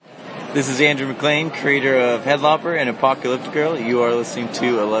This is Andrew McLean, creator of Headlopper and Apocalyptic Girl. You are listening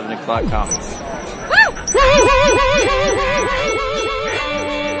to 11 O'Clock Comics.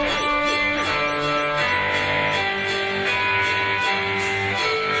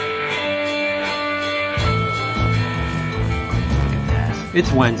 It's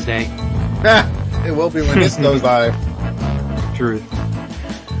Wednesday. It will be when this goes live. Truth.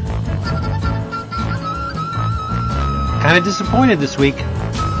 Kind of disappointed this week.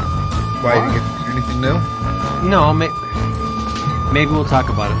 Why? You didn't get anything new? No, maybe we'll talk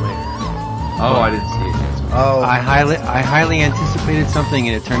about it later. Oh, I didn't see it. Oh, I highly anticipated something,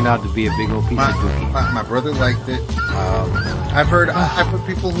 and it turned out to be a big old piece of dookie. my brother liked it. I've heard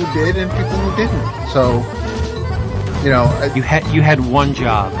people who did and people who didn't. So, you know, You had one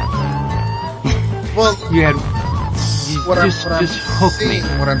job. well, just hook me.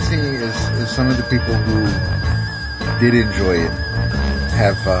 What I'm seeing is some of the people who did enjoy it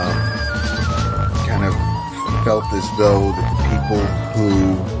have kind of felt as though that the people who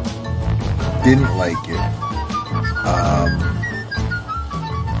didn't like it,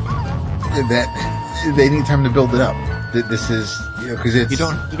 that they need time to build it up. That this is, you know, because it's You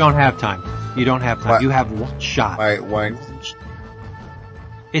don't have time. You don't have time. Why- You have one shot. why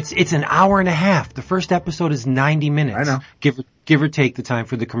It's an hour and a half. The first episode is 90 minutes. I know. Give or take the time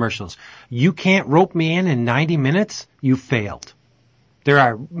for the commercials. You can't rope me in 90 minutes. You failed. There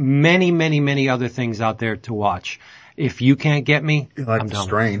are many, many, many other things out there to watch. If you can't get me, you like I'm the done.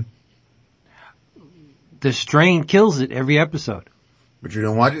 strain, The strain kills it every episode. but you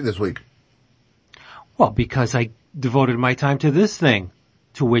didn't watch it this week. Well, because I devoted my time to this thing,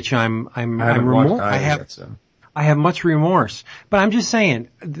 to which I'm I haven't watched either yet, so. I have much remorse, but I'm just saying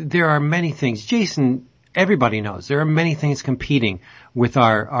there are many things. Jason, everybody knows there are many things competing with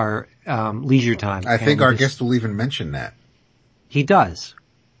our leisure time. I think And our this- guest will even mention that. He does.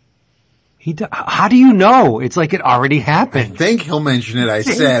 How do you know? It's like it already I happened. think he'll mention it. I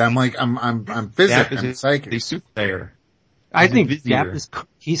said, I'm physics, Zap is I'm psychic. the soothsayer. I think Vizier.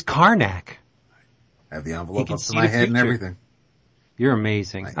 he's Karnak. I have the He envelope can up to see my the head and future. everything. You're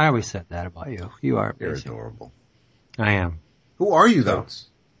amazing. I always said that about you. You are You're amazing. adorable. I am. Who are you though?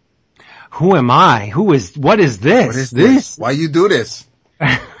 Who am I? What is this? What is this? Why you do this?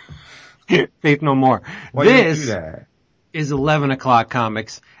 Faith no more. Why do you This do that? is 11 O'Clock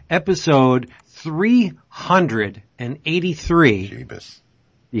Comics, episode 383. Jeebus.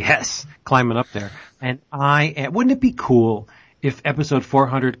 Yes, climbing up there. And wouldn't it be cool if episode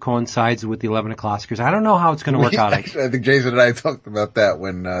 400 coincides with the 11 O'Clockers? I don't know how it's going to work out. I think Jason and I talked about that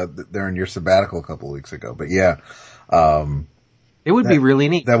when during your sabbatical a couple of weeks ago. But yeah, It would be really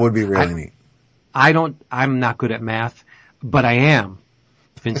neat. that would be really neat. I'm not good at math, but I am.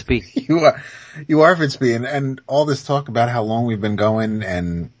 Vince B. You are Vince B. And all this talk about how long we've been going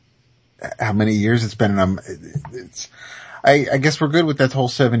and how many years it's been. And I guess we're good with that whole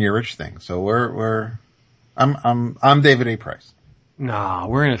 7-year itch thing. So I'm David A. Price. No,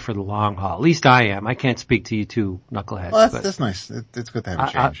 we're in it for the long haul. At least I am. I can't speak to you two knuckleheads. Well, but that's nice. It's good to have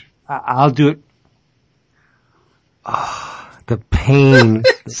a change. I'll do it. The pain.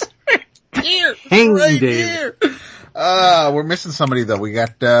 Pain, Dave. We're missing somebody though. We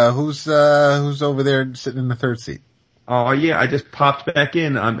got, who's over there sitting in the third seat? Oh yeah, I just popped back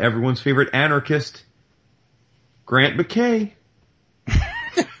in. I'm everyone's favorite anarchist, Grant McKay.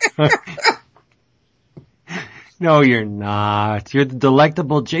 No, you're not. You're the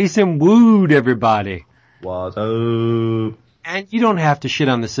delectable Jason Wood, everybody. What's up? And you don't have to shit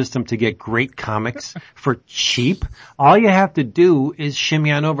on the system to get great comics for cheap. All you have to do is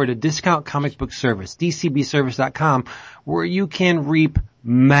shimmy on over to Discount Comic Book Service, dcbservice.com, where you can reap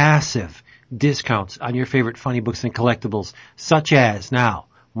massive discounts on your favorite funny books and collectibles, such as, now,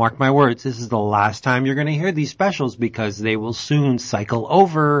 mark my words, this is the last time you're going to hear these specials because they will soon cycle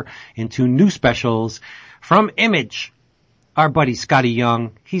over into new specials from Image. Our buddy Scotty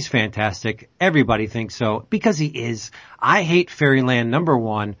Young, he's fantastic. Everybody thinks so, because he is. I Hate Fairyland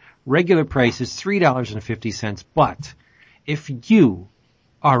 #1, regular price is $3.50, but if you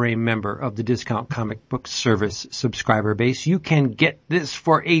are a member of the Discount Comic Book Service subscriber base, you can get this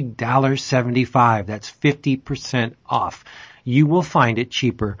for $1.75. That's 50% off. You will find it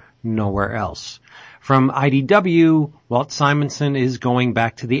cheaper nowhere else. From IDW, Walt Simonson is going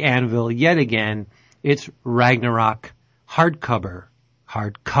back to the anvil yet again. It's Ragnarok hardcover,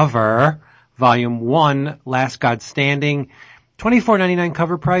 volume 1, Last God Standing, $24.99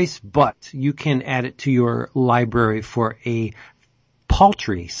 cover price, but you can add it to your library for a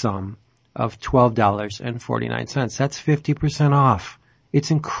paltry sum of $12.49. That's 50% off.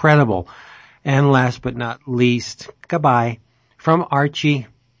 It's incredible. And last but not least, goodbye, from Archie,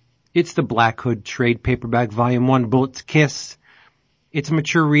 It's the Black Hood Trade Paperback Volume 1 Bullet's Kiss. It's a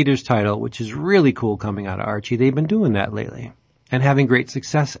mature reader's title, which is really cool coming out of Archie. They've been doing that lately and having great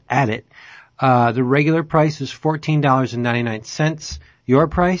success at it. The regular price is $14.99. Your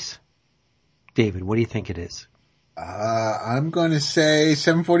price? David, what do you think it is? I'm going to say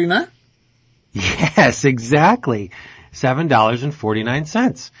 $7.49. Yes, exactly.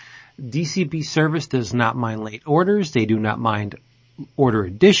 $7.49. DCB Service does not mind late orders. They do not mind order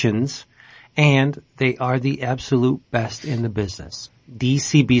additions. And they are the absolute best in the business.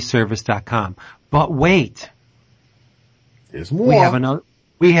 DCBService.com. But wait. There's more.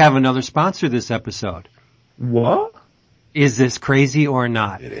 We have another sponsor this episode. What? Is this crazy or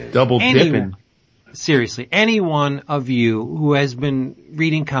not? It is. Double dipping. Seriously, any one of you who has been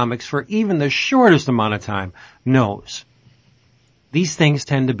reading comics for even the shortest amount of time knows these things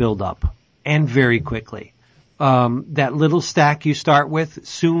tend to build up, and very quickly. That little stack you start with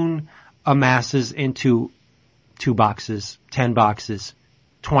soon amasses into 2 boxes, 10 boxes,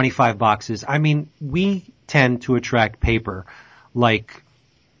 25 boxes. I mean, we tend to attract paper like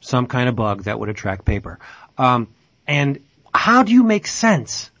some kind of bug that would attract paper. And how do you make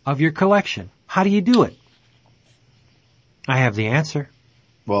sense of your collection? How do you do it? I have the answer.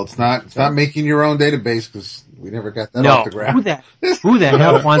 Well, it's not making your own database because we never got that off the ground. Who the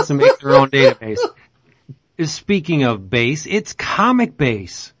hell wants to make their own database? Speaking of base, it's Comic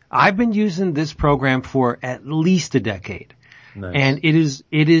Base. I've been using this program for at least a decade. Nice. And it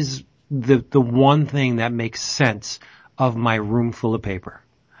is the one thing that makes sense of my room full of paper.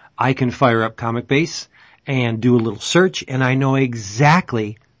 I can fire up Comic Base and do a little search, and I know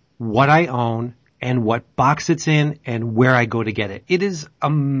exactly what I own and what box it's in and where I go to get it. It is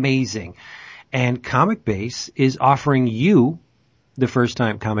amazing. And Comic Base is offering you, the first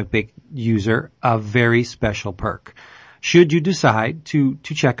time Comic Base user, a very special perk. Should you decide to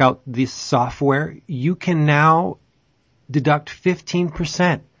check out this software, you can now deduct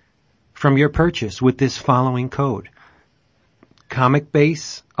 15% from your purchase with this following code. Comic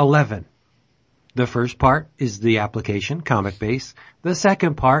Base 11. The first part is the application, Comic Base. The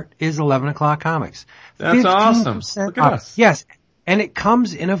second part is 11 O'Clock Comics. That's awesome. Look at us. Yes. And it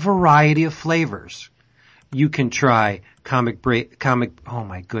comes in a variety of flavors. You can try oh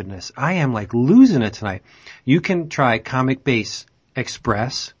my goodness. I am like losing it tonight. You can try Comic Base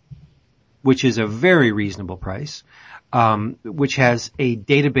Express, which is a very reasonable price, which has a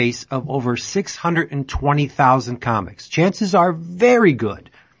database of over 620,000 comics. Chances are very good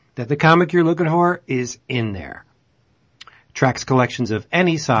that the comic you're looking for is in there. Tracks collections of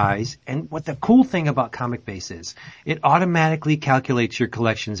any size, and what the cool thing about Comic Base is, it automatically calculates your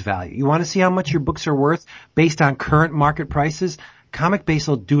collection's value. You want to see how much your books are worth based on current market prices? Comic Base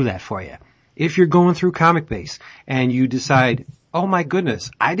will do that for you. If you're going through Comic Base and you decide, oh my goodness,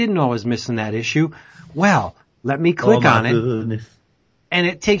 I didn't know I was missing that issue, well, let me click on it. Goodness. And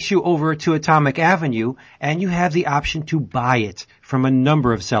it takes you over to Atomic Avenue, and you have the option to buy it from a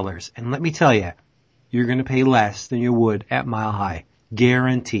number of sellers. And let me tell you, you're going to pay less than you would at Mile High.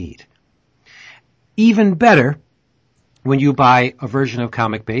 Guaranteed. Even better, when you buy a version of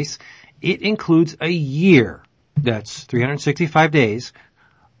Comic Base, it includes a year, that's 365 days,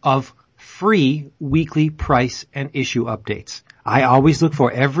 of free weekly price and issue updates. I always look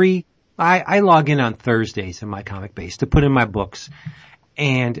for I log in on Thursdays in my Comic Base to put in my books.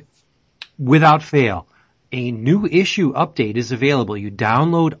 And without fail, a new issue update is available. You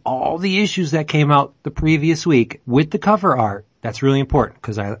download all the issues that came out the previous week with the cover art. That's really important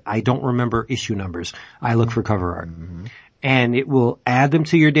because I don't remember issue numbers. I look for cover art. Mm-hmm. And it will add them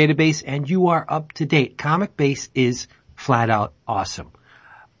to your database and you are up to date. Comic Base is flat out awesome.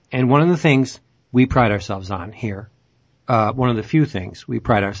 And one of the things we pride ourselves on here, one of the few things we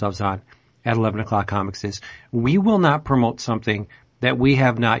pride ourselves on at 11 O'Clock Comics is we will not promote something that we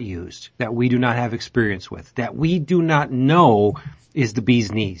have not used, that we do not have experience with, that we do not know is the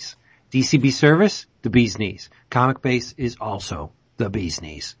bee's knees. DCB Service, the bee's knees. Comic Base is also the bee's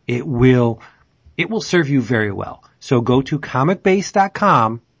knees. It will serve you very well. So go to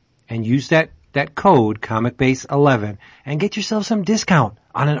comicbase.com and use that code, ComicBase11, and get yourself some discount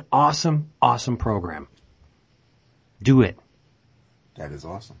on an awesome, awesome program. Do it. That is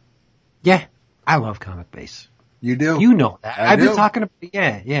awesome. Yeah, I love Comic Base. You do? You know that. I've been talking about,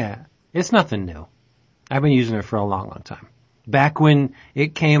 yeah. It's nothing new. I've been using it for a long, long time. Back when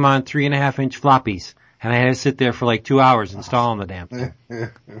it came on 3.5-inch floppies, and I had to sit there for like 2 hours installing the damn thing.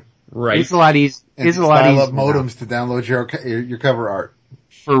 Right. It's a lot easier. It's a lot easier. Modems to download your cover art.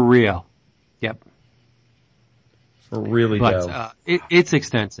 For real. Yep. Really dope. But it's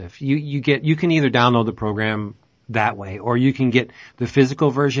extensive. You can either download the program that way, or you can get the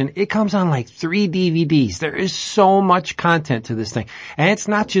physical version. It comes on like 3 DVDs. There is so much content to this thing. And it's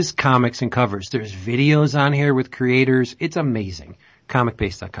not just comics and covers. There's videos on here with creators. It's amazing.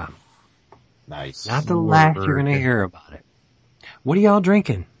 ComicBase.com. Nice. Not the last you're going to hear about it. What are y'all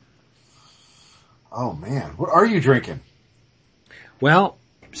drinking? Oh man, what are you drinking? Well,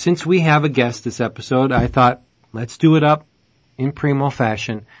 since we have a guest this episode, I thought let's do it up in primo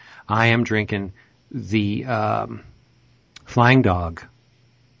fashion. I am drinking the Flying Dog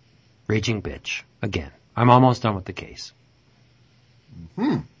Raging Bitch again. I'm almost done with the case.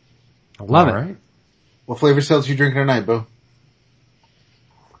 I love it. Right. What flavor seltzer you drinking tonight, Bo?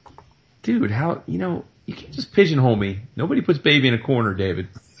 Dude, you can't just pigeonhole me. Nobody puts baby in a corner, David.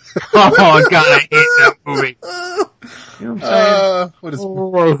 Oh God, I hate that movie. You know what I'm saying? What is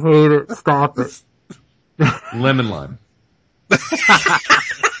Oh, I hate it. Stop it. Lemon lime.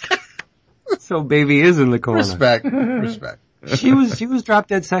 So baby is in the corner. respect? She was drop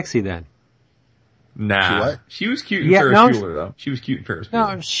dead sexy then. Nah. She what? She was cute in Yeah, Ferris no, Bueller, though. She was cute in Ferris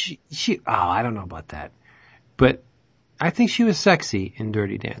Bueller. No, I don't know about that. But I think she was sexy in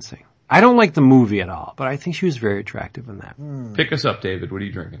Dirty Dancing. I don't like the movie at all, but I think she was very attractive in that. Pick us up, David. What are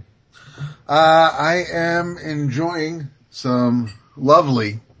you drinking? I am enjoying some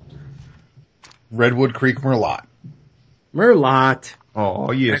lovely Redwood Creek Merlot. Merlot.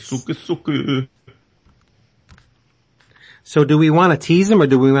 Oh, yeah. Suka. So do we want to tease him or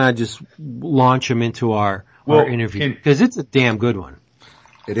do we want to just launch him into our interview? Because it's a damn good one.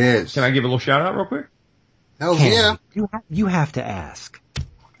 It is. Can I give a little shout out real quick? Hell yeah. You have to ask.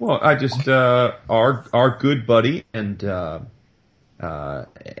 Well, I just, our good buddy and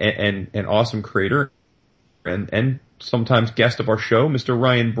awesome creator and sometimes guest of our show, Mr.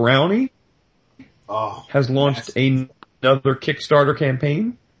 Ryan Brownie, has launched another Kickstarter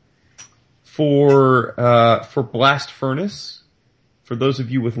campaign for Blast Furnace. For those of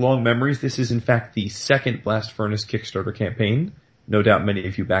you with long memories, this is in fact the second Blast Furnace Kickstarter campaign. No doubt many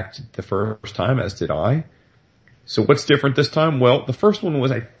of you backed the first time, as did I. So what's different this time? Well, the first one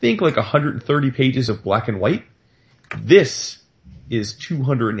was, I think, like 130 pages of black and white. This is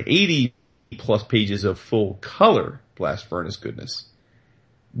 280 plus pages of full color Blast Furnace goodness.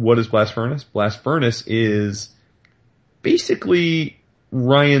 What is Blast Furnace? Blast Furnace is basically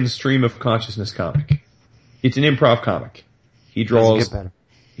Ryan's stream of consciousness comic. It's an improv comic. He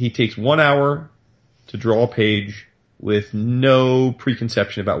takes 1 hour to draw a page with no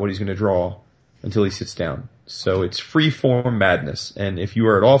preconception about what he's going to draw until he sits down. So it's free form madness. And if you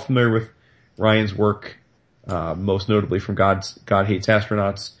are at all familiar with Ryan's work, most notably from God Hates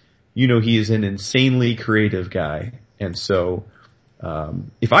Astronauts, you know he is an insanely creative guy. And so,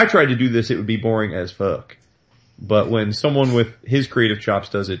 if I tried to do this, it would be boring as fuck. But when someone with his creative chops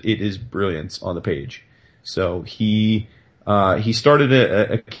does it, it is brilliance on the page. So he started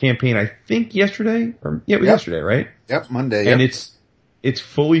a campaign, I think yesterday, yesterday, right? Yep, Monday. And it's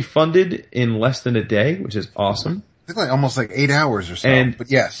fully funded in less than a day, which is awesome. I think almost 8 hours or so, but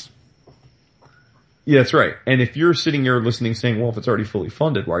yes. Yeah, that's right. And if you're sitting here listening saying, well, if it's already fully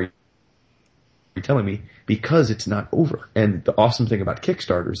funded, why are you telling me? Because it's not over. And the awesome thing about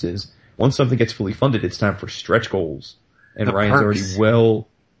Kickstarters is once something gets fully funded, it's time for stretch goals. And the Ryan's perks. already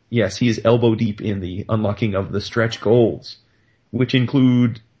he is elbow deep in the unlocking of the stretch goals, which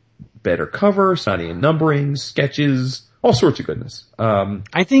include better cover, signing and numbering, sketches, all sorts of goodness.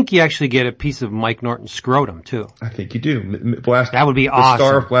 I think you actually get a piece of Mike Norton's scrotum too. I think you do. That would be the awesome. The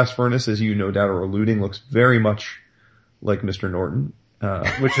star of Blast Furnace, as you no doubt are alluding, looks very much like Mr. Norton.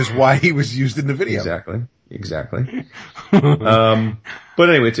 Which is why he was used in the video. Exactly. But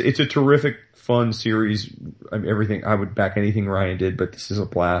anyway, it's a terrific, fun series. I mean, I would back anything Ryan did, but this is a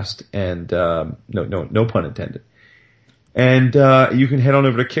blast, and no pun intended. And you can head on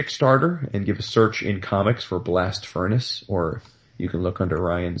over to Kickstarter and give a search in comics for Blast Furnace, or you can look under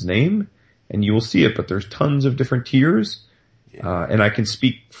Ryan's name and you will see it, but there's tons of different tiers. And I can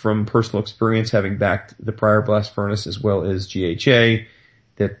speak from personal experience, having backed the prior Blast Furnace as well as GHA,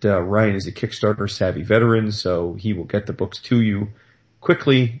 that Ryan is a Kickstarter savvy veteran, so he will get the books to you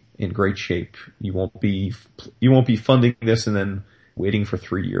quickly, in great shape. You won't be funding this and then waiting for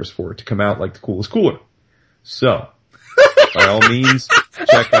 3 years for it to come out like the coolest cooler. So, by all means,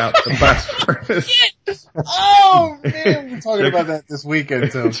 check out the Blast Furnace. Oh man, we're talking about that this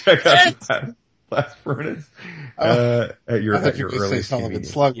weekend too. Check out the Blast Furnace at your earliest convenience.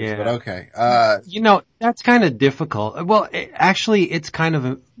 Sluggish, but okay. That's kind of difficult. Well, actually, it's kind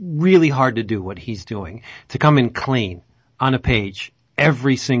of really hard to do what he's doing, to come in clean on a page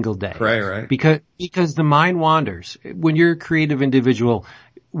every single day. Right. Because the mind wanders. When you're a creative individual,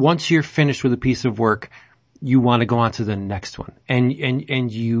 once you're finished with a piece of work, you want to go on to the next one, and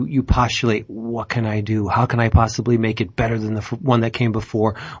you postulate, what can I do? How can I possibly make it better than the one that came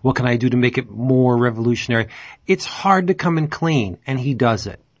before? What can I do to make it more revolutionary? It's hard to come in clean, and he does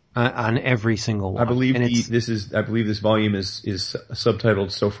it on every single one. I believe this volume is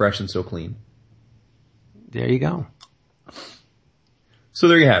subtitled "So Fresh and So Clean." There you go. So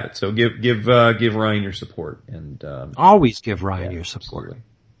there you have it. So give Ryan your support, and always give Ryan your support. Absolutely.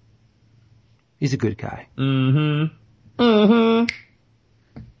 He's a good guy.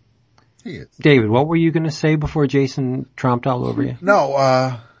 He is. David, what were you going to say before Jason tromped all over you?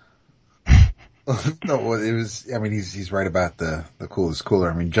 No, no, it was, I mean, he's right about the coolest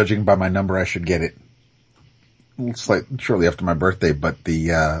cooler. I mean, judging by my number, I should get it shortly after my birthday, but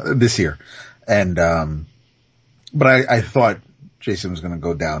this year. And, but I thought Jason was going to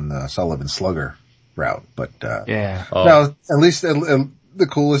go down the Sullivan Slugger route, but, yeah. No, at least, the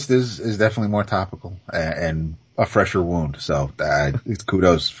coolest is definitely more topical and a fresher wound. So,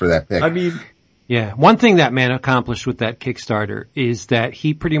 kudos for that pick. I mean, yeah. One thing that man accomplished with that Kickstarter is that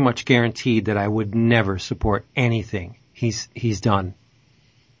he pretty much guaranteed that I would never support anything he's done,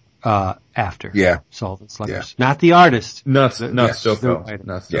 after. Yeah. Sullivan Sluggers. Yeah. Not the artist. Not Stokoe.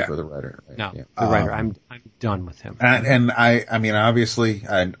 Not Stokoe, the writer. Right? No, yeah. The writer. I'm done with him. And I mean, obviously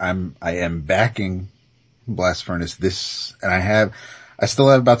I am backing Blast Furnace and I still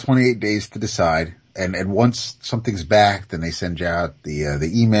have about 28 days to decide. And once something's back, then they send you out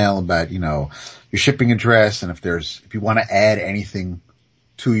the email about, your shipping address. And if you want to add anything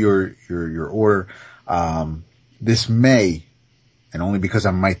to your order, this may, and only because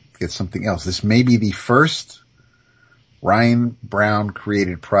I might get something else, this may be the first Ryan Brown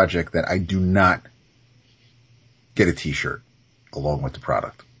created project that I do not get a t-shirt along with the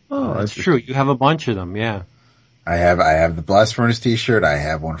product. Oh, that's true. You have a bunch of them. Yeah. I have the Blast Furnace t-shirt. I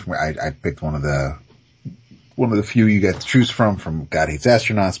have one I picked one of the few you get to choose from God Hates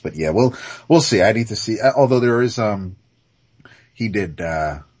Astronauts, but yeah, we'll see. I need to see, although there is, he did,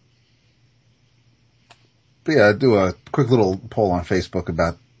 but yeah, do a quick little poll on Facebook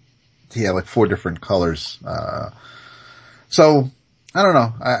about, he had like 4 different colors. So I don't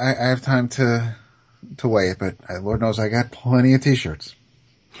know. I have time to weigh it, but Lord knows I got plenty of t-shirts.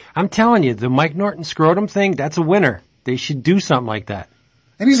 I'm telling you, the Mike Norton scrotum thing, that's a winner. They should do something like that.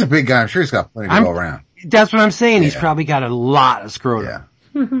 And he's a big guy. I'm sure he's got plenty to go around. That's what I'm saying. Yeah. He's probably got a lot of scrotum.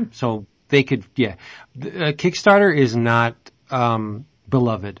 Yeah. So they could, yeah. Kickstarter is not,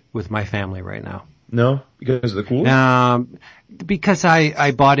 beloved with my family right now. No? Because of the cooler? Because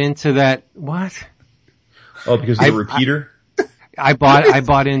I bought into that, what? Oh, because of the repeater? I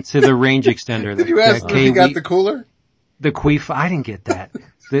bought into the range extender. Did you ask if he got the cooler? The Queef, I didn't get that.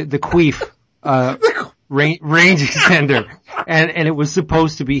 The Queef, range extender. And it was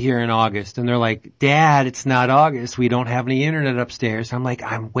supposed to be here in August. And they're like, Dad, it's not August. We don't have any internet upstairs. I'm like,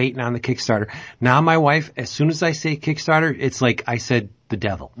 I'm waiting on the Kickstarter. Now my wife, as soon as I say Kickstarter, it's like I said the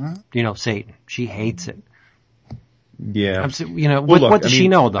devil. Satan. She hates it. Yeah. What does she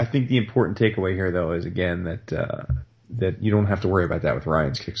know though? I think the important takeaway here though is again that you don't have to worry about that with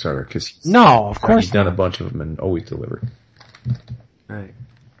Ryan's Kickstarter because of course he's done a bunch of them and always delivered. Right.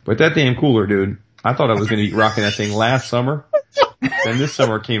 But that damn cooler, dude, I thought I was going to be rocking that thing last summer. Then this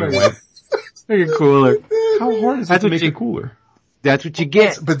summer came and went. Make a cooler. How hard is that to make a cooler? That's what you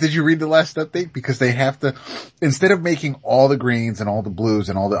get. But did you read the last update? Because they have to, instead of making all the greens and all the blues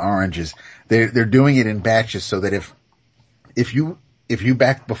and all the oranges, they're doing it in batches so that if you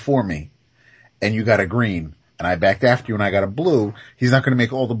backed before me and you got a green and I backed after you and I got a blue, he's not going to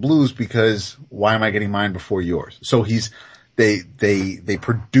make all the blues because why am I getting mine before yours? So they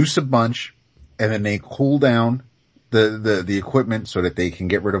produce a bunch and then they cool down the equipment so that they can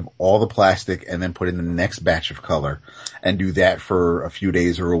get rid of all the plastic and then put in the next batch of color and do that for a few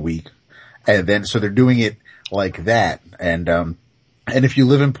days or a week. And then, so they're doing it like that. And if you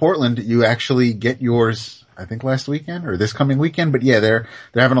live in Portland, you actually get yours, I think last weekend or this coming weekend. But yeah, they're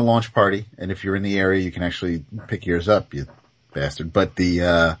having a launch party. And if you're in the area, you can actually pick yours up, you bastard. But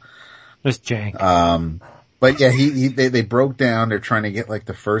that's jank. But yeah, they broke down. They're trying to get like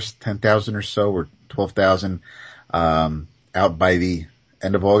the first 10,000 or so or 12,000, out by the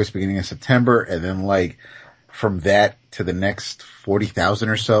end of August, beginning of September. And then like from that to the next 40,000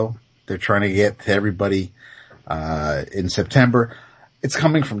 or so, they're trying to get to everybody, in September. It's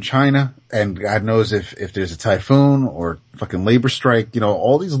coming from China and God knows if there's a typhoon or fucking labor strike,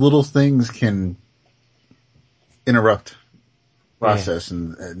 all these little things can interrupt process. Yeah.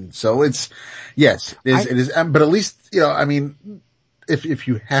 And so it is, but at least, if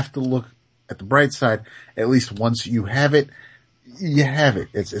you have to look at the bright side, at least once you have it, you have it.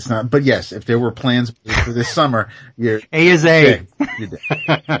 It's not, but yes, if there were plans for this summer, you're A is A. you're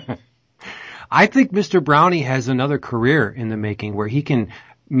dead. I think Mr. Brownie has another career in the making where he can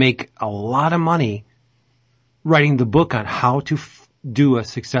make a lot of money writing the book on how to do a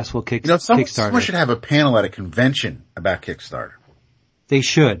successful Someone Kickstarter. should have a panel at a convention about Kickstarter. They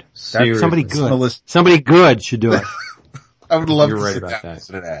should. Seriously. Somebody good. Somebody good should do it. I would love You're to right sit about down and that.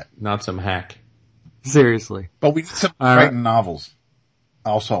 listen to that. Not some hack. Seriously. But we need some writing novels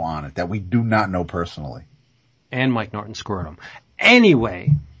also on it that we do not know personally. And Mike Norton scored them.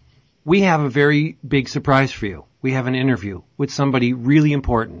 Anyway, we have a very big surprise for you. We have an interview with somebody really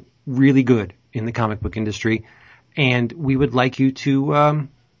important, really good in the comic book industry, and we would like you to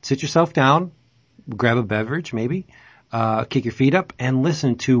sit yourself down, grab a beverage maybe, kick your feet up, and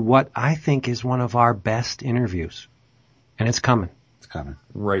listen to what I think is one of our best interviews. And it's coming. It's coming.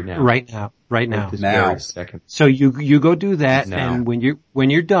 Right now. Right now. This Now. very second. So you go do that, Now. and when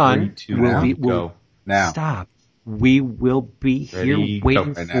you're done, 3, 2, 1, go. Now. stop. We will be Ready, here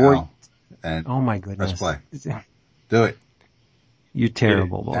waiting And for. now. And Oh my goodness! press play. Do it. You're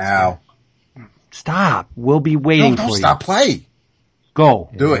terrible. Wolf. Now. Stop. We'll be waiting Don't for stop. you. Play. Go.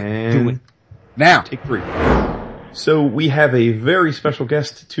 Do it. And Do it. Now. Take 3. So we have a very special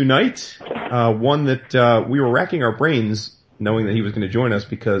guest tonight, one that we were racking our brains knowing that he was going to join us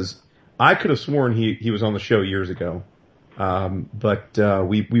because I could have sworn he was on the show years ago. But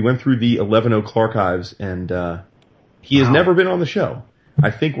we went through the 11 Clark archives and he has never been on the show. I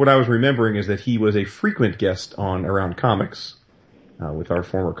think what I was remembering is that he was a frequent guest on Around Comics with our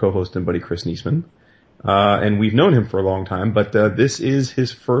former co-host and buddy Chris Niesman. And we've known him for a long time, but this is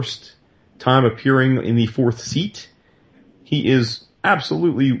his first time appearing in the 4th seat. He is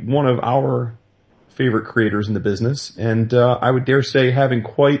absolutely one of our favorite creators in the business, and I would dare say having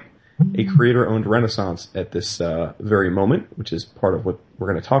quite a creator-owned renaissance at this very moment, which is part of what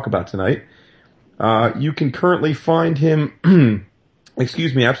we're going to talk about tonight. You can currently find him,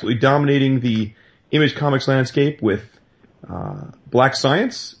 absolutely dominating the Image Comics landscape with Black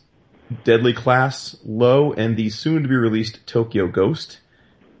Science, Deadly Class, Low, and the soon-to-be-released Tokyo Ghost.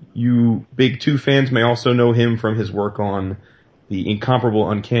 You Big 2 fans may also know him from his work on the incomparable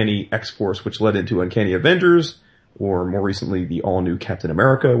Uncanny X-Force, which led into Uncanny Avengers, or more recently the all-new Captain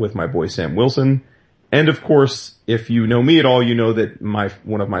America with my boy Sam Wilson. And of course, if you know me at all, you know that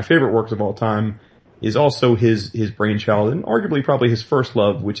one of my favorite works of all time is also his brainchild and arguably probably his first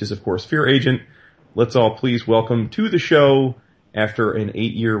love, which is of course Fear Agent. Let's all please welcome to the show, after an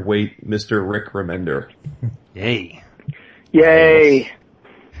 8-year wait, Mr. Rick Remender. Yay. Yay.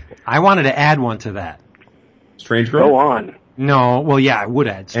 I wanted to add one to that. Strange Girl? Go on. No, well, yeah, I would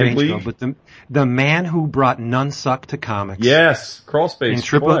add Strange League? Girl, but the man who brought Nunsuck to comics. Yes, Crawl Space, In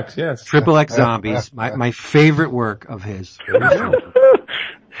Triple X, yes. Triple X Zombies, my favorite work of his.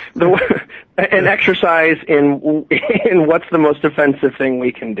 An exercise in what's the most offensive thing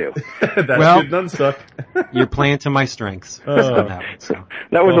we can do. That's Well- good Nunsuck. You're playing to my strengths. on that one, so.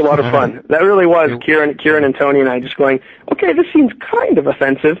 That was a lot of fun. That really was Kieran and Tony and I just going, okay, this seems kind of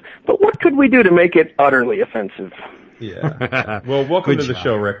offensive, but what could we do to make it utterly offensive? Yeah. Well, welcome Good to the job.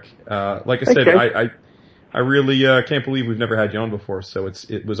 show, Rick. Like I said, Okay. I really can't believe we've never had you on before. So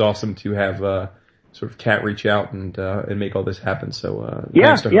it was awesome to have sort of Kat reach out and make all this happen. So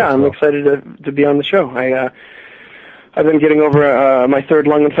thanks to her as I'm well. excited to be on the show. I've been getting over my 3rd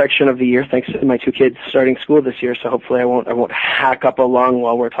lung infection of the year, thanks to my 2 kids starting school this year. So hopefully I won't hack up a lung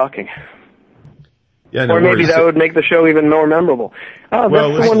while we're talking. Yeah, no Or maybe worries. that would make the show even more memorable. Oh,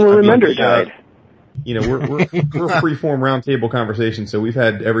 Well, that's the listen, one where I mean, Remender died. You know, we're a free-form roundtable conversation, so we've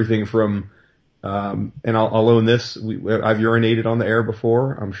had everything from, and I'll own this. I've urinated on the air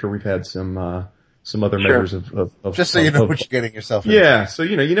before. I'm sure we've had some other measures of Just so you know what you're getting yourself into. Yeah, so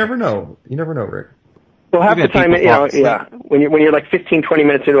you never know. You never know, Rick. Well, half the We've had time, people when you're like 15, 20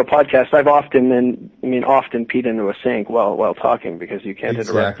 minutes into a podcast, I've often peed into a sink while talking because you can't interrupt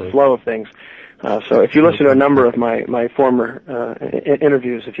Exactly. the flow of things. So if you listen to a number of my former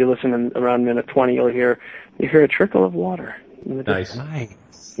interviews, if you listen in around minute 20, you hear a trickle of water. Nice. Nice.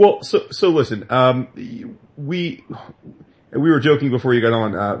 Well, so listen, we were joking before you got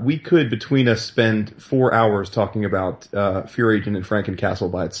on. We could between us spend 4 hours talking about Fear Agent and Frankencastle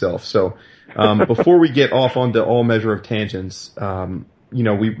by itself. So before we get off onto all measure of tangents,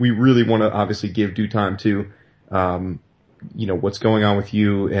 we really want to obviously give due time to what's going on with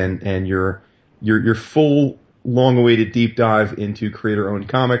you and your full long-awaited deep dive into creator-owned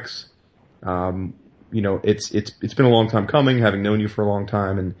comics. It's been a long time coming, having known you for a long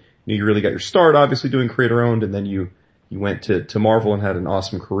time, and you really got your start obviously doing creator-owned, and then you went to Marvel and had an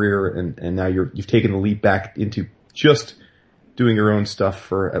awesome career, and now you've taken the leap back into just doing your own stuff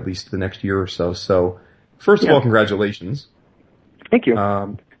for at least the next year or so. So, first of all, congratulations. Thank you.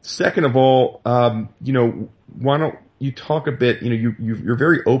 Second of all, why don't you talk a bit? You're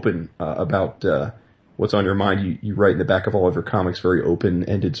very open about what's on your mind. You write in the back of all of your comics very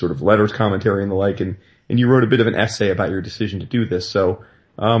open-ended sort of letters, commentary, and the like, and you wrote a bit of an essay about your decision to do this. So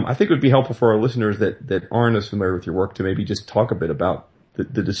I think it would be helpful for our listeners that aren't as familiar with your work to maybe just talk a bit about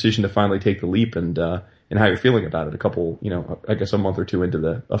the decision to finally take the leap and how you're feeling about it a couple, I guess a month or two into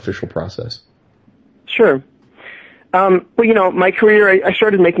the official process. Sure. My career, I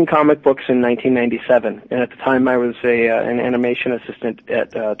started making comic books in 1997, and at the time I was an animation assistant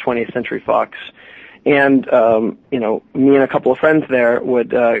at 20th Century Fox. And, me and a couple of friends there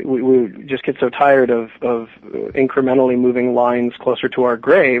would just get so tired of incrementally moving lines closer to our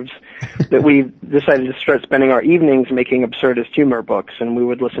graves that we decided to start spending our evenings making absurdist humor books. And we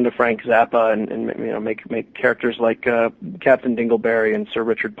would listen to Frank Zappa and make characters like, Captain Dingleberry and Sir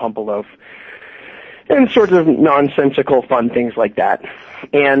Richard Pumpelloaf. And sorts of nonsensical fun things like that.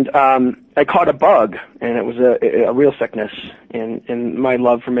 And I caught a bug, and it was a real sickness in my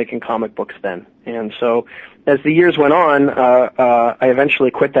love for making comic books then. And so as the years went on, I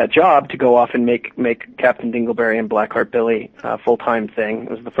eventually quit that job to go off and make Captain Dingleberry and Blackheart Billy a full-time thing.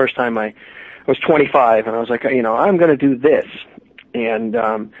 It was the first time I was 25, and I was like, I'm going to do this. And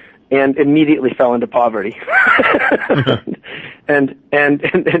immediately fell into poverty. and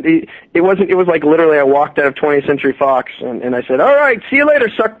it was like literally I walked out of 20th Century Fox and I said, all right, see you later,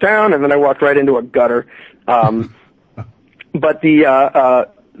 Sucktown. And then I walked right into a gutter. But the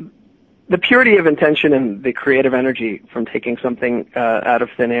purity of intention and the creative energy from taking something, out of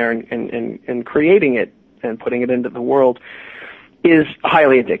thin air and creating it and putting it into the world is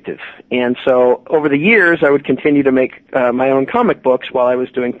highly addictive. And so over the years, I would continue to make my own comic books while I was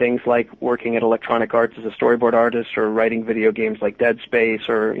doing things like working at Electronic Arts as a storyboard artist or writing video games like Dead Space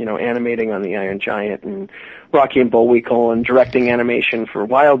or, animating on the Iron Giant and Rocky and Bullwinkle and directing animation for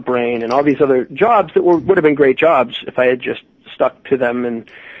Wild Brain and all these other jobs that would have been great jobs if I had just stuck to them and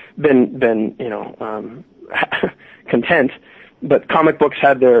been content. But comic books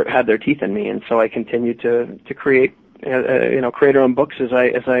had their teeth in me, and so I continued to create create our own books as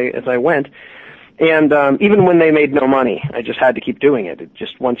I went. And even when they made no money, I just had to keep doing it. It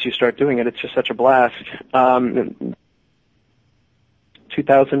just, once you start doing it, it's just such a blast.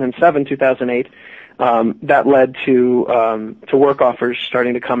 2007, 2008, that led to work offers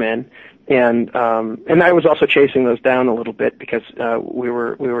starting to come in. And I was also chasing those down a little bit because we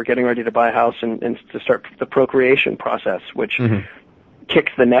were getting ready to buy a house and to start the procreation process, which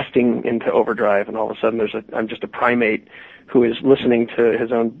kicks the nesting into overdrive, and all of a sudden I'm just a primate who is listening to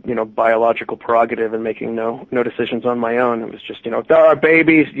his own, biological prerogative and making no decisions on my own. It was just, if there are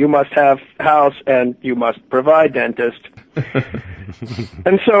babies, you must have house and you must provide, dentist.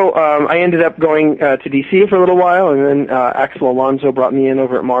 And so I ended up going to DC for a little while, and then Axel Alonso brought me in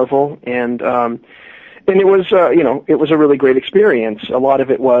over at Marvel, and it was, it was a really great experience. A lot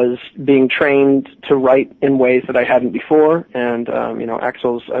of it was being trained to write in ways that I hadn't before. And,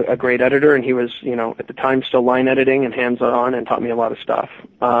 Axel's a great editor, and he was, at the time still line editing and hands-on and taught me a lot of stuff.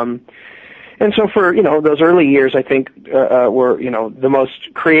 And so for, those early years, I think, were, the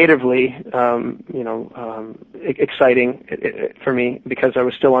most creatively, exciting for me because I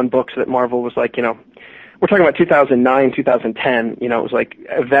was still on books that Marvel was like, we're talking about 2009, 2010, it was like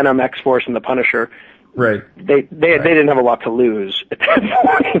Venom, X-Force, and the Punisher. Right. They didn't have a lot to lose at that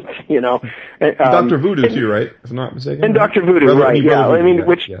point, Dr. Voodoo too, right? If I'm not mistaken. And Dr. Voodoo, right? Yeah. I mean,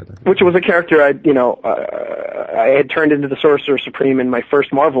 which was a character I had turned into the Sorcerer Supreme in my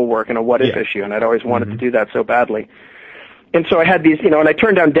first Marvel work in a What If issue, and I'd always wanted to do that so badly. And so I had these, and I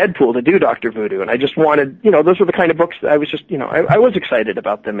turned down Deadpool to do Dr. Voodoo, and I just wanted, those were the kind of books that I was just, I was excited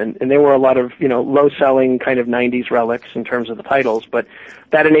about them, and they were a lot of, low-selling kind of 90s relics in terms of the titles, but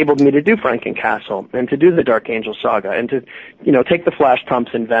that enabled me to do Frankencastle, and to do the Dark Angel Saga, and to, take the Flash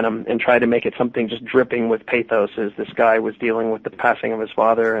Thompson Venom and try to make it something just dripping with pathos as this guy was dealing with the passing of his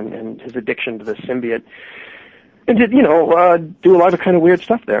father and his addiction to the symbiote. And to, do a lot of kind of weird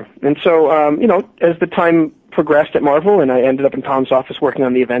stuff there. And so, as the time progressed at Marvel, and I ended up in Tom's office working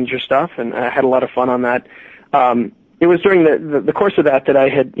on the Avengers stuff, and I had a lot of fun on that. It was during the course of that I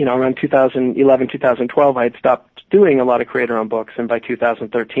had, around 2011, 2012, I had stopped doing a lot of creator-owned books, and by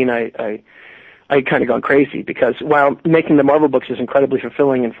 2013, I kind of gone crazy because while making the Marvel books is incredibly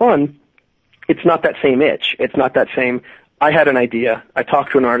fulfilling and fun, it's not that same itch. It's not that same. I had an idea, I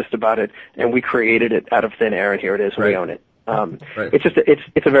talked to an artist about it, and we created it out of thin air, and here it is, and we own it. It's just,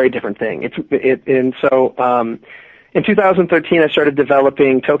 it's a very different thing. And so, in 2013, I started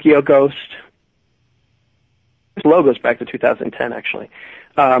developing Tokyo Ghost, logo goes back to 2010, actually,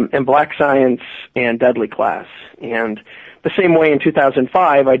 and Black Science and Deadly Class. And the same way in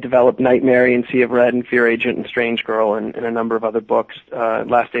 2005, I developed Nightmare and Sea of Red and Fear Agent and Strange Girl and a number of other books,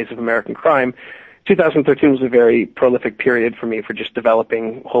 Last Days of American Crime. 2013 was a very prolific period for me for just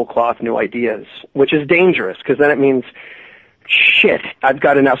developing whole cloth new ideas, which is dangerous because then it means, shit, I've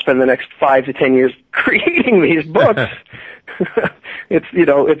got to now spend the next 5 to 10 years creating these books. It's,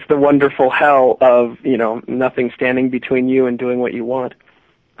 it's the wonderful hell of, nothing standing between you and doing what you want.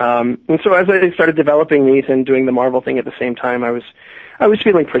 And so as I started developing these and doing the Marvel thing at the same time, I was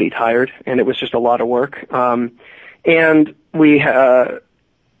feeling pretty tired, and it was just a lot of work. And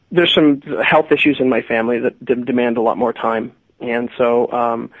there's some health issues in my family that demand a lot more time. And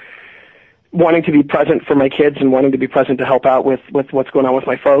so, wanting to be present for my kids and wanting to be present to help out with what's going on with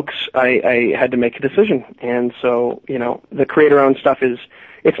my folks, I had to make a decision. And so, the creator-owned stuff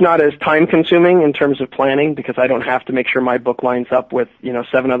it's not as time-consuming in terms of planning because I don't have to make sure my book lines up with,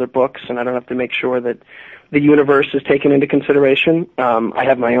 7 other books, and I don't have to make sure that the universe is taken into consideration. I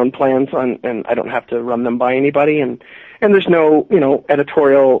have my own plans and I don't have to run them by anybody, and there's no,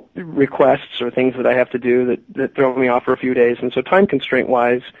 editorial requests or things that I have to do that throw me off for a few days. And so time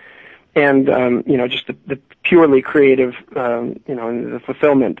constraint-wise, and, just the purely creative, and the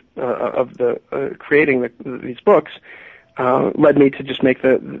fulfillment of the creating these books led me to just make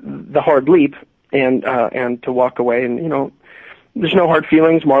the hard leap and to walk away. And, there's no hard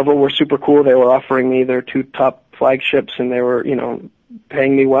feelings. Marvel were super cool. They were offering me their 2 top flagships, and they were,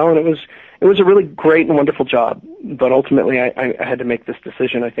 paying me well. And it was a really great and wonderful job. But ultimately, I had to make this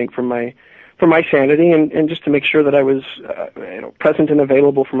decision, I think, for my sanity and just to make sure that I was, present and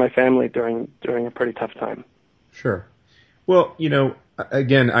available for my family during a pretty tough time. Sure. Well,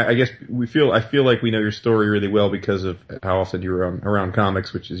 again, I guess I feel like we know your story really well because of how often you were around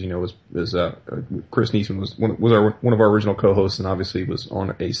comics, which is, was Chris Neesman was one of our original co-hosts and obviously was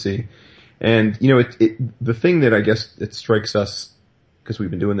on AC. And, the thing that I guess it strikes us, because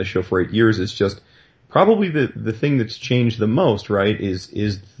we've been doing this show for 8 years, is just probably the thing that's changed the most, right,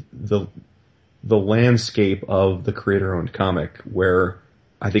 is the landscape of the creator-owned comic, where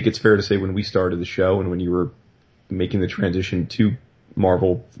I think it's fair to say when we started the show and when you were making the transition to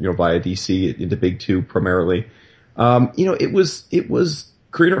Marvel, via DC into Big Two primarily, it was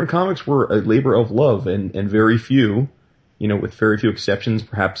creator-owned comics were a labor of love, and very few, with very few exceptions,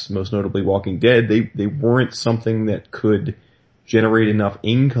 perhaps most notably Walking Dead, they weren't something that could generate enough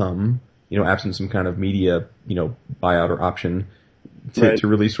income, absent some kind of media, buyout or option to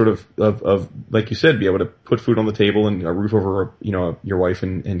really sort of, like you said, be able to put food on the table and a roof over, your wife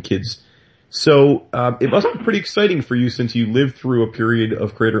and kids. So, it must be pretty exciting for you since you lived through a period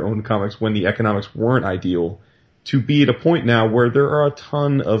of creator-owned comics when the economics weren't ideal to be at a point now where there are a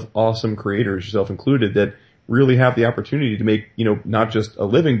ton of awesome creators, yourself included, that really have the opportunity to make, not just a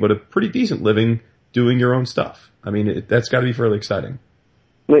living, but a pretty decent living doing your own stuff. I mean, that's gotta be fairly exciting.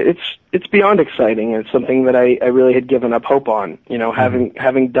 It's beyond exciting. It's something that I really had given up hope on.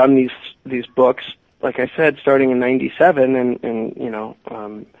 Having done these books, like I said, starting in '97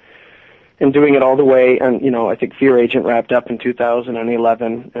 and doing it all the way, and I think Fear Agent wrapped up in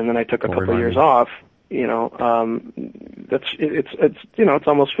 2011, and then I took a couple of years off. It's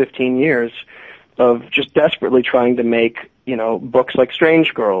almost 15 years of just desperately trying to make books like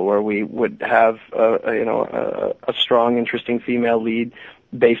Strange Girl, where we would have a strong, interesting female lead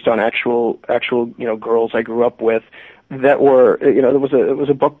based on actual girls I grew up with that were it was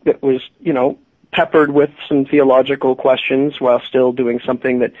a book that was peppered with some theological questions while still doing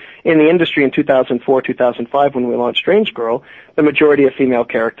something that in the industry in 2004, 2005 when we launched Strange Girl, the majority of female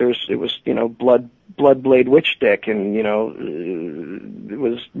characters, it was, blood blade witch dick and, it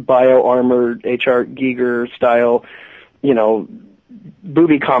was bio-armored H.R. Giger style,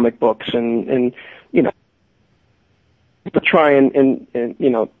 booby comic books and to try and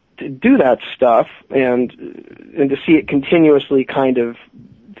to do that stuff and to see it continuously kind of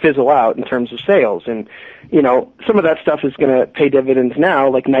fizzle out in terms of sales. And, some of that stuff is going to pay dividends now,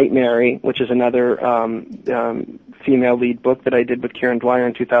 like Nightmare, which is another female lead book that I did with Kieran Dwyer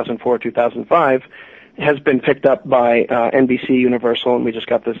in 2004, 2005, has been picked up by NBC Universal, and we just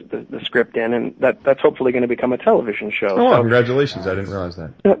got the script in, and that's hopefully going to become a television show. Oh, so, congratulations. I didn't realize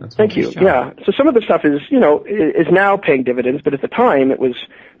that. Thank you. Yeah. So some of the stuff is, is now paying dividends, but at the time it was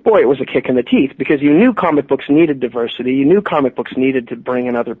a kick in the teeth because you knew comic books needed diversity. You knew comic books needed to bring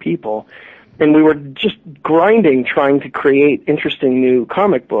in other people. And we were just grinding trying to create interesting new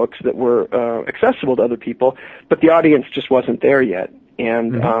comic books that were accessible to other people, but the audience just wasn't there yet.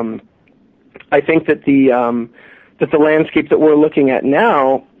 And I think that the landscape that we're looking at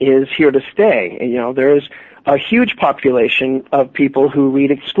now is here to stay. There is a huge population of people who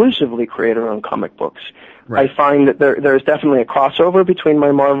read exclusively creator-owned comic books. Right. I find that there's definitely a crossover between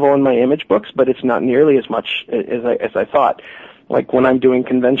my Marvel and my Image books, but it's not nearly as much as I thought. Like when I'm doing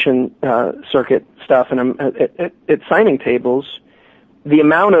convention circuit stuff and I'm at signing tables, the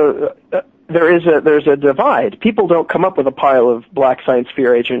amount of there's a divide. People don't come up with a pile of Black Science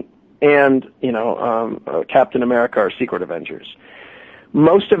Fear Agent and Captain America or Secret Avengers.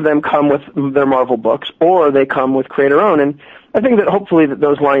 Most of them come with their Marvel books, or they come with creator-owned. And I think that hopefully that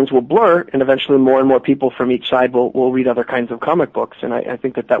those lines will blur, and eventually more and more people from each side will read other kinds of comic books. And I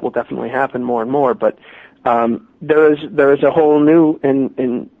think that will definitely happen more and more. But there is a whole new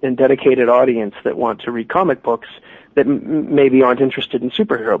and dedicated audience that want to read comic books that maybe aren't interested in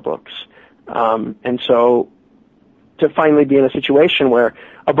superhero books. And so to finally be in a situation where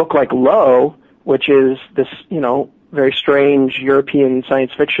a book like Low, which is this, very strange European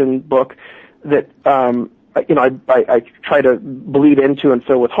science fiction book that, I try to bleed into and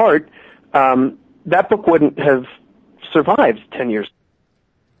fill with heart, that book wouldn't have survived 10 years.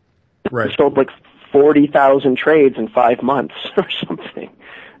 Right. It sold like 40,000 trades in 5 months or something,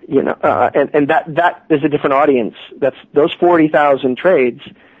 and that is a different audience. That's those 40,000 trades.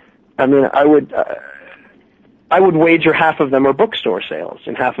 I mean, I would wager half of them are bookstore sales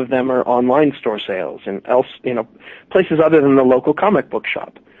and half of them are online store sales and places other than the local comic book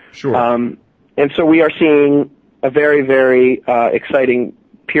shop. Sure. And so we are seeing a very, very exciting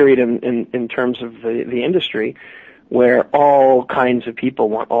period in terms of the industry where all kinds of people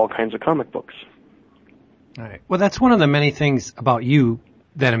want all kinds of comic books. All right. Well, that's one of the many things about you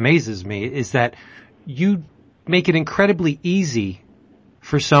that amazes me is that you make it incredibly easy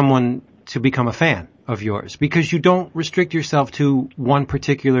for someone to become a fan of yours because you don't restrict yourself to one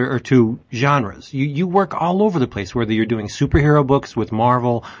particular or two genres. You work all over the place, whether you're doing superhero books with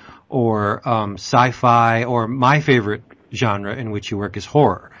Marvel or sci-fi, or my favorite genre in which you work is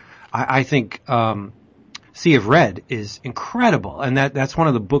horror. I think Sea of Red is incredible, and that's one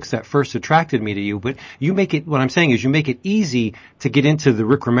of the books that first attracted me to you. But you make it, what I'm saying is you make it easy to get into the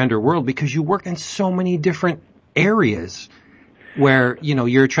Rick Remender world because you work in so many different areas where,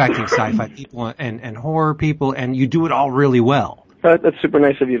 you're attracting sci-fi people and horror people, and you do it all really well. That's super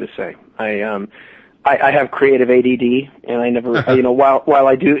nice of you to say. I have creative ADD, and I never, while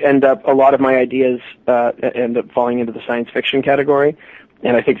I do end up, a lot of my ideas end up falling into the science fiction category,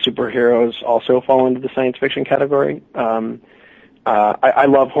 and I think superheroes also fall into the science fiction category. I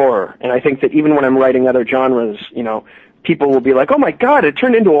love horror, and I think that even when I'm writing other genres, people will be like, "Oh my God, it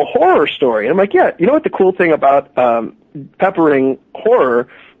turned into a horror story." And I'm like, "Yeah, you know what the cool thing about peppering horror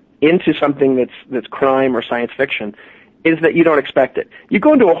into something that's crime or science fiction is that you don't expect it. You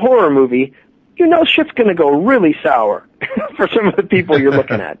go into a horror movie, shit's going to go really sour for some of the people you're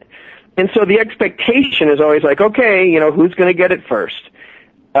looking at. And so the expectation is always like, okay, who's going to get it first?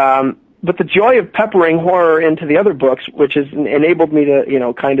 But the joy of peppering horror into the other books, which has enabled me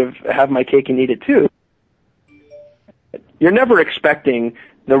to, kind of have my cake and eat it too. You're never expecting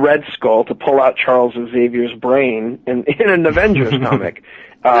the Red Skull to pull out Charles Xavier's brain in an Avengers comic.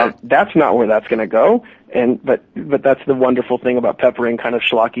 That's not where that's going to go. But that's the wonderful thing about peppering kind of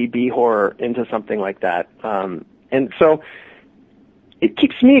schlocky B horror into something like that. And so it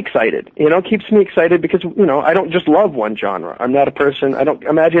keeps me excited, keeps me excited because, I don't just love one genre. I'm not a person, I don't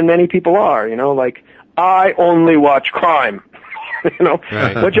imagine many people are, like, I only watch crime,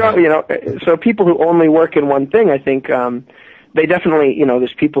 Right. which are, so people who only work in one thing, I think, they definitely,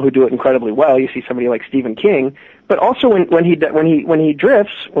 there's people who do it incredibly well. You see somebody like Stephen King, but also when he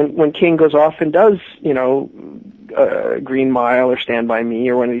drifts, when King goes off and does, Green Mile or Stand By Me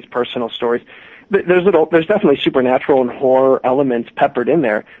or one of these personal stories, there's definitely supernatural and horror elements peppered in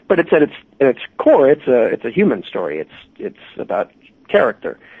there, but it's at its core, it's a human story. It's about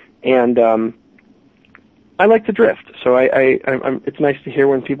character, and I like to drift. So it's nice to hear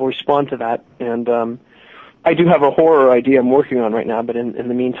when people respond to that, and I do have a horror idea I'm working on right now, but in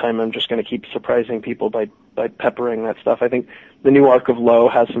the meantime, I'm just going to keep surprising people by peppering that stuff. I think the new arc of Low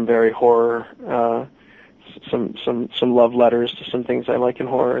has some very horror, some love letters to some things I like in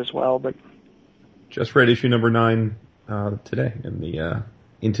horror as well. But just read issue number 9 today, in the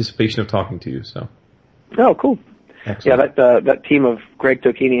anticipation of talking to you. So, oh, cool. Excellent. Yeah, that team of Greg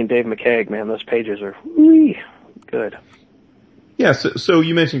Tocchini and Dave McCaig, man, those pages are whee, good. Yeah, so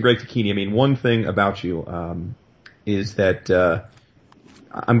you mentioned Greg Tocchini. I mean, one thing about you is that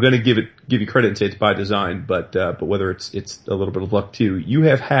I'm going to give you credit and say it's by design, but whether it's a little bit of luck too. You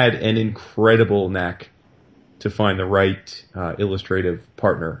have had an incredible knack to find the right illustrative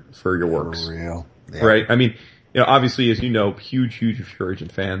partner for your works. For real. Yeah. Right? I mean, obviously, as you know, huge Fear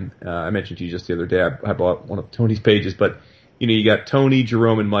Agent fan. I mentioned to you just the other day, I bought one of Tony's pages, but, you got Tony,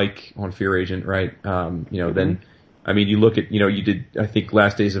 Jerome, and Mike on Fear Agent, right? Then, you look at, you did, I think,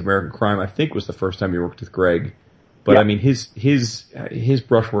 Last Days of American Crime, I think was the first time you worked with Greg. But his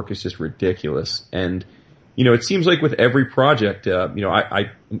brushwork is just ridiculous. And, it seems like with every project, Matteo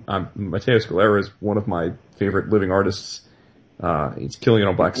Scalera is one of my favorite living artists. He's killing it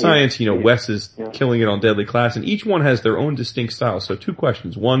on Black Science. Wes is killing it on Deadly Class, and each one has their own distinct style. So 2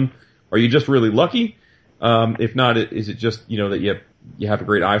 questions. 1, are you just really lucky? If not, is it just, that you have a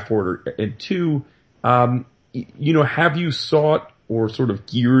great eye for it? And 2, have you sought or sort of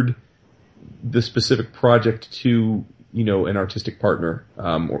geared the specific project to, an artistic partner?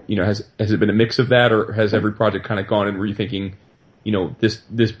 Or, has it been a mix of that, or has every project kind of gone and were you thinking,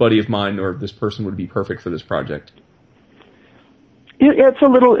 this buddy of mine or this person would be perfect for this project? Yeah, it's a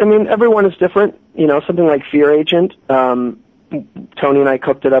little, everyone is different. Something like Fear Agent, Tony and I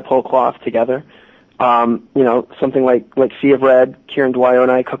cooked it up whole cloth together. Something like Sea of Red, Kieran Dwyer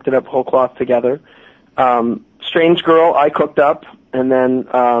and I cooked it up whole cloth together. Strange Girl, I cooked up, and then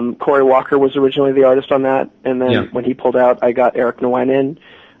Corey Walker was originally the artist on that, and then when he pulled out, I got Eric Nguyen in.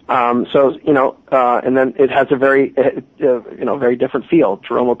 And then it has a very, very different feel.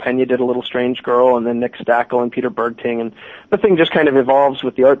 Jerome Opeña did a little Strange Girl, and then Nick Stackel and Peter Bergting, and the thing just kind of evolves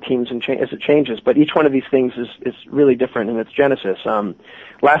with the art teams and as it changes. But each one of these things is really different in its genesis.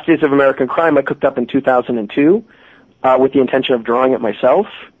 Last Days of American Crime I cooked up in 2002 with the intention of drawing it myself,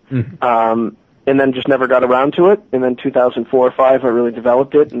 and then just never got around to it. And then 2004 or 5 I really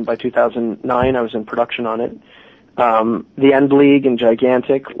developed it, and by 2009 I was in production on it. The End League and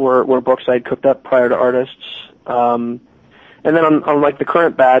Gigantic were books I'd cooked up prior to Artists. And then on like the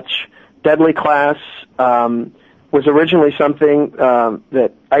current batch, Deadly Class, was originally something,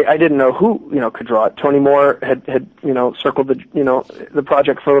 that I didn't know who, could draw it. Tony Moore had, circled the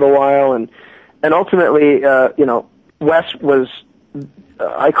project for a little while, and ultimately, Wes was,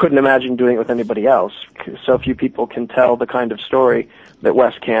 I couldn't imagine doing it with anybody else. So few people can tell the kind of story that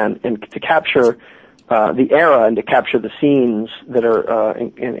Wes can, and to capture the era and to capture the scenes that are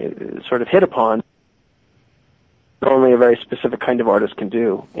sort of hit upon, only a very specific kind of artist can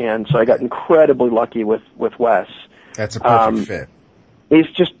do. And so I got incredibly lucky with Wes. That's a perfect fit. He's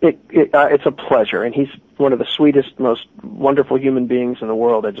just, it's a pleasure, and he's one of the sweetest, most wonderful human beings in the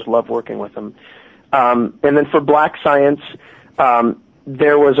world. I just love working with him. And then for Black Science,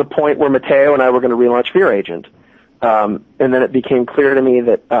 there was a point where Matteo and I were going to relaunch Fear Agent. And then it became clear to me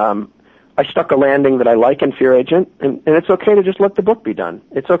that, I stuck a landing that I like in Fear Agent, and it's okay to just let the book be done.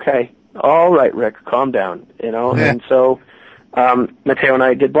 It's okay. All right, Rick, calm down, Yeah. And so, Matteo and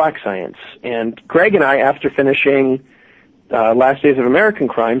I did Black Science. And Greg and I, after finishing, Last Days of American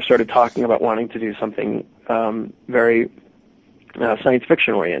Crime, started talking about wanting to do something, very, science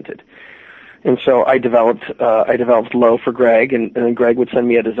fiction oriented. And so I developed Low for Greg, and then Greg would send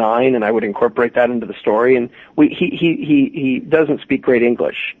me a design, and I would incorporate that into the story. And he doesn't speak great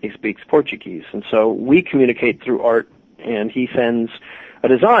English. He speaks Portuguese. And so we communicate through art, and he sends a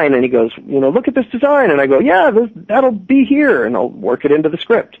design, and he goes, look at this design. And I go, yeah, that'll be here, and I'll work it into the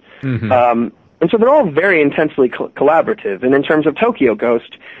script. Mm-hmm. And so they're all very intensely collaborative. And in terms of Tokyo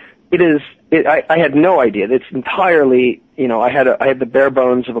Ghost, I had no idea. It's entirely, I had the bare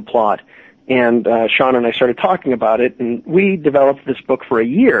bones of a plot. And Sean and I started talking about it, and we developed this book for a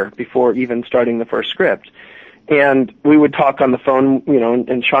year before even starting the first script. And we would talk on the phone,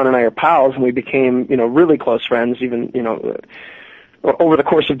 and Sean and I are pals, and we became, really close friends, even, over the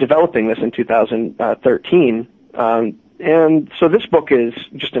course of developing this in 2013. And so this book is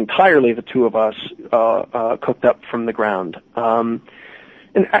just entirely the two of us cooked up from the ground.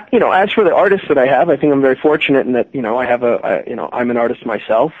 And, as for the artists that I have, I think I'm very fortunate in that, I'm an artist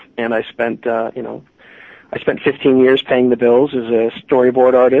myself, and I spent 15 years paying the bills as a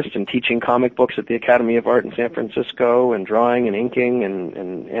storyboard artist and teaching comic books at the Academy of Art in San Francisco, and drawing and inking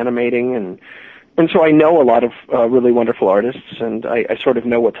and animating, and so I know a lot of really wonderful artists, and I sort of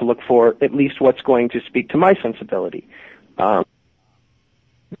know what to look for, at least what's going to speak to my sensibility. Very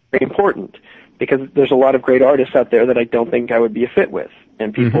important, because there's a lot of great artists out there that I don't think I would be a fit with,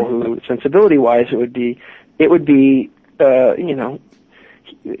 and people who, sensibility-wise, it would be,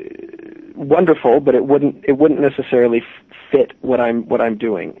 wonderful, but it wouldn't necessarily fit what I'm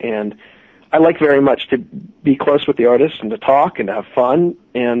doing. And I like very much to be close with the artists and to talk and to have fun,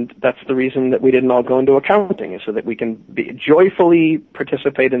 and that's the reason that we didn't all go into accounting, is so that we can joyfully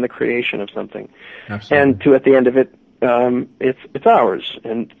participate in the creation of something. Absolutely. And at the end of it, it's ours,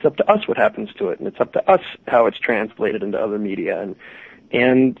 and it's up to us what happens to it, and it's up to us how it's translated into other media,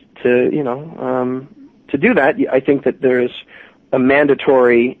 and to to do that, I think that there's a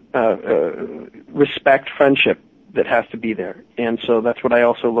mandatory respect, friendship that has to be there. And so that's what I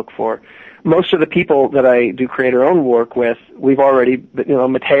also look for. Most of the people that I do creator-owned work with, we've already,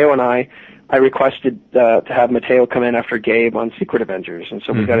 Matteo and I requested to have Matteo come in after Gabe on Secret Avengers, and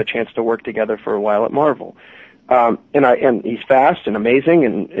so we got a chance to work together for a while at Marvel. And he's fast and amazing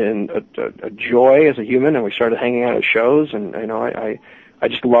and a joy as a human, and we started hanging out at shows, and I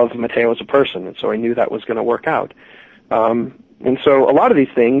just love Matteo as a person, and so I knew that was going to work out. And so a lot of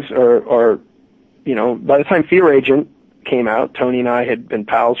these things are by the time Fear Agent came out, Tony and I had been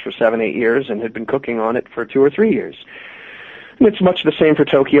pals for 7-8 years and had been cooking on it for 2 or 3 years. And it's much the same for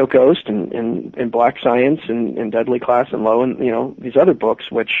Tokyo Ghost and Black Science and Deadly Class and Low and, these other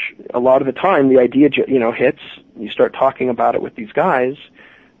books, which a lot of the time the idea, hits, you start talking about it with these guys,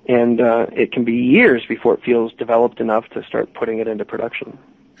 and it can be years before it feels developed enough to start putting it into production.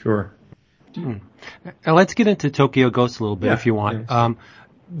 Sure. Now let's get into Tokyo Ghost a little bit if you want.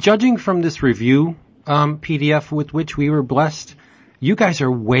 Judging from this review PDF with which we were blessed, you guys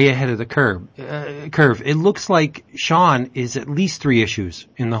are way ahead of the curve. It looks like Sean is at least 3 issues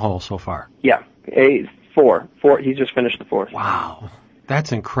in the hole so far. Yeah, 4. He just finished the 4th. Wow,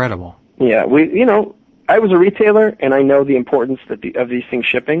 that's incredible. Yeah, I was a retailer, and I know the importance of these things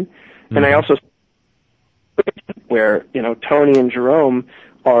shipping, and I also where Tony and Jerome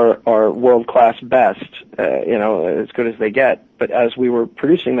are world-class best, as good as they get. But as we were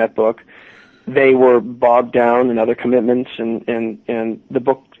producing that book, they were bogged down in other commitments, and the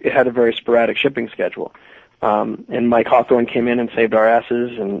book, it had a very sporadic shipping schedule. And Mike Hawthorne came in and saved our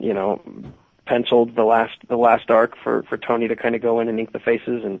asses and, penciled the last arc for Tony to kind of go in and ink the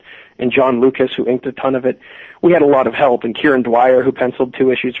faces, and John Lucas, who inked a ton of it. We had a lot of help, and Kieran Dwyer, who penciled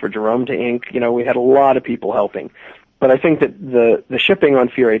 2 issues for Jerome to ink. We had a lot of people helping. But I think that the shipping on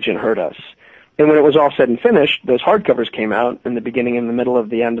Fear Agent hurt us. And when it was all said and finished, those hardcovers came out, and the beginning and the middle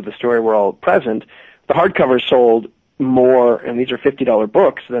of the end of the story were all present. The hardcovers sold more, and these are $50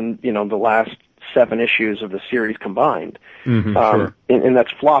 books, than, the last 7 issues of the series combined. Sure. And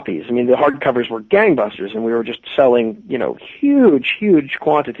that's floppies. I mean, the hardcovers were gangbusters, and we were just selling, huge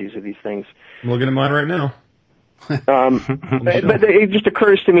quantities of these things. I'm looking at mine right now. But it just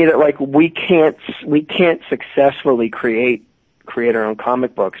occurs to me that we can't successfully create our own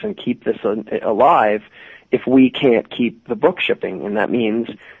comic books and keep this alive if we can't keep the book shipping, and that means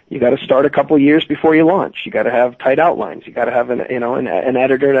you got to start a couple of years before you launch. You got to have tight outlines. You got to have an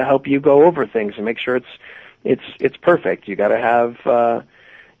editor to help you go over things and make sure it's perfect. You got to have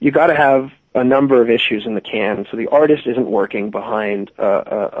a number of issues in the can, so the artist isn't working behind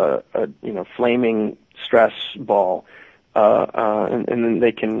a flaming stress ball, and then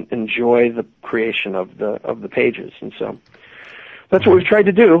they can enjoy the creation of the pages. And so that's what we've tried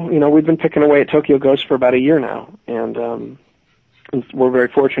to do. We've been picking away at Tokyo Ghost for about a year now, and we're very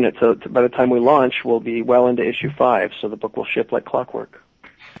fortunate to by the time we launch, we'll be well into issue 5, so the book will ship like clockwork.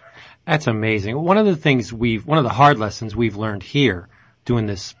 That's amazing. One of the hard lessons we've learned here doing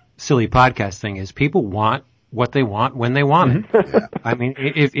this silly podcast thing is people want what they want when they want it. Yeah. I mean,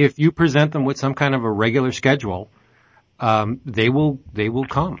 if you present them with some kind of a regular schedule, they will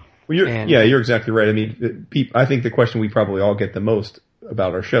come. Well, you're exactly right. I mean, I think the question we probably all get the most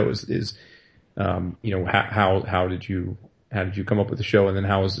about our show is how did you come up with the show, and then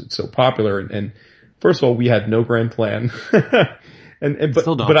how is it so popular? And first of all, we had no grand plan. But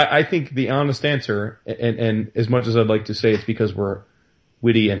I think the honest answer, and as much as I'd like to say it's because we're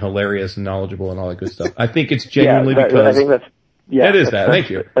witty and hilarious and knowledgeable and all that good stuff, I think it's genuinely because I think that's that is that. Thank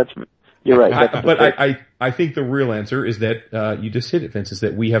you. You're right. I think the real answer is that you just hit it, Vince. Is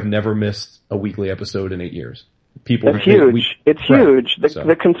that we have never missed a weekly episode in 8 years. It's huge. It's huge.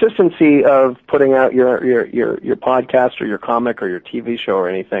 The consistency of putting out your podcast or your comic or your TV show or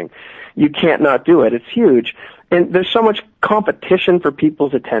anything, you can't not do it. It's huge. And there's so much competition for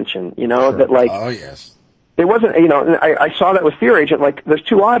people's attention, Sure. that oh yes. It wasn't, I saw that with Fear Agent, there's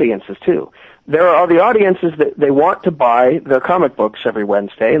 2 audiences too. There are the audiences that they want to buy their comic books every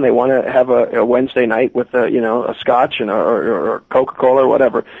Wednesday, and they want to have a Wednesday night with a scotch or Coca-Cola or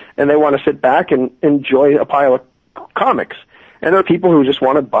whatever, and they want to sit back and enjoy a pile of comics. And there are people who just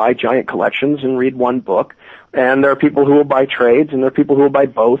want to buy giant collections and read one book, and there are people who will buy trades, and there are people who will buy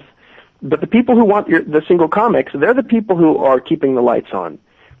both. But the people who want the single comics, they're the people who are keeping the lights on.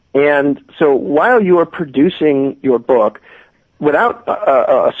 And so while you are producing your book, without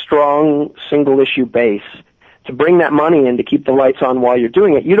a strong single-issue base to bring that money in to keep the lights on while you're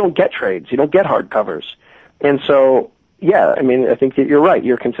doing it, you don't get trades. You don't get hardcovers. And so, I think that you're right.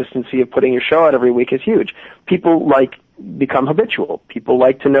 Your consistency of putting your show out every week is huge. People like become habitual. People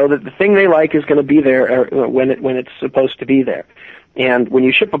like to know that the thing they like is going to be there when it's supposed to be there. And when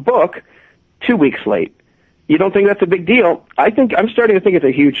you ship a book 2 weeks late, you don't think that's a big deal. I'm starting to think it's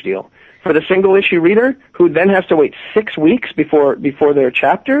a huge deal. For the single issue reader who then has to wait 6 weeks before their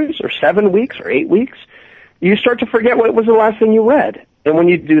chapters, or 7 weeks or 8 weeks, you start to forget what was the last thing you read. And when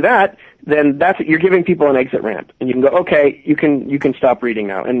you do that, then you're giving people an exit ramp. And you can go, okay, you can stop reading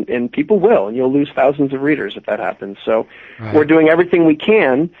now. And people will, and you'll lose thousands of readers if that happens. So We're doing everything we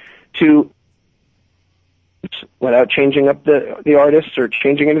can to, without changing up the artists or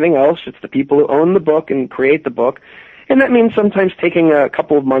changing anything else. It's the people who own the book and create the book. And that means sometimes taking a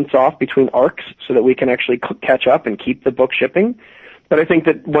couple of months off between arcs so that we can actually catch up and keep the book shipping. But I think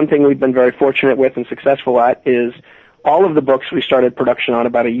that one thing we've been very fortunate with and successful at is all of the books we started production on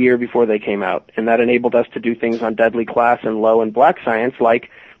about a year before they came out. And that enabled us to do things on Deadly Class and Low and Black Science, like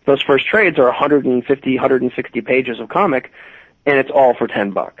those first trades are 150, 160 pages of comic, and it's all for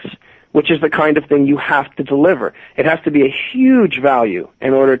 $10, which is the kind of thing you have to deliver. It has to be a huge value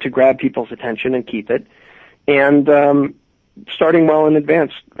in order to grab people's attention and keep it. And starting well in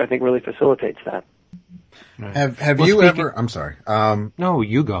advance, I think, really facilitates that. Have you ever? I'm sorry. No,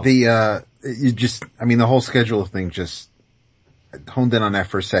 you go. The whole schedule of things just honed in on that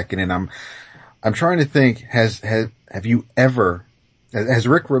for a second, and I'm trying to think. Have you ever? Has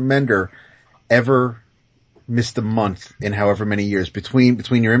Rick Remender ever missed a month in however many years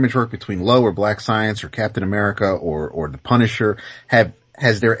between your image work, between Low or Black Science or Captain America or The Punisher?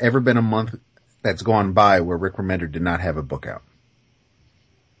 Has there ever been a month that's gone by where Rick Remender did not have a book out?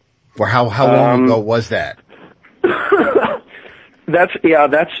 Or how long ago was that?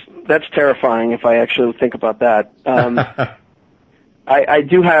 That's terrifying if I actually think about that. I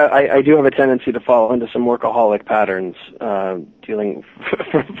do have a tendency to fall into some workaholic patterns, dealing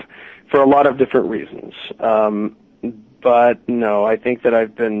for a lot of different reasons. But no, I think that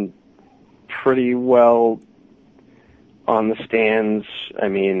I've been pretty well on the stands. I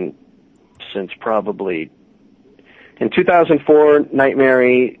mean, since probably in 2004,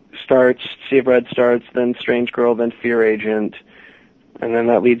 Nightmare starts, Sea of Red starts, then Strange Girl, then Fear Agent, and then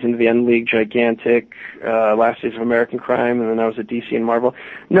that leads into the End League Gigantic, Last Days of American Crime, and then I was at DC and Marvel.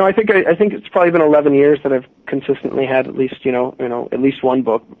 No, I think it's probably been 11 years that I've consistently had at least, at least one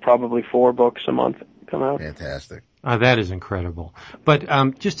book, probably 4 books a month come out. Fantastic. That is incredible. But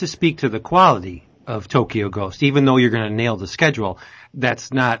just to speak to the quality of Tokyo Ghost, even though you're going to nail the schedule,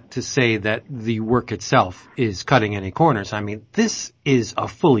 that's not to say that the work itself is cutting any corners. I mean, this is a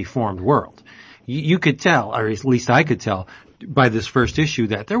fully formed world. You could tell, or at least I could tell, by this first issue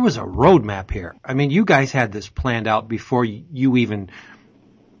that there was a roadmap here. I mean, you guys had this planned out before you even,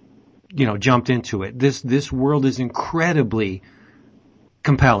 jumped into it. This world is incredibly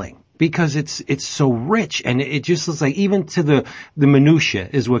compelling because it's so rich, and it just looks like, even to the minutia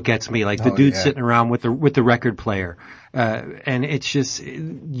is what gets me. Like the dude sitting around with the record player. And it's just,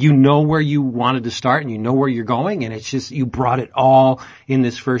 where you wanted to start and you know where you're going, and it's just, you brought it all in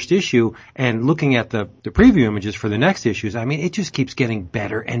this first issue. And looking at the preview images for the next issues, I mean, it just keeps getting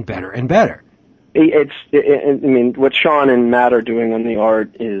better and better and better. What Sean and Matt are doing on the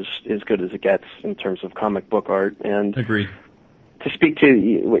art is as good as it gets in terms of comic book art. And agreed. To speak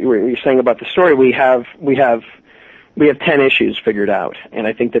to what you're saying about the story, we have 10 issues figured out, and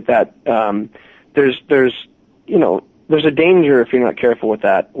I think that there's a danger if you're not careful with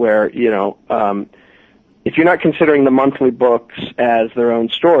that, where, if you're not considering the monthly books as their own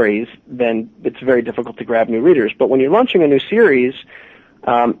stories, then it's very difficult to grab new readers. But when you're launching a new series,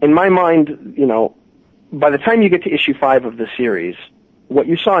 in my mind, by the time you get to issue 5 of the series, what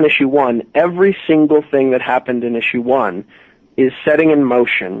you saw in issue 1, every single thing that happened in issue 1 is setting in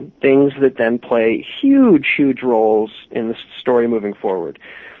motion things that then play huge, huge roles in the story moving forward.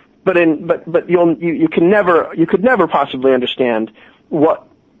 But you could never possibly understand what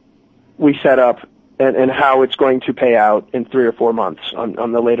we set up and how it's going to pay out in 3 or 4 months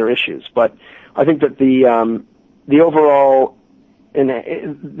on the later issues. But I think that the overall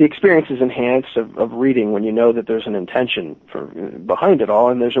the experience is enhanced of reading when you know that there's an intention behind it all,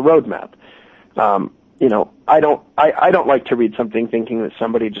 and there's a roadmap. I don't like to read something thinking that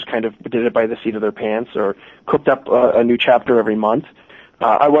somebody just kind of did it by the seat of their pants or cooked up a new chapter every month.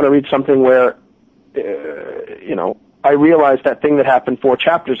 I want to read something where, I realized that thing that happened 4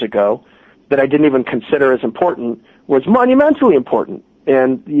 chapters ago that I didn't even consider as important was monumentally important.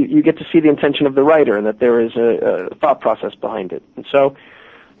 And you get to see the intention of the writer and that there is a thought process behind it. And so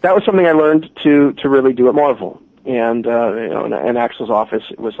that was something I learned to really do at Marvel. And, in Axel's office,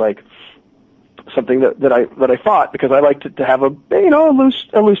 it was like, something that I fought, because I liked to have a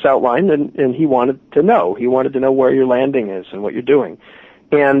loose outline, and he wanted to know. He wanted to know where your landing is and what you're doing.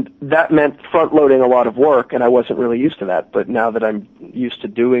 And that meant front-loading a lot of work, and I wasn't really used to that. But now that I'm used to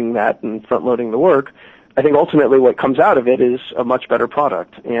doing that and front-loading the work, I think ultimately what comes out of it is a much better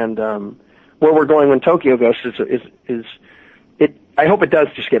product. And where we're going when Tokyo Ghost is I hope it does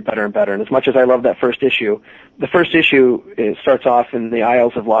just get better and better. And as much as I love that first issue, the first issue starts off in the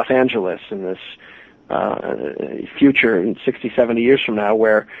Isles of Los Angeles in this future in 60, 70 years from now,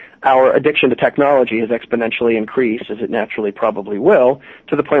 where our addiction to technology has exponentially increased, as it naturally probably will,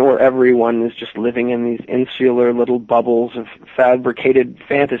 to the point where everyone is just living in these insular little bubbles of fabricated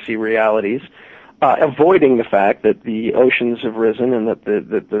fantasy realities, avoiding the fact that the oceans have risen and that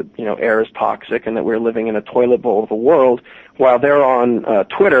the air is toxic and that we're living in a toilet bowl of a world, while they're on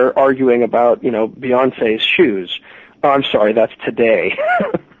Twitter arguing about Beyonce's shoes. Oh, I'm sorry, that's today.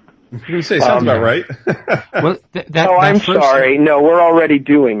 You say sounds about right. Well, I'm sorry. No, we're already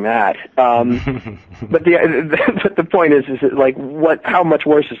doing that. But the point is like how much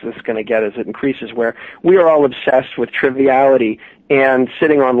worse is this going to get as it increases? Where we are all obsessed with triviality and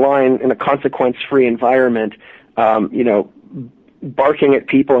sitting online in a consequence-free environment, barking at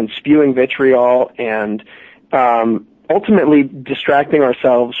people and spewing vitriol and ultimately distracting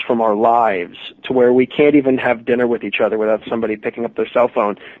ourselves from our lives to where we can't even have dinner with each other without somebody picking up their cell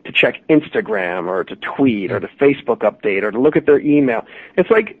phone to check Instagram or to tweet or to Facebook update or to look at their email. It's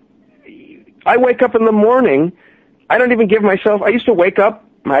like I wake up in the morning, I don't even give myself, I used to wake up,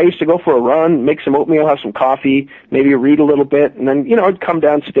 I used to go for a run, make some oatmeal, have some coffee, maybe read a little bit, and then, I'd come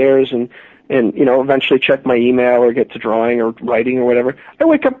downstairs and eventually check my email or get to drawing or writing or whatever. I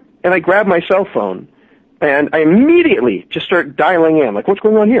wake up and I grab my cell phone. And I immediately just start dialing in, like, what's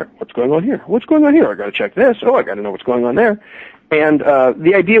going on here? What's going on here? What's going on here? I got to check this. Oh, I got to know what's going on there. And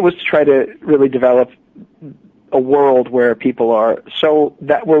the idea was to try to really develop a world where people are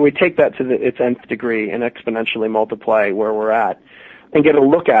where we take that to its nth degree and exponentially multiply where we're at, and get a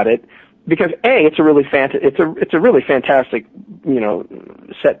look at it. Because it's a really it's a really fantastic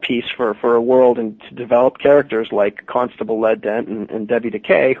set piece for a world, and to develop characters like Constable Led Dent and Debbie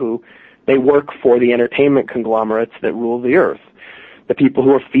Decay, who they work for the entertainment conglomerates that rule the earth. The people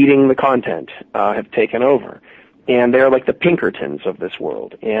who are feeding the content have taken over. And they're like the Pinkertons of this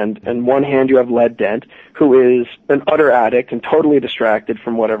world. And on one hand, you have Led Dent, who is an utter addict and totally distracted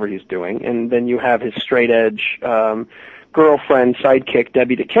from whatever he's doing. And then you have his straight-edge girlfriend, sidekick,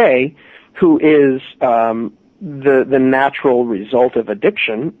 Debbie Decay, who is the natural result of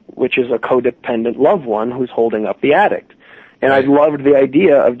addiction, which is a codependent loved one who's holding up the addict. And I loved the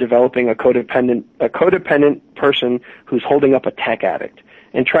idea of developing a codependent person who's holding up a tech addict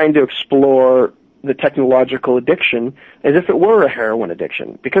and trying to explore the technological addiction as if it were a heroin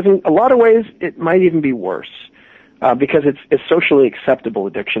addiction. Because in a lot of ways, it might even be worse, because it's a socially acceptable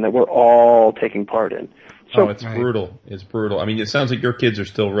addiction that we're all taking part in. So, it's brutal. It's brutal. I mean, it sounds like your kids are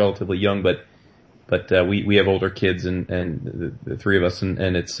still relatively young, but we have older kids and the three of us,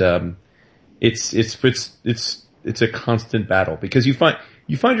 and it's a constant battle, because you find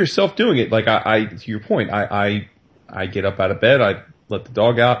yourself doing it. Like to your point, I get up out of bed, I let the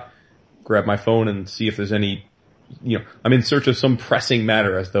dog out, grab my phone and see if there's any, I'm in search of some pressing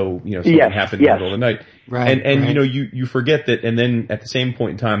matter, as though, something happened in the middle of the night. Right. And you forget that, and then at the same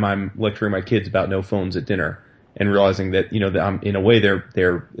point in time, I'm lecturing my kids about no phones at dinner, and realizing that, that I'm, in a way,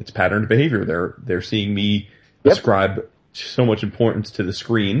 it's patterned behavior. They're seeing me ascribe so much importance to the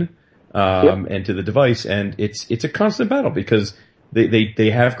screen, and to the device, and it's a constant battle, because they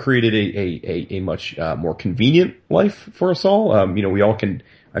have created a much more convenient life for us all. We all can.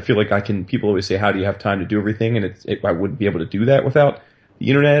 I feel like people always say, how do you have time to do everything? And I wouldn't be able to do that without the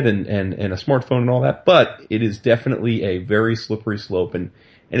internet and a smartphone and all that. But it is definitely a very slippery slope, and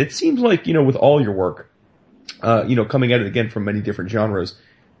it seems like, with all your work, coming at it again from many different genres,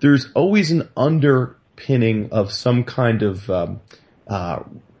 there's always an underpinning of some kind of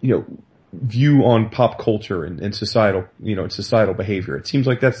view on pop culture and societal, societal behavior. It seems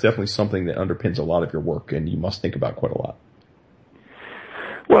like that's definitely something that underpins a lot of your work, and you must think about quite a lot.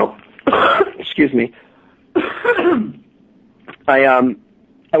 Well, excuse me. I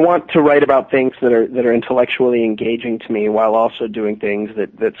want to write about things that are intellectually engaging to me, while also doing things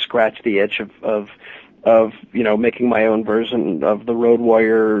that scratch the itch of making my own version of the Road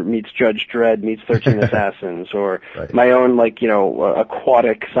Warrior meets Judge Dredd meets 13 Assassins, or my own,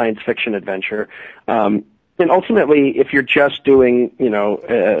 aquatic science fiction adventure. And ultimately, if you're just doing,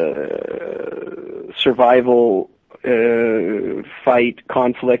 survival, fight,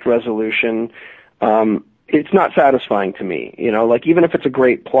 conflict resolution, it's not satisfying to me. Even if it's a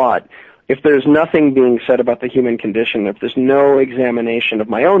great plot, if there's nothing being said about the human condition, if there's no examination of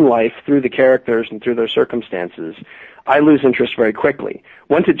my own life through the characters and through their circumstances, I lose interest very quickly.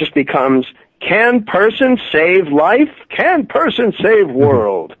 Once it just becomes, can person save life? Can person save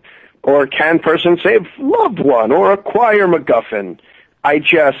world? Or can person save loved one? Or acquire MacGuffin? I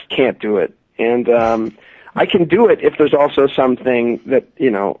just can't do it. And I can do it if there's also something that,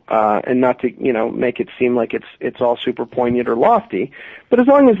 and not to, make it seem like it's all super poignant or lofty, but as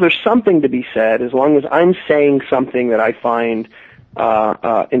long as there's something to be said, as long as I'm saying something that I find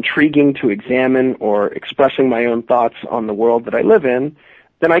intriguing to examine or expressing my own thoughts on the world that I live in,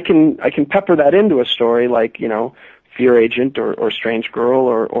 then I can pepper that into a story like, Fear Agent or Strange Girl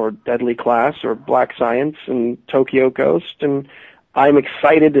or Deadly Class or Black Science and Tokyo Ghost, and I'm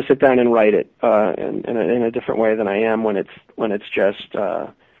excited to sit down and write it in a different way than I am when it's just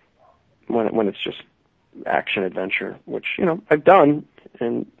action adventure, which I've done,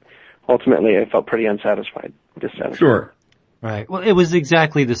 and ultimately I felt pretty dissatisfied. Sure. Right. Well, it was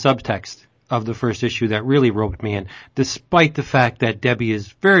exactly the subtext of the first issue that really roped me in, despite the fact that Debbie is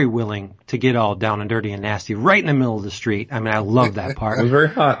very willing to get all down and dirty and nasty right in the middle of the street. I mean, I love that part. It was very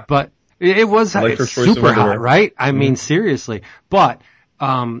hot. But it was super hot, right? I mean, seriously. But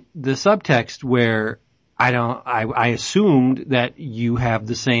the subtext where I assumed that you have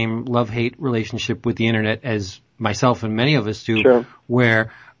the same love-hate relationship with the internet as myself and many of us do, sure. where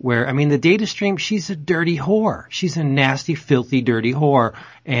I mean, the data stream, she's a dirty whore. She's a nasty, filthy, dirty whore,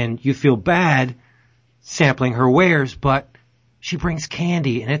 and you feel bad sampling her wares, but she brings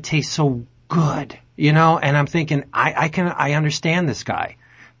candy and it tastes so good, and I'm thinking, I understand this guy.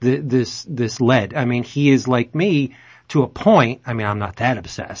 This lead. I mean, he is like me to a point. I mean, I'm not that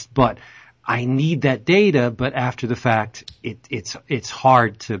obsessed, but I need that data. But after the fact, it's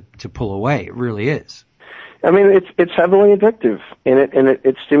hard to pull away. It really is. I mean, it's heavily addictive, and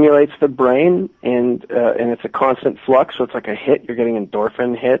it stimulates the brain, and it's a constant flux. So it's like a hit. You're getting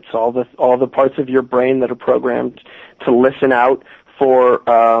endorphin hits. All the parts of your brain that are programmed to listen out for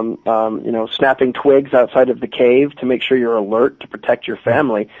snapping twigs outside of the cave to make sure you're alert to protect your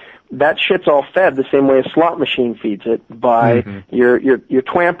family. That shit's all fed the same way a slot machine feeds it by your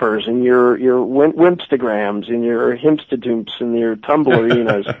twampers and your Wimpstagrams and your Himstadumps and your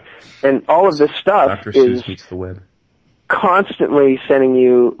Tumblrinas. And all of this stuff is constantly sending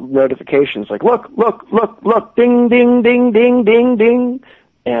you notifications like, look, ding, ding, ding, ding, ding, ding.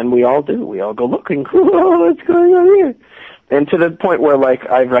 And we all do. We all go looking. What's going on here? And to the point where, like,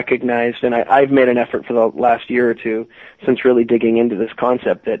 I've recognized, and I've made an effort for the last year or two since really digging into this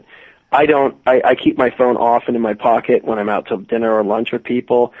concept, that I keep my phone off and in my pocket when I'm out to dinner or lunch with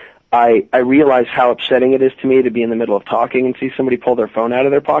people. I realize how upsetting it is to me to be in the middle of talking and see somebody pull their phone out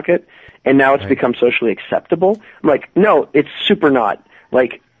of their pocket, and now it's become socially acceptable. I'm like, no, it's super not.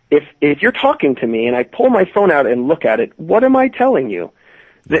 Like, if you're talking to me and I pull my phone out and look at it, what am I telling you?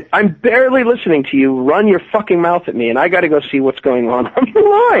 That I'm barely listening to you run your fucking mouth at me, and I got to go see what's going on the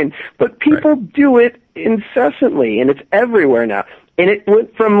line. But people do it incessantly, and it's everywhere now. And it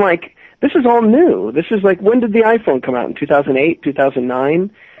went from like, this is all new. This is like, when did the iPhone come out? In 2008,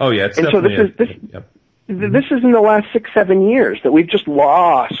 2009? Oh yeah, it's and so this is in the last 6-7 years that we've just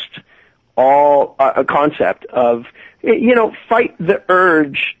lost all a concept of, fight the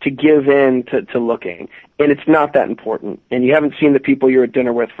urge to give in to looking. And it's not that important. And you haven't seen the people you're at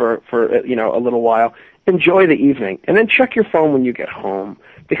dinner with for a little while. Enjoy the evening. And then check your phone when you get home,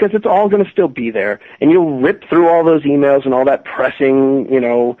 because it's all going to still be there. And you'll rip through all those emails and all that pressing,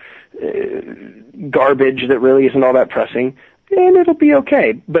 garbage that really isn't all that pressing. And it'll be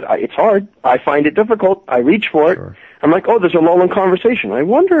okay. But it's hard. I find it difficult. I reach for it. Sure. I'm like, oh, there's a lull in conversation. I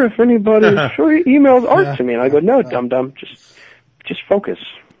wonder if anybody emails art to me. And I go, no, dum-dum, just focus.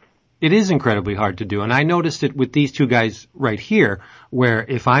 It is incredibly hard to do. And I noticed it with these two guys right here, where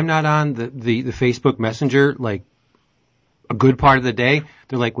if I'm not on the Facebook Messenger, like a good part of the day,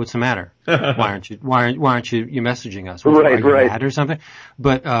 they're like, what's the matter? Why aren't you messaging us? Are you mad or something?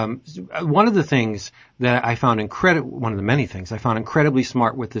 But, one of the things that I found one of the many things I found incredibly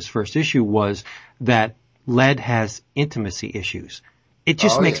smart with this first issue was that Led has intimacy issues. It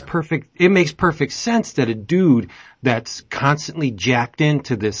just makes perfect sense that a dude that's constantly jacked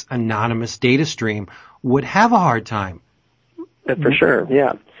into this anonymous data stream would have a hard time. For sure,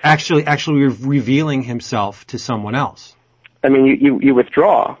 yeah. Actually revealing himself to someone else. I mean, you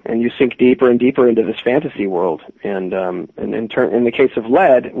withdraw and you sink deeper and deeper into this fantasy world. And in the case of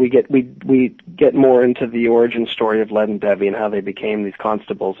Led, we get more into the origin story of Led and Debbie and how they became these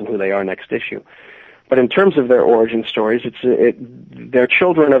constables and who they are next issue. But in terms of their origin stories, they're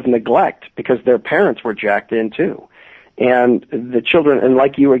children of neglect because their parents were jacked in too. And the children, and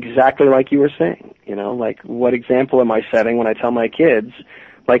exactly like you were saying, like what example am I setting when I tell my kids,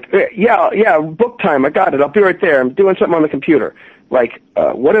 like, yeah, book time, I got it, I'll be right there, I'm doing something on the computer. Like,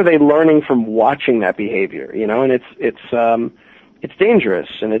 what are they learning from watching that behavior, and it's dangerous,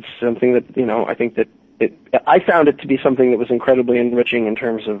 and it's something that, I think that I found it to be something that was incredibly enriching in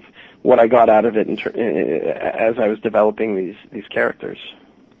terms of what I got out of it as I was developing these characters.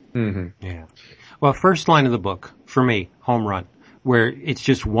 Mm-hmm. Yeah. Well, first line of the book, for me, home run, where it's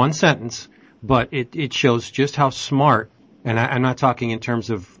just one sentence, but it shows just how smart, and I'm not talking in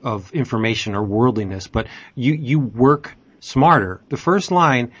terms of information or worldliness, but you work smarter. The first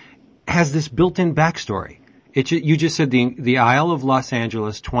line has this built-in backstory. You just said the Isle of Los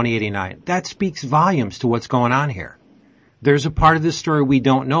Angeles, 2089. That speaks volumes to what's going on here. There's a part of this story we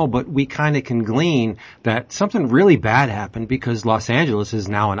don't know, but we kind of can glean that something really bad happened because Los Angeles is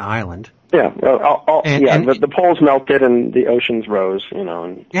now an island. Yeah, the poles melted and the oceans rose,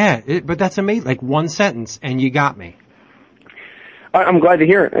 And but that's amazing. Like one sentence, and you got me. I'm glad to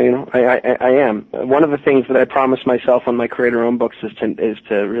hear it. I am. One of the things that I promised myself on my creator-owned books is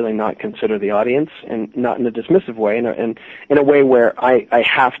to really not consider the audience, and not in a dismissive way, and in a way where I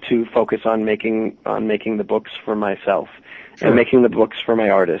have to focus on making the books for myself, sure, and making the books for my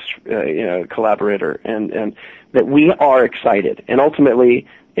artist, collaborator, and that we are excited, and ultimately,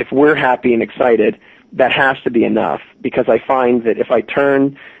 if we're happy and excited, that has to be enough, because I find that if I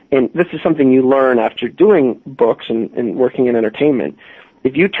turn, and this is something you learn after doing books and working in entertainment,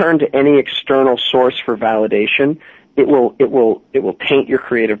 if you turn to any external source for validation, it will taint your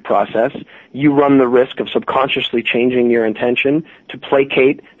creative process. You run the risk of subconsciously changing your intention to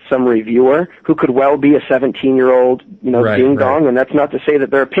placate some reviewer who could well be a 17-year-old, ding dong, and that's not to say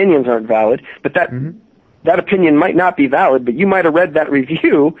that their opinions aren't valid, but that opinion might not be valid, but you might have read that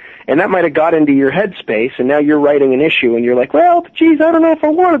review, and that might have got into your headspace, and now you're writing an issue, and you're like, well, geez, I don't know if I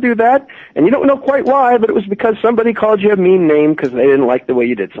want to do that, and you don't know quite why, but it was because somebody called you a mean name because they didn't like the way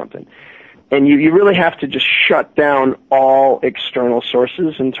you did something. And you really have to just shut down all external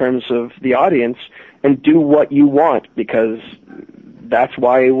sources in terms of the audience and do what you want, because that's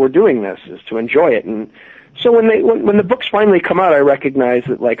why we're doing this, is to enjoy it. And so when the books finally come out, I recognize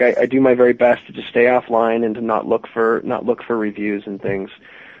that I do my very best to just stay offline and to not look for reviews and things.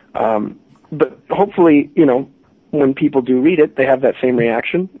 But hopefully, when people do read it, they have that same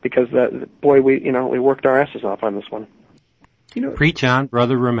reaction, because we worked our asses off on this one. Preach on,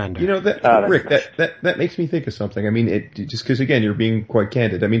 Brother Remender. Rick, that makes me think of something. I mean, just because again, you're being quite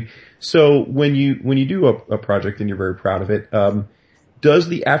candid. I mean, so when you do a project and you're very proud of it, does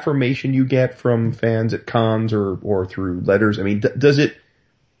the affirmation you get from fans at cons or through letters, I mean, does it,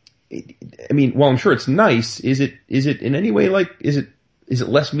 well, I'm sure it's nice. Is it in any way is it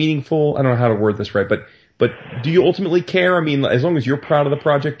less meaningful? I don't know how to word this right, but do you ultimately care? I mean, as long as you're proud of the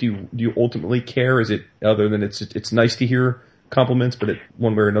project, do you ultimately care? Is it, other than it's nice to hear compliments, but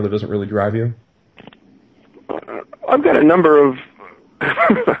one way or another doesn't really drive you? I've got a number of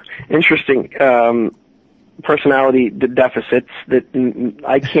interesting, personality deficits that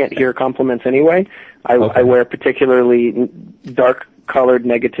I can't hear compliments anyway. I wear particularly dark-colored,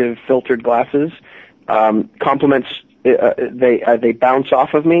 negative, filtered glasses. Compliments they bounce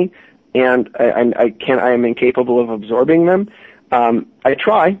off of me, and I am incapable of absorbing them. I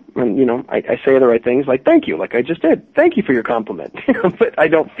try, and I say the right things, like thank you, like I just did. Thank you for your compliment, but I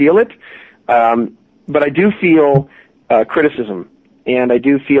don't feel it. But I do feel criticism, and I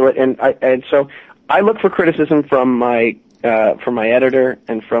do feel it, and so I look for criticism from my editor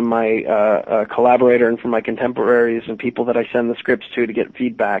and from my collaborator and from my contemporaries and people that I send the scripts to get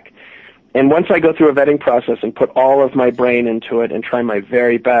feedback. And once I go through a vetting process and put all of my brain into it and try my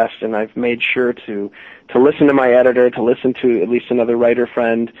very best, and I've made sure to listen to my editor, to listen to at least another writer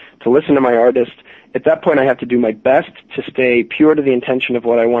friend, to listen to my artist, at that point I have to do my best to stay pure to the intention of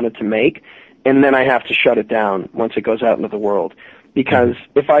what I wanted to make, and then I have to shut it down once it goes out into the world. Because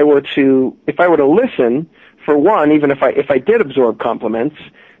if I were to listen, for one, even if I did absorb compliments,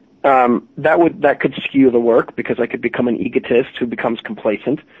 that could skew the work, because I could become an egotist who becomes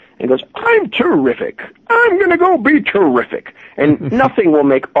complacent and goes, I'm terrific. I'm gonna go be terrific. And nothing will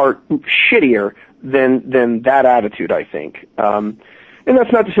make art shittier than that attitude, I think. And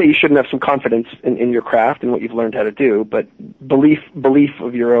that's not to say you shouldn't have some confidence in your craft and what you've learned how to do, but belief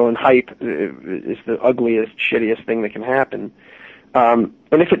of your own hype is the ugliest, shittiest thing that can happen. And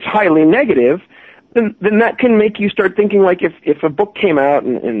if it's highly negative, then that can make you start thinking, like, if a book came out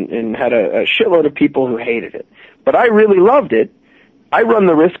and had a shitload of people who hated it, but I really loved it, I run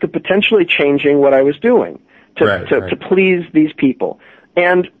the risk of potentially changing what I was doing to please these people.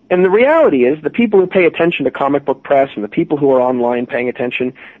 And the reality is the people who pay attention to comic book press and the people who are online paying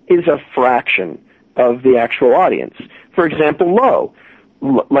attention is a fraction of the actual audience. For example, Low.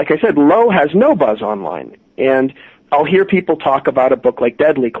 Like I said, Low has no buzz online. And I'll hear people talk about a book like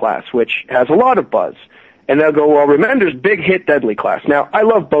Deadly Class, which has a lot of buzz. And they'll go, well, Remender's big hit Deadly Class. Now, I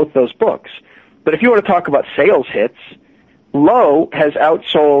love both those books. But if you want to talk about sales hits, Low has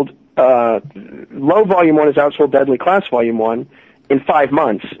outsold, Low Volume 1 has outsold Deadly Class Volume 1 in 5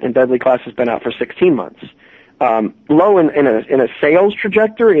 months, and Deadly Class has been out for 16 months. Low in a sales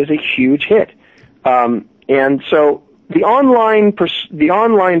trajectory is a huge hit. And so the online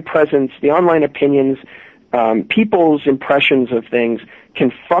presence, the online opinions, people's impressions of things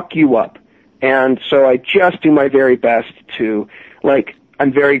can fuck you up. And so I just do my very best to, like,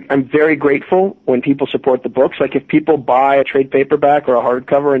 I'm very grateful when people support the books. Like, if people buy a trade paperback or a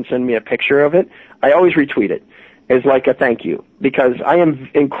hardcover and send me a picture of it, I always retweet it as like a thank you, because I am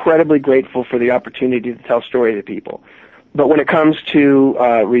incredibly grateful for the opportunity to tell story to people. But when it comes to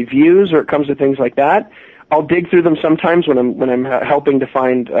reviews or it comes to things like that, I'll dig through them sometimes when I'm helping to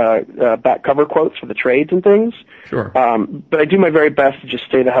find back cover quotes for the trades and things. Sure. But I do my very best to just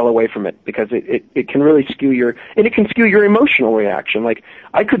stay the hell away from it, because it can really skew your emotional reaction. Like,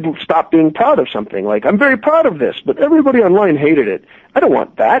 I could stop being proud of something. Like, I'm very proud of this, but everybody online hated it. I don't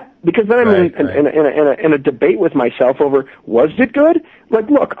want that, because then I'm in a debate with myself over, was it good? Like,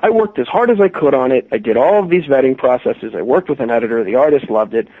 look, I worked as hard as I could on it. I did all of these vetting processes. I worked with an editor. The artist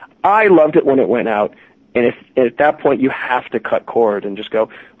loved it. I loved it when it went out. And if at that point you have to cut cord and just go,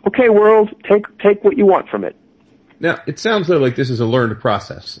 okay, world, take what you want from it. Now, it sounds like this is a learned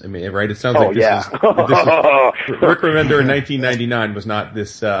process. I mean, right? It sounds like this is Rick Remender in 1999 was not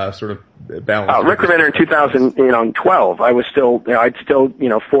this sort of balance. Rick Remender in 2012, I'd still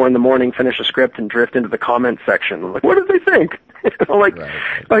 4 a.m. finish a script and drift into the comment section. Like, what did they think?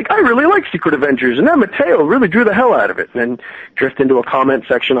 Like, I really like Secret Avengers, and then Mateo really drew the hell out of it. And then drift into a comment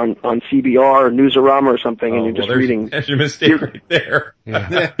section on CBR or Newsarama or something, and you're just reading. That's your mistake right there.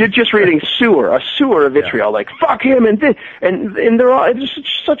 Yeah. You're just reading a sewer of vitriol, like, fuck him, and they're all, it's just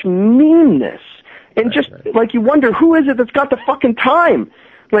such meanness. And like, you wonder, who is it that's got the fucking time?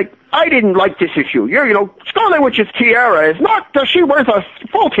 Like, I didn't like this issue. Scarlet Witch's tiara is not, she wears a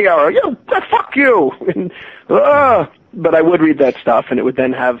full tiara. Fuck you. And, but I would read that stuff, and it would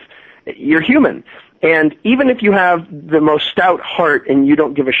then have, you're human. And even if you have the most stout heart and you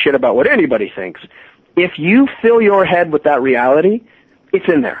don't give a shit about what anybody thinks, if you fill your head with that reality, it's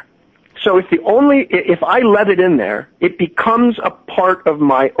in there. So if I let it in there, it becomes a part of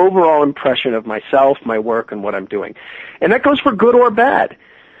my overall impression of myself, my work, and what I'm doing. And that goes for good or bad.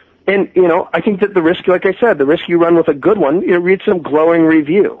 And, I think that the risk, like I said, the risk you run with a good one, read some glowing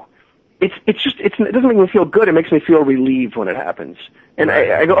review. It doesn't make me feel good. It makes me feel relieved when it happens. And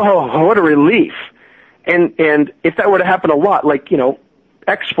I go, oh, what a relief. And if that were to happen a lot, like,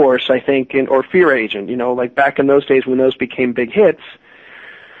 X-Force, I think, or Fear Agent, like back in those days when those became big hits,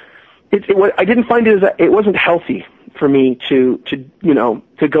 I didn't find it wasn't healthy for me to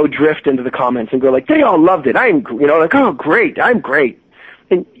go drift into the comments and go like, they all loved it. Like, oh, great, I'm great.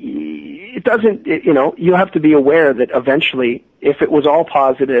 And it doesn't, you have to be aware that eventually, if it was all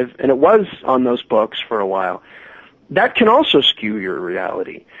positive, and it was on those books for a while, that can also skew your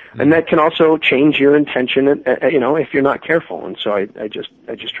reality. And that can also change your intention, if you're not careful. And so I just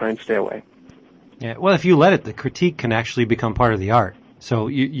try and stay away. Yeah, well, if you let it, the critique can actually become part of the art. So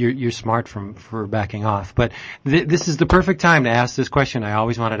you're smart for backing off. But this is the perfect time to ask this question I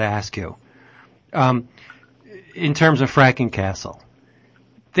always wanted to ask you. In terms of Frankencastle,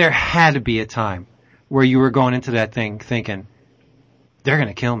 there had to be a time where you were going into that thing thinking, they're going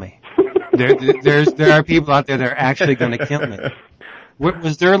to kill me. There are people out there that are actually going to kill me.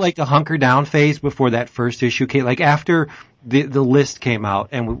 Was there like a hunker down phase before that first issue came? Like after the list came out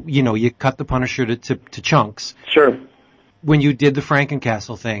and, you cut the Punisher to chunks. Sure. When you did the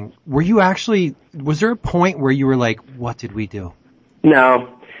Frankencastle thing, was there a point where you were like, what did we do?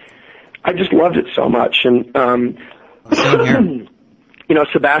 No. I just loved it so much. And, same here.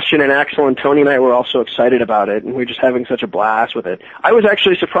 Sebastian and Axel and Tony and I were also excited about it, and we were just having such a blast with it. I was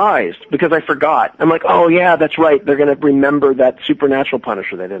actually surprised because I forgot. I'm like, oh yeah, that's right. They're going to remember that Supernatural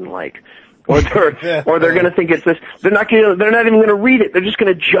Punisher they didn't like. Or they're going to think it's this. They're not even going to read it. They're just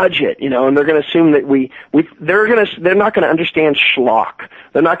going to judge it, and they're going to assume that they're not going to understand schlock.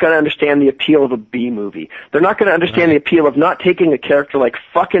 They're not going to understand the appeal of a B movie. They're not going to understand the appeal of not taking a character like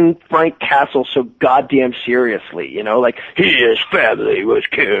fucking Frank Castle so goddamn seriously, like his family was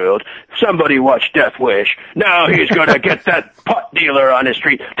killed. Somebody watched Death Wish. Now he's going to get that pot dealer on his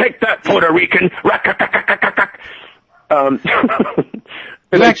street. Take that Puerto Rican.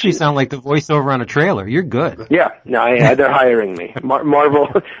 You actually sound like the voiceover on a trailer. You're good. Yeah, no, they're hiring me. Marvel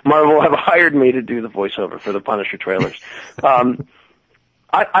have hired me to do the voiceover for the Punisher trailers.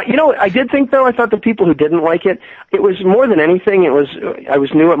 I did think though, I thought the people who didn't like it was more than anything, I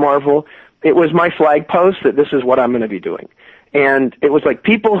was new at Marvel. It was my flag post that this is what I'm going to be doing. And it was like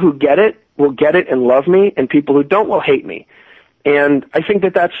people who get it will get it and love me, and people who don't will hate me. And I think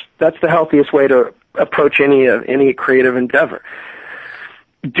that's the healthiest way to approach any creative endeavor.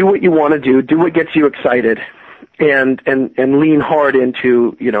 Do what you want to do what gets you excited, and lean hard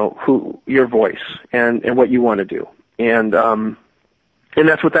into, your voice and what you want to do. And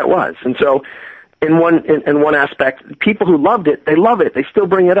that's what that was. And so in one aspect, people who loved it, they love it. They still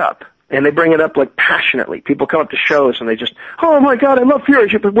bring it up. And they bring it up like passionately. People come up to shows and they just, oh my God, I love Fury,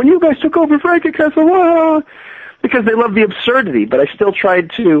 but when you guys took over Frankencastle, because they love the absurdity. But I still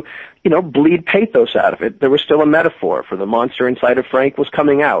tried to, bleed pathos out of it. There was still a metaphor for the monster inside of Frank was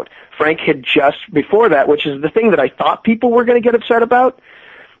coming out. Frank had just, before that, which is the thing that I thought people were going to get upset about,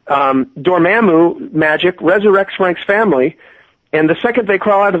 Dormammu magic resurrects Frank's family, and the second they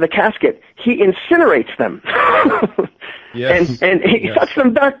crawl out of the casket, he incinerates them. Yes. And he sets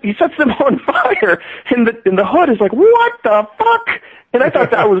them back, he sets them on fire, and the Hood is like, what the fuck? And I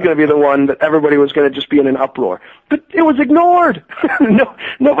thought that was going to be the one that everybody was going to just be in an uproar. But it was ignored.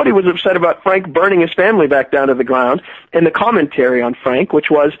 Nobody was upset about Frank burning his family back down to the ground. And the commentary on Frank, which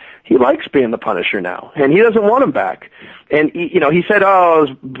was, he likes being the Punisher now, and he doesn't want him back. And, he said, oh,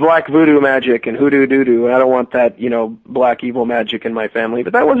 it's black voodoo magic and hoodoo doo-doo, and I don't want that, black evil magic in my family.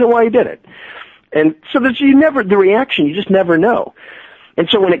 But that wasn't why he did it. And so the reaction, you just never know. And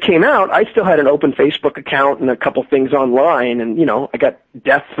so when it came out, I still had an open Facebook account and a couple things online, and, I got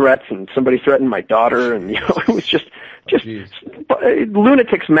death threats, and somebody threatened my daughter, and, it was just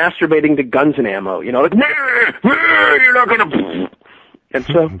lunatics masturbating to guns and ammo, like, you're not gonna, and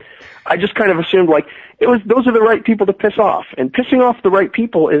so I just kind of assumed, like, those are the right people to piss off, and pissing off the right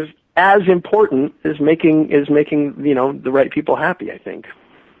people is as important as making, the right people happy, I think.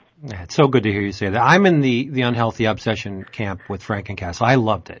 Yeah, it's so good to hear you say that. I'm in the unhealthy obsession camp with Frankencastle. I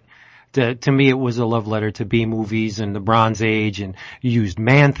loved it. To me, it was a love letter to B movies and the Bronze Age, and you used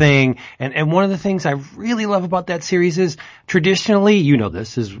Man-Thing. And one of the things I really love about that series is traditionally,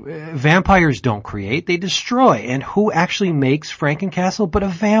 this, is vampires don't create, they destroy. And who actually makes Frankencastle but a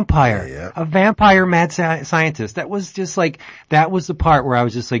vampire? Yeah. A vampire mad scientist. That was just like, that was the part where I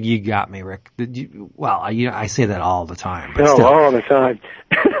was just like, you got me, Rick. I say that all the time. But still. All the time.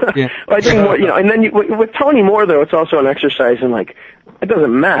 Yeah. Well, I think, and then with Tony Moore, though, it's also an exercise in, like, it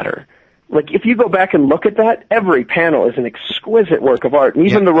doesn't matter. Like, if you go back and look at that, every panel is an exquisite work of art, and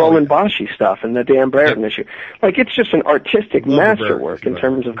even the Roland Boschi stuff and the Dan Brereton issue. Like, it's just an artistic masterwork in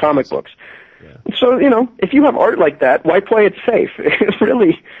terms of comic books. Yeah. So, if you have art like that, why play it safe?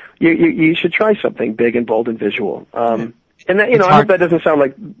 Really, you should try something big and bold and visual. And that, I hope that doesn't sound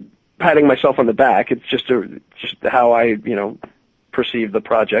like patting myself on the back. It's just how I, perceive the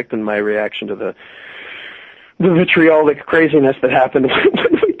project and my reaction to the vitriolic craziness that happened when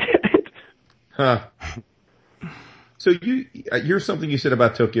we did it. Huh. So here's something you said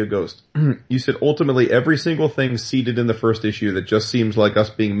about Tokyo Ghost. You said ultimately every single thing seeded in the first issue that just seems like us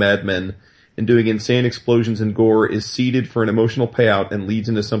being madmen and doing insane explosions and gore is seeded for an emotional payout and leads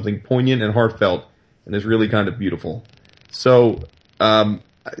into something poignant and heartfelt and is really kind of beautiful. So,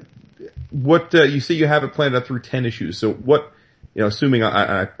 what you say you have it planned out through 10 issues. So what, assuming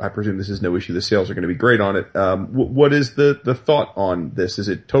I presume this is no issue, the sales are going to be great on it. What is the thought on this? Is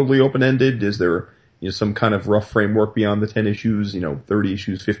it totally open-ended? Is there, some kind of rough framework beyond the 10 issues, 30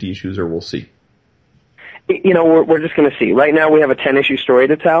 issues, 50 issues, or we'll see? We're just going to see. Right now we have a 10-issue story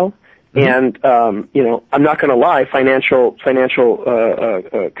to tell. And, I'm not going to lie, financial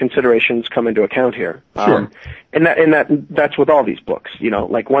considerations come into account here. Sure. That's with all these books,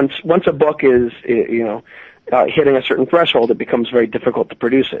 like once a book is, hitting a certain threshold, it becomes very difficult to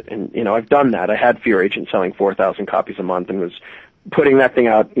produce it. And, I've done that. I had Fear Agent selling 4,000 copies a month and was putting that thing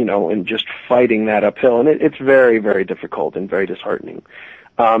out, and just fighting that uphill. And it's very, very difficult and very disheartening.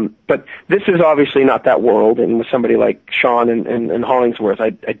 But this is obviously not that world, and with somebody like Sean and Hollingsworth,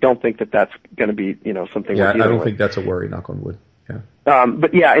 I don't think that's going to be, something. Yeah, I don't think that's a worry. Knock on wood. Yeah.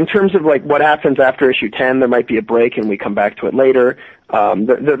 But yeah, in terms of like what happens after issue 10, there might be a break and we come back to it later.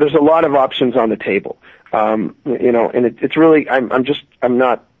 There's a lot of options on the table. And it's really, I'm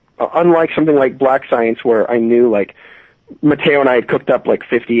not, unlike something like Black Science where I knew like, Matteo and I had cooked up like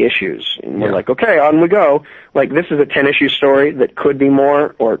 50 issues, and we're like, okay, on we go. Like, this is a 10-issue story that could be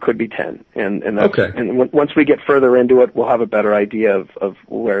more, or it could be 10. And that's, okay. And once we get further into it, we'll have a better idea of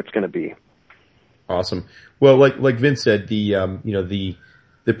where it's going to be. Awesome. Well, like Vince said, the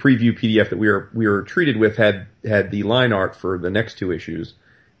preview PDF that we were treated with had the line art for the next 2 issues.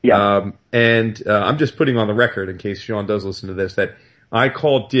 Yeah. I'm just putting on the record in case Sean does listen to this that I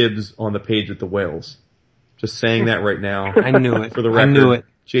called dibs on the page with the whales. Just saying that right now. I knew it. For the record. I knew it.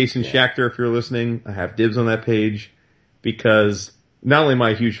 Jason Schachter, if you're listening, I have dibs on that page because not only am I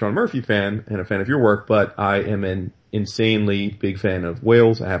a huge Sean Murphy fan and a fan of your work, but I am an insanely big fan of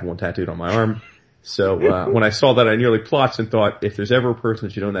whales. I have one tattooed on my arm. So when I saw that, I nearly plotted and thought, if there's ever a person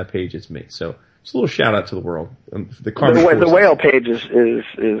that should own that page, it's me. So just a little shout out to the world. The whale page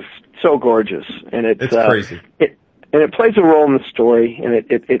is so gorgeous, and it's crazy. It plays a role in the story, and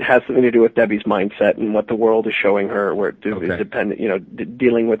it has something to do with Debbie's mindset and what the world is showing her, where it is dependent,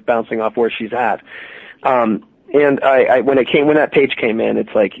 dealing with bouncing off where she's at. And when that page came in,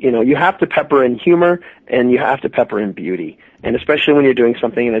 it's like, you have to pepper in humor and you have to pepper in beauty. And especially when you're doing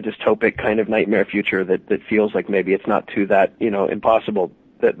something in a dystopic kind of nightmare future that feels like maybe it's not too that, impossible,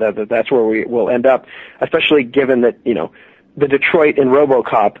 that's where we will end up, especially given that, the Detroit in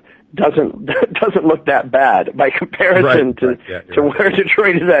RoboCop doesn't look that bad by comparison to where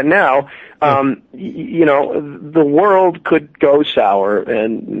Detroit is at now. The world could go sour,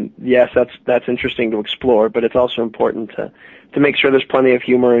 and yes, that's interesting to explore, but it's also important to make sure there's plenty of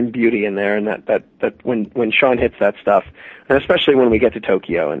humor and beauty in there, and that when Sean hits that stuff, and especially when we get to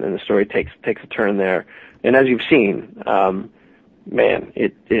Tokyo and the story takes a turn there, and as you've seen, man,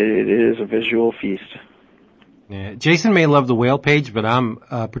 it is a visual feast. Yeah. Jason may love the whale page, but I'm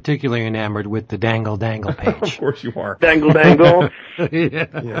particularly enamored with the dangle page. Of course you are. Dangle. Yeah.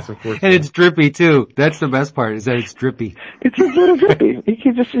 Yes, of course. And it's drippy too. That's the best part, is that it's drippy. It's a little drippy.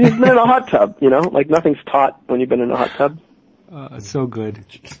 He's been in a hot tub, like nothing's taut when you've been in a hot tub. It's so good.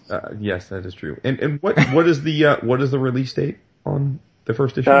 Yes, that is true. And what is the release date on the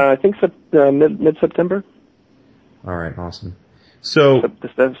first issue? I think mid-September. All right, awesome. So the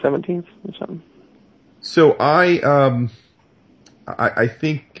 17th or something. So I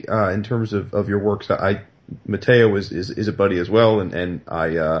think in terms of your works, Mateo is a buddy as well, and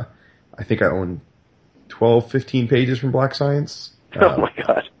I think I own 12, 15 pages from Black Science. Oh my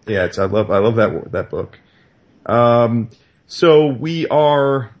god! Yeah, I love that book. So we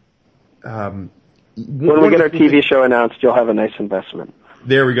are. When we get our TV show announced, you'll have a nice investment.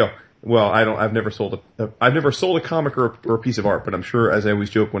 There we go. Well, I've never sold a comic or a piece of art, but I'm sure, as I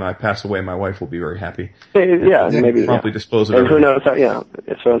always joke, when I pass away, my wife will be very happy. Yeah, maybe promptly dispose of it. And who knows?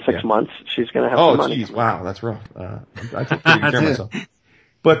 So in 6 months, she's going to have some money. Oh, jeez, wow, that's rough. I take pretty good care of myself.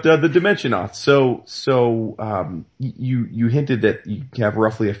 But the Dimensionauts. So you hinted that you have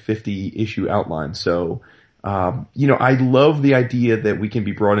roughly a 50 issue outline. So I love the idea that we can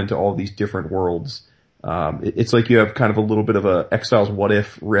be brought into all these different worlds. It's like you have kind of a little bit of a X-Files what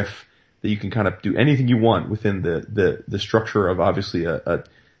if riff that you can kind of do anything you want within the structure of obviously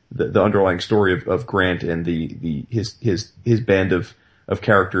the underlying story of Grant and his band of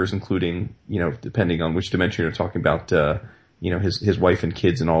characters, including, depending on which dimension you're talking about, his wife and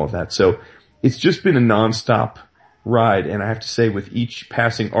kids and all of that. So it's just been a nonstop ride. And I have to say, with each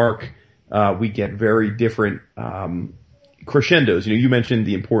passing arc, we get very different, crescendos. You mentioned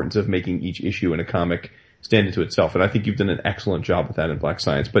the importance of making each issue in a comic stand into itself, and I think you've done an excellent job with that in Black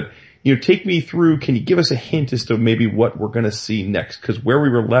Science. But, take me through, can you give us a hint as to maybe what we're going to see next? Because where we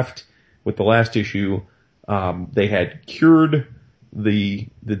were left with the last issue, they had cured the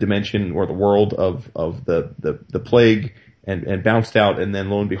dimension or the world of the plague and bounced out, and then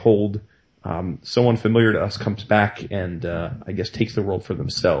lo and behold, someone familiar to us comes back and, I guess takes the world for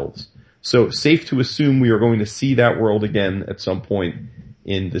themselves. So safe to assume we are going to see that world again at some point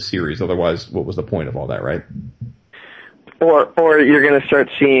in the series. Otherwise, what was the point of all that, right? Or you're going to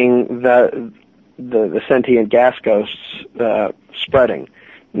start seeing the sentient gas ghosts spreading.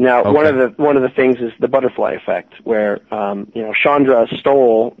 Now, okay. one of the things is the butterfly effect, where Chandra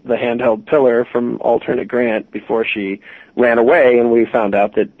stole the handheld pillar from alternate Grant before she ran away, and we found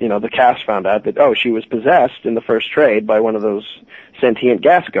out that the cast found out that she was possessed in the first trade by one of those sentient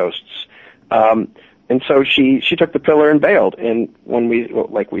gas ghosts. And so she took the pillar and bailed. And when we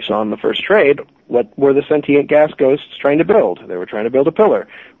saw in the first trade, what were the sentient gas ghosts trying to build? They were trying to build a pillar.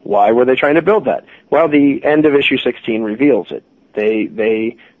 Why were they trying to build that? Well, the end of issue 16 reveals it.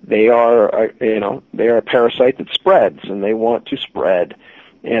 They are a parasite that spreads, and they want to spread.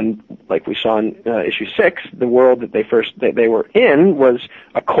 And like we saw in issue 6, the world that they were in was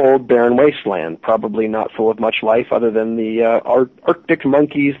a cold, barren wasteland, probably not full of much life other than the Arctic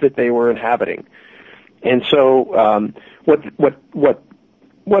monkeys that they were inhabiting. And so what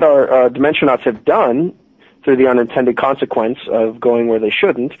our Dimensionauts have done through the unintended consequence of going where they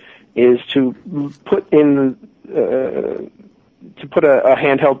shouldn't is to put in a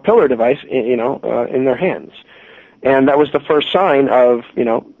handheld pillar device, in their hands. And that was the first sign of,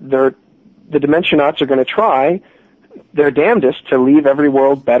 the Dimensionauts are going to try their damnedest to leave every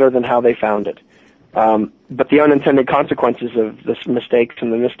world better than how they found it. But the unintended consequences of the mistakes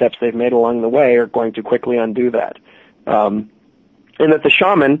and the missteps they've made along the way are going to quickly undo that. And that the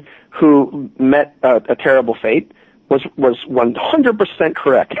shaman who met a terrible fate was 100%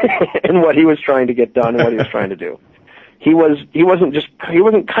 correct in what he was trying to get done and what he was trying to do. He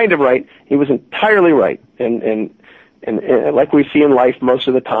wasn't kind of right. He was entirely right. And like we see in life most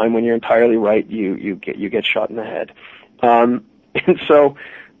of the time, when you're entirely right, you get shot in the head. And so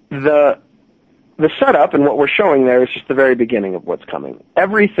the setup and what we're showing there is just the very beginning of what's coming.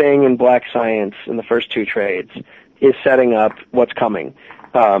 Everything in Black Science in the first two trades is setting up what's coming.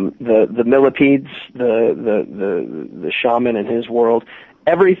 The millipedes, the shaman and his world,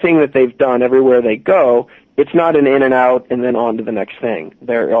 everything that they've done, everywhere they go, it's not an in and out and then on to the next thing.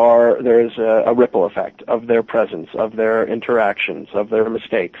 There is a ripple effect of their presence, of their interactions, of their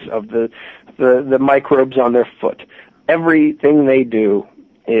mistakes, of the microbes on their foot. Everything they do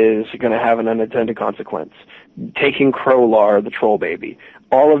is going to have an unintended consequence. Taking Crowlar, the troll baby,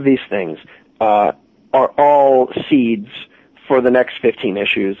 all of these things are all seeds for the next 15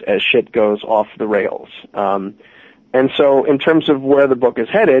 issues as shit goes off the rails. And so in terms of where the book is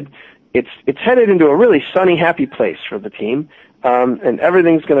headed, it's headed into a really sunny, happy place for the team, and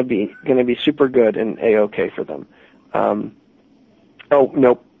everything's going to be super good and A-okay for them. Oh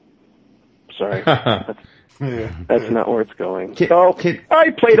nope, sorry, that's not where it's going.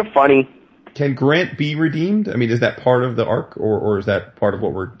 I played a funny. Can Grant be redeemed? I mean, is that part of the arc, or is that part of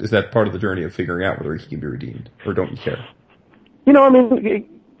is that part of the journey of figuring out whether he can be redeemed, or don't you care?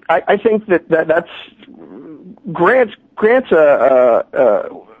 I think that's Grant's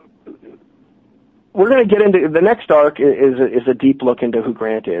we're going to get into the next arc is a deep look into who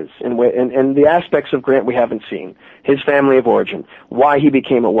Grant is and the aspects of Grant we haven't seen. His family of origin, why he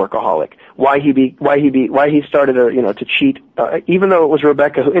became a workaholic, why he started to cheat, even though it was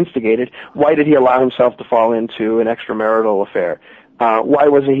Rebecca who instigated. Why did he allow himself to fall into an extramarital affair? Why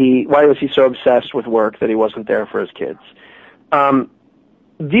was he so obsessed with work that he wasn't there for his kids?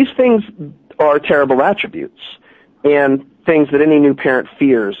 These things are terrible attributes and things that any new parent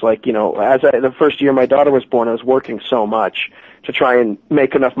fears. Like, the first year my daughter was born, I was working so much to try and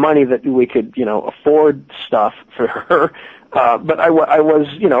make enough money that we could, afford stuff for her. But I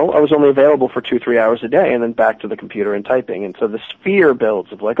was only available for 2-3 hours a day and then back to the computer and typing. And so this fear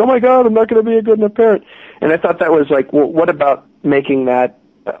builds of like, oh my God, I'm not going to be a good enough parent. And I thought that was like, well, what about making that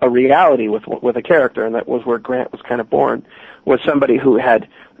a reality with a character? And that was where Grant was kind of born, was somebody who had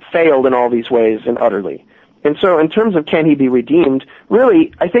failed in all these ways and utterly. And so in terms of can he be redeemed,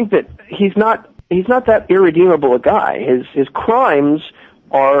 really, I think that he's not that irredeemable a guy. His crimes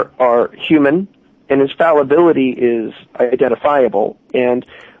are human and his fallibility is identifiable. And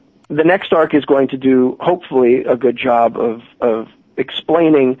the next arc is going to do, hopefully, a good job of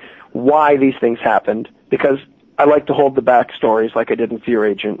explaining why these things happened, because I like to hold the backstories like I did in Fear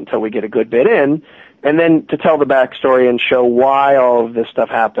Agent until we get a good bit in, and then to tell the backstory and show why all of this stuff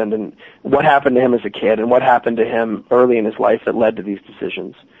happened and what happened to him as a kid and what happened to him early in his life that led to these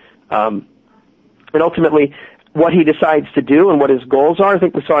decisions. And ultimately, what he decides to do and what his goals are. I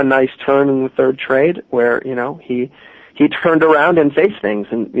think we saw a nice turn in the third trade where, he turned around and faced things,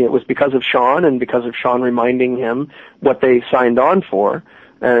 and it was because of Sean and because of Sean reminding him what they signed on for.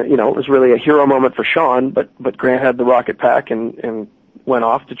 It was really a hero moment for Sean, but Grant had the rocket pack and went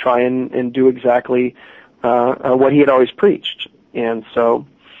off to try and do exactly what he had always preached. And so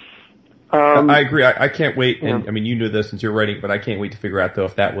I agree. I can't wait. And I mean, you knew this since you're writing, but I can't wait to figure out though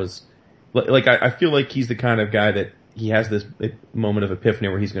if that was like I feel like he's the kind of guy that he has this moment of epiphany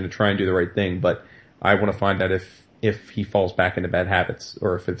where he's going to try and do the right thing. But I want to find out if he falls back into bad habits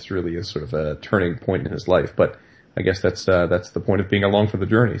or if it's really a sort of a turning point in his life. But I guess that's the point of being along for the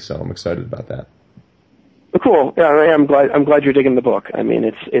journey. So I'm excited about that. Cool. Yeah, I'm glad you're digging the book. I mean,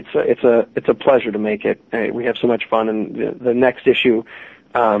 it's a pleasure to make it. We have so much fun, and the next issue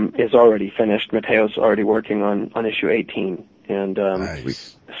is already finished. Mateo's already working on issue 18, and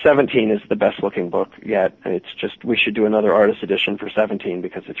nice. 17 is the best looking book yet. It's just we should do another artist edition for 17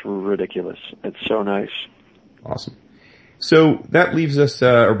 because it's ridiculous. It's so nice. Awesome. So that leaves us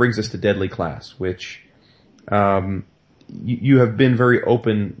or brings us to Deadly Class, which you have been very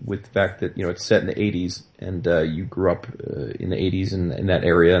open with the fact that it's set in the 80s and you grew up in the 80s in that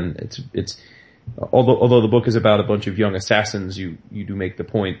area, and it's although the book is about a bunch of young assassins, you do make the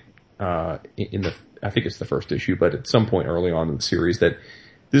point in the I think it's the first issue, but at some point early on in the series that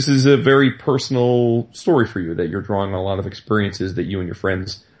this is a very personal story for you, that you're drawing on a lot of experiences that you and your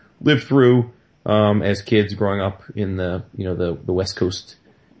friends lived through, as kids growing up in the West Coast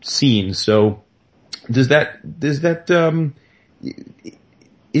scene. So is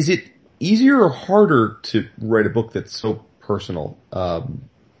it easier or harder to write a book that's so personal?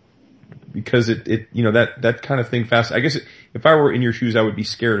 Because that kind of thing I guess if I were in your shoes, I would be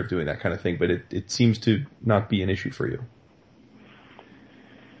scared of doing that kind of thing, but it seems to not be an issue for you.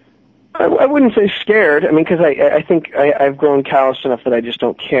 I wouldn't say scared. I mean, because I think I've grown callous enough that I just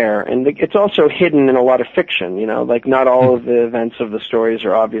don't care. And it's also hidden in a lot of fiction, like not all of the events of the stories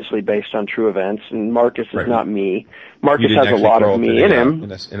are obviously based on true events, and Marcus is not me. Marcus has a lot of me in him.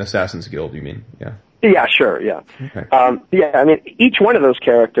 In Assassin's Guild, you mean? Yeah. Yeah, sure, yeah. Okay. I mean, each one of those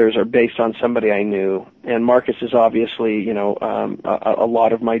characters are based on somebody I knew, and Marcus is obviously, a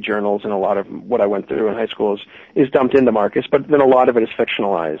lot of my journals and a lot of what I went through in high school is dumped into Marcus, but then a lot of it is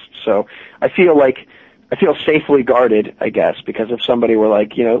fictionalized. So I feel safely guarded, I guess, because if somebody were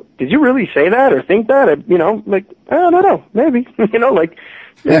like, did you really say that or think that? I don't know, maybe,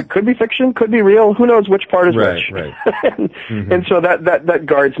 it could be fiction, could be real. Who knows which part is which? Right. And so that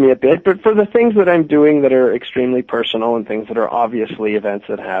guards me a bit. But for the things that I'm doing that are extremely personal and things that are obviously events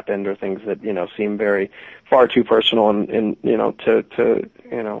that happened or things that, seem far too personal and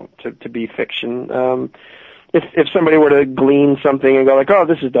to be fiction, if somebody were to glean something and go like, oh,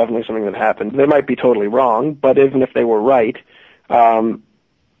 this is definitely something that happened, they might be totally wrong. But even if they were right, I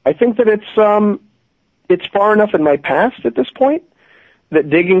think that it's far enough in my past at this point that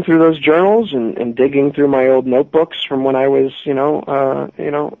digging through those journals and digging through my old notebooks from when I was,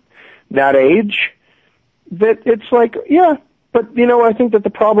 that age, that it's like, yeah, but I think that the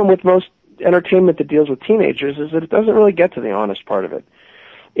problem with most entertainment that deals with teenagers is that it doesn't really get to the honest part of it.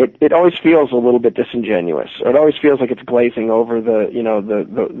 It always feels a little bit disingenuous, or it always feels like it's glazing over the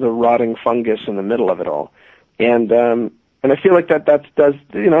rotting fungus in the middle of it all. And I feel like that does,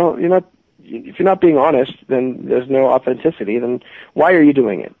 if you're not being honest, then there's no authenticity, then why are you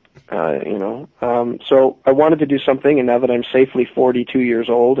doing it? So I wanted to do something, and now that I'm safely 42 years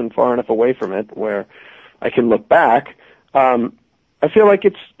old and far enough away from it where I can look back, I feel like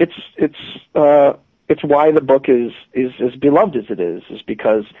it's why the book is as beloved as it is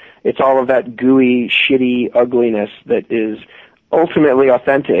because it's all of that gooey, shitty ugliness that is ultimately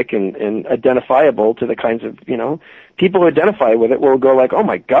authentic and identifiable to the kinds of, people who identify with it will go like, oh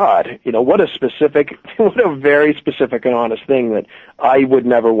my God, what a very specific and honest thing that I would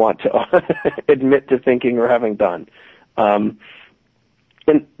never want to admit to thinking or having done. And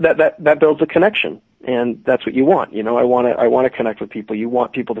that builds a connection, and that's what you want. I want to connect with people. You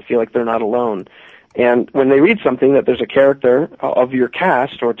want people to feel like they're not alone. And when they read something that there's a character of your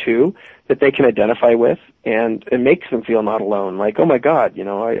cast or two that they can identify with, and it makes them feel not alone. Like, oh my God,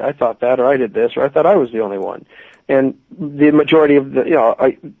 I thought that, or I did this, or I thought I was the only one. And the majority of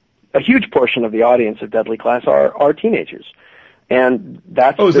a huge portion of the audience of Deadly Class are teenagers. And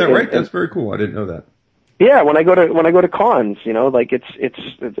that's... Oh, is that right? That's very cool. I didn't know that. Yeah, when I go to cons,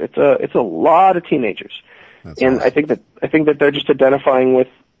 it's a lot of teenagers. That's and awesome. I think that they're just identifying with,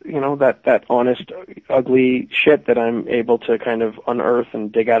 that honest, ugly shit that I'm able to kind of unearth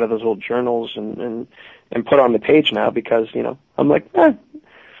and dig out of those old journals and put on the page now because, I'm like,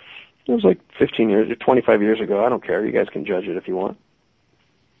 it was like 15 years or 25 years ago. I don't care. You guys can judge it if you want.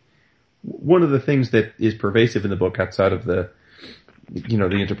 One of the things that is pervasive in the book outside of the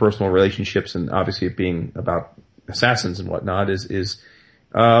interpersonal relationships and obviously it being about assassins and whatnot is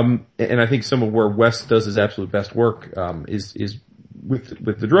and I think some of where Wes does his absolute best work, is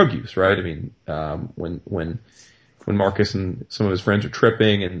with the drug use, right? I mean, when Marcus and some of his friends are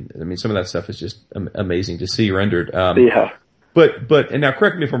tripping, and I mean, some of that stuff is just amazing to see rendered. Yeah. But and now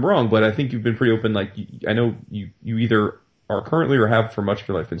correct me if I'm wrong, but I think you've been pretty open. Like, I know you either are currently or have for much of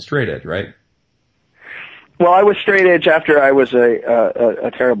your life been straight edge, right? Well, I was straight edge after I was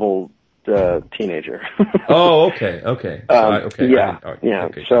a terrible teenager. Oh, okay. Okay. Yeah.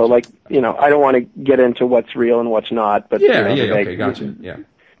 Okay, so, like, I don't want to get into what's real and what's not, but okay, gotcha. Yeah.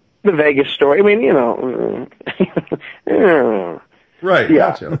 The Vegas story. I mean, Right. Yeah.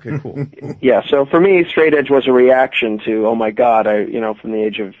 Gotcha. Okay. Cool. Yeah. So for me, straight edge was a reaction to, oh my God, from the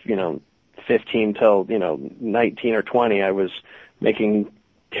age of 15 till 19 or 20, I was making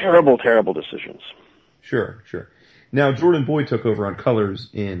terrible, terrible decisions. Sure. Now, Jordan Boyd took over on colors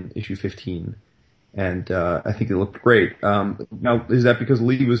in issue 15, and I think it looked great. Now, is that because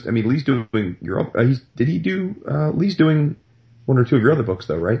Lee's doing Lee's doing one or two of your other books,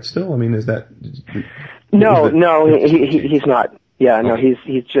 though, right? Still, I mean, is that? No, he's not. Yeah, no, he's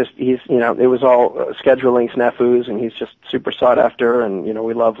you know, it was all scheduling snafus, and he's just super sought after, and you know,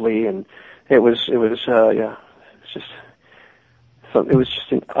 we love Lee, and it was yeah, it's just so it was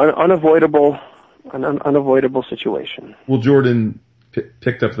just an unavoidable situation. Well, Jordan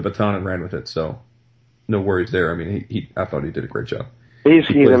picked up the baton and ran with it, so no worries there. I mean, I thought he did a great job. He's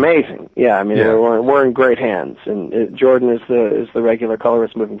amazing. Yeah, I mean, we're in great hands, and Jordan is the regular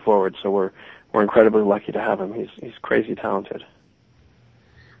colorist moving forward, so we're incredibly lucky to have him. He's crazy talented.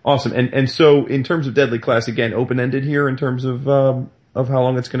 Awesome. And so in terms of Deadly Class, again, open-ended here in terms of how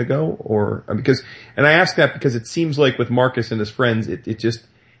long it's going to go, or because, and I ask that because it seems like with Marcus and his friends,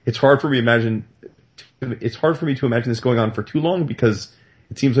 it's hard for me to imagine this going on for too long because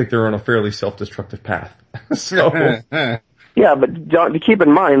it seems like they're on a fairly self-destructive path. So. Yeah, but to keep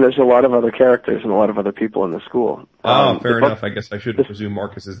in mind, there's a lot of other characters and a lot of other people in the school. Fair enough. I guess I should presume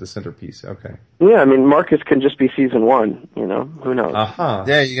Marcus is the centerpiece. Okay. Yeah, I mean, Marcus can just be season 1, you know, who knows? Uh-huh.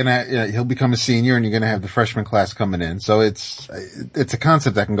 Yeah, he'll become a senior and you're gonna have the freshman class coming in. So it's a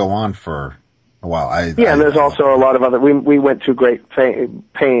concept that can go on for a while. And there's also a lot of other, we went to great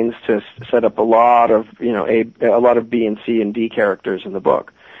pains to set up a lot of, you know, a lot of B and C and D characters in the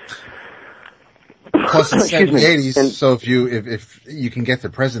book. Plus it's set in the 80s, so if you can get to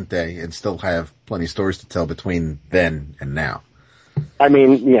present day and still have plenty of stories to tell between then and now. I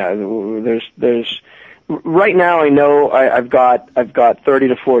mean, yeah, there's right now I know I've got 30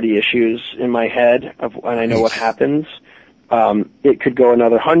 to 40 issues in my head and I know what happens. It could go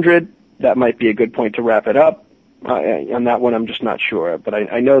another 100. That might be a good point to wrap it up. On that one I'm just not sure, but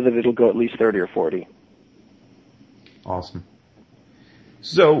I know that it'll go at least 30 or 40.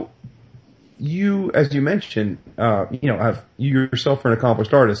 So, you, as you mentioned, you yourself are an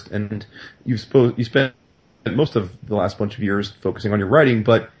accomplished artist, and you spent most of the last bunch of years focusing on your writing.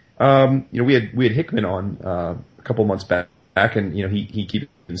 But we had Hickman on a couple months back, and he keeps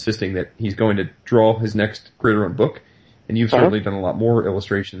insisting that he's going to draw his next creator-owned book, and you've certainly done a lot more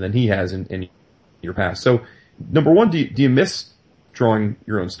illustration than he has in your past. So, number one, do you miss drawing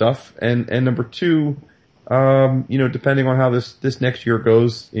your own stuff? And number two, depending on how this next year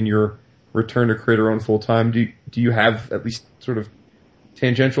goes in your return to creator own full time, do you have at least sort of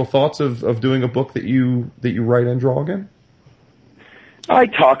tangential thoughts of doing a book that you write and draw again? I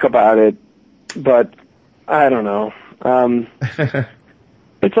talk about it, but I don't know.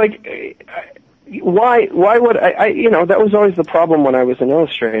 It's like, why would I that was always the problem when I was an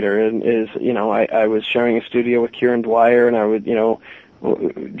illustrator, and I was sharing a studio with Kieran Dwyer, and I would,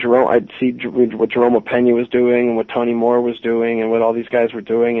 I'd see what Jerome Opeña was doing and what Tony Moore was doing and what all these guys were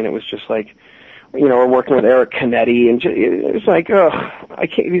doing, and it was just like, we're working with Eric Canetti, and it was like, I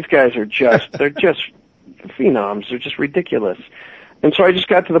can't, these guys are they're just phenoms, they're just ridiculous. And so I just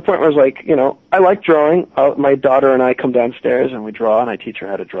got to the point where I was like, I like drawing. My daughter and I come downstairs and we draw, and I teach her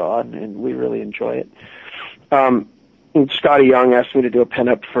how to draw, and we really enjoy it. And Scotty Young asked me to do a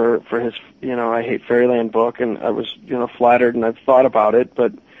pinup for his, I Hate Fairyland book, and I was, flattered, and I've thought about it,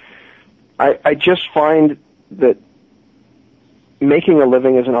 but I just find that making a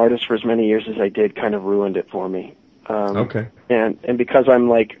living as an artist for as many years as I did kind of ruined it for me. Okay. And because I'm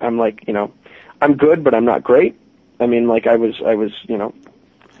good, but I'm not great. I mean, like I was, I don't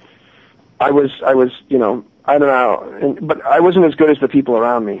know, but I wasn't as good as the people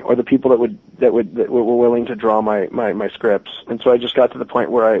around me, or the people that were willing to draw my scripts. And so I just got to the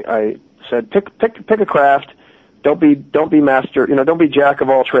point where I said, pick a craft. Don't be master, don't be jack of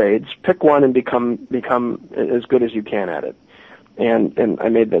all trades. Pick one and become as good as you can at it. And I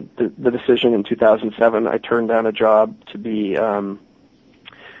made the decision in 2007. I turned down a job to be,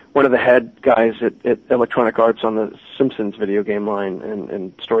 one of the head guys at Electronic Arts on the Simpsons video game line,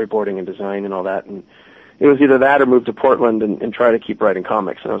 and storyboarding and design and all that. And it was either that or move to Portland and try to keep writing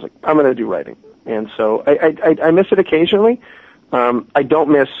comics. And I was like, I'm going to do writing. And so I miss it occasionally. I don't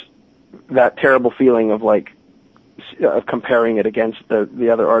miss that terrible feeling of of comparing it against the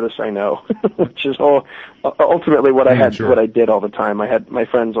other artists I know, which is ultimately what what I did all the time. My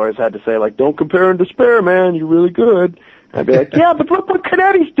friends always had to say, like, don't compare and despair, man. You're really good. I'd be like, yeah, but look what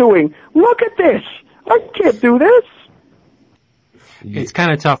Canetti's doing. Look at this. I can't do this. It's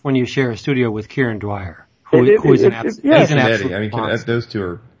kind of tough when you share a studio with Kieran Dwyer, who's an absolute. I mean, those two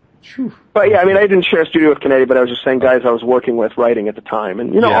are. Whew. But yeah, I mean, I didn't share a studio with Canetti, but I was just saying guys I was working with writing at the time,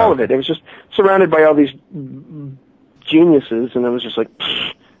 and all of it. It was just surrounded by all these geniuses, and it was just like,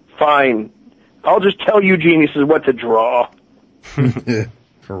 fine, I'll just tell you geniuses what to draw. For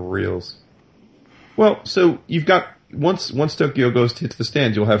reals. Well, so you've got. Once Tokyo Ghost hits the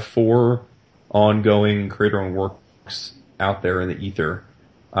stands, you'll have 4 ongoing creator-owned works out there in the ether.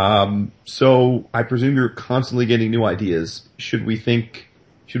 So I presume you're constantly getting new ideas. Should we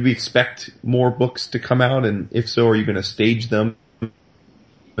expect more books to come out? And if so, are you going to stage them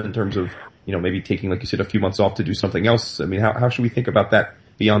in terms of, maybe taking, like you said, a few months off to do something else? I mean, how should we think about that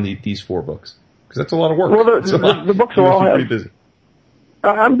beyond these 4 books? Because that's a lot of work. Well, the books will all have... Pretty busy.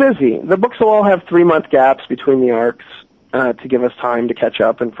 I'm busy. The books will all have 3-month gaps between the arcs to give us time to catch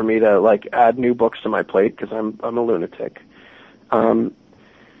up and for me to add new books to my plate because I'm a lunatic. And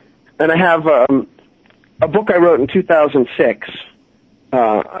I have a book I wrote in 2006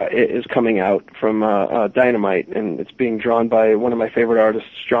 is coming out from Dynamite, and it's being drawn by one of my favorite artists,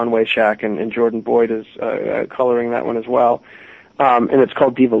 John Wayshak, and Jordan Boyd is coloring that one as well. And it's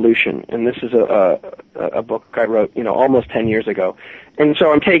called Devolution, and this is a book I wrote, almost 10 years ago. And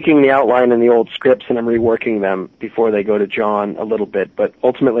so I'm taking the outline and the old scripts and I'm reworking them before they go to John a little bit, but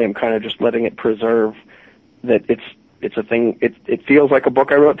ultimately I'm kind of just letting it preserve that it's a thing, it feels like a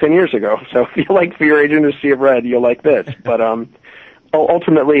book I wrote 10 years ago. So if you like Fear Agent or Sea of Red, you'll like this. But,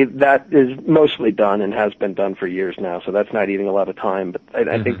 ultimately that is mostly done and has been done for years now, so that's not eating a lot of time, but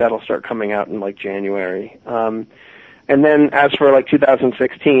I think that'll start coming out in January. And then as for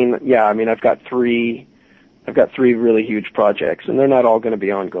 2016, yeah, I mean, I've got three really huge projects, and they're not all going to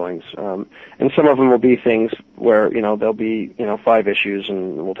be ongoings. And some of them will be things where, there'll be, 5 issues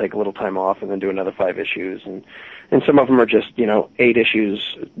and we'll take a little time off and then do another 5 issues. And some of them are just, 8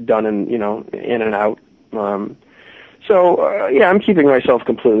 issues done in and out. Yeah, I'm keeping myself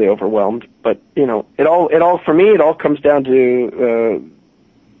completely overwhelmed, but, for me, it all comes down to,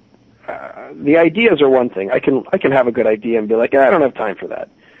 the ideas are one thing. I can have a good idea and be like, I don't have time for that.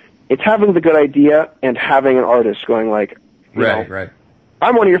 It's having the good idea and having an artist going right.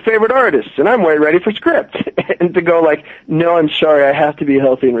 I'm one of your favorite artists and I'm way ready for script. And to go no, I'm sorry, I have to be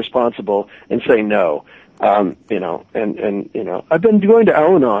healthy and responsible and say no. I've been going to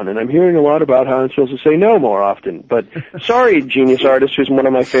Al-Anon and I'm hearing a lot about how I'm supposed to say no more often. But sorry, genius artist who's one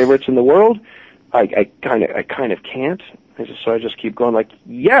of my favorites in the world. I kind of can't. So I just keep going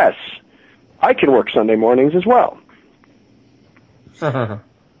yes, I can work Sunday mornings as well.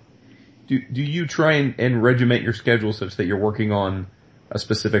 Do you try and regiment your schedule such that you're working on a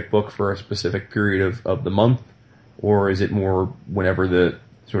specific book for a specific period of the month, or is it more whenever the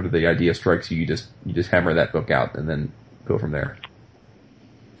idea strikes you, you just hammer that book out and then go from there?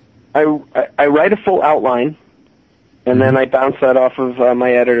 I write a full outline, and then I bounce that off of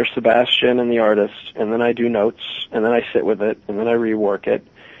my editor Sebastian and the artist, and then I do notes, and then I sit with it, and then I rework it,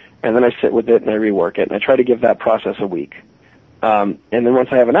 and then I sit with it and I rework it, and I try to give that process a week. And then once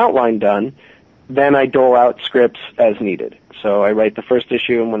I have an outline done, then I dole out scripts as needed. So I write the first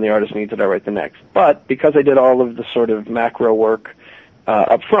issue, and when the artist needs it, I write the next. But because I did all of the sort of macro work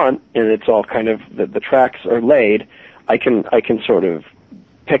up front, and it's all kind of the tracks are laid, I can sort of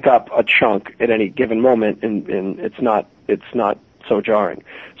pick up a chunk at any given moment, and it's not so jarring.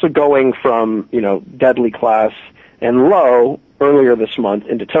 So going from Deadly Class and Low earlier this month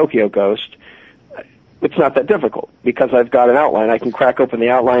into Tokyo Ghost, it's not that difficult because I've got an outline. I can crack open the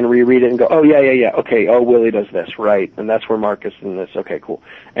outline, reread it, and go, oh, yeah, okay, oh, Willie does this, right, and that's where Marcus and this, okay, cool.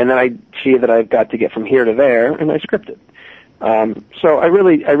 And then I see that I've got to get from here to there, and I script it. So I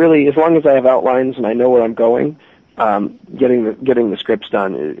really, as long as I have outlines and I know where I'm going, getting the scripts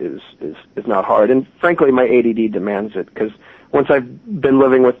done is not hard. And frankly, my ADD demands it because once I've been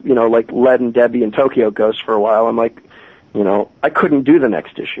living with, Led and Debbie and Tokyo Ghost for a while, I'm like, I couldn't do the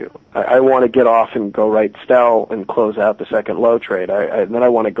next issue. I want to get off and go write Stell and close out the second Low trade. Then I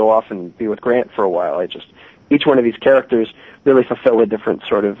want to go off and be with Grant for a while. Each one of these characters really fulfill a different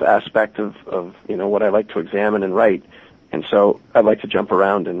sort of aspect of what I like to examine and write. And so I'd like to jump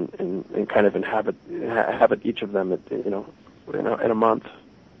around and kind of inhabit each of them in a month.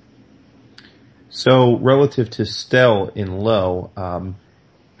 So relative to Stell in Low,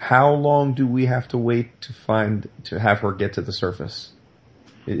 how long do we have to wait to have her get to the surface?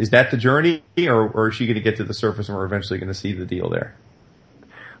 Is that the journey, or is she going to get to the surface and we're eventually going to see the deal there?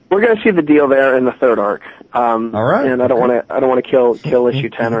 We're going to see the deal there in the third arc. All right. And I don't want to kill issue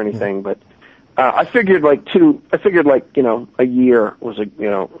 10 or anything, but I figured a year was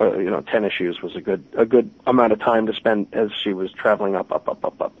 10 issues was a good amount of time to spend as she was traveling up.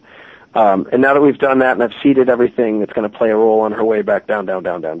 And now that we've done that and I've seeded everything that's going to play a role on her way back down,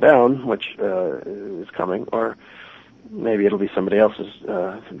 which is coming, or maybe it'll be somebody else's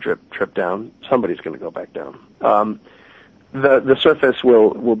trip down. Somebody's going to go back down. The surface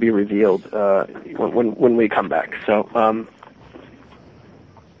will be revealed when we come back. So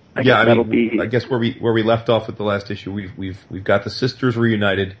I guess where we left off with the last issue, we've got the sisters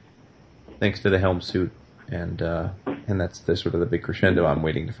reunited thanks to the Helm suit, and that's the sort of the big crescendo. I'm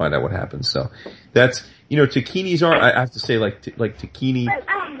waiting to find out what happens. So that's, Takini's art. I have to say, like Takini,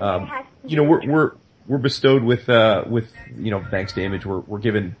 we're bestowed with thanks to Image, we're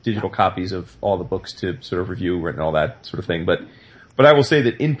given digital copies of all the books to sort of review and all that sort of thing. But I will say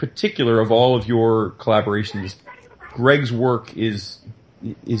that in particular of all of your collaborations, Greg's work is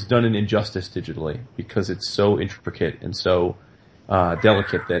done an injustice digitally because it's so intricate and so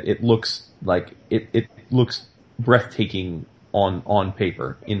delicate that it looks like it looks breathtaking on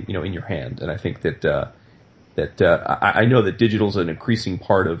paper in your hand. And I think that I know that digital is an increasing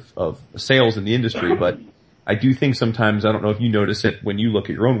part of sales in the industry, but I do think sometimes, I don't know if you notice it when you look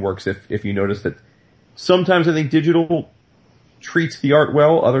at your own works, if you notice that sometimes I think digital treats the art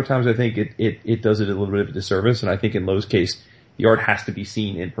well, other times I think it does it a little bit of a disservice, and I think in Lowe's case, the art has to be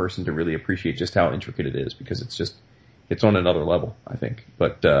seen in person to really appreciate just how intricate it is, because it's on another level, I think.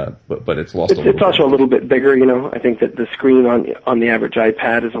 But it's lost a little bit. It's also a little bit bigger, I think that the screen on the average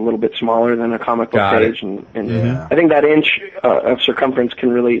iPad is a little bit smaller than a comic book page, and I think that inch of circumference can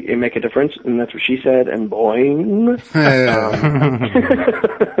really make a difference, and that's what she said, and boing.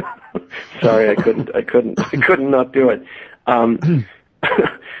 Sorry, I couldn't not do it.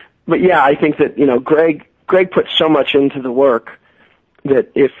 But yeah, I think that, Greg put so much into the work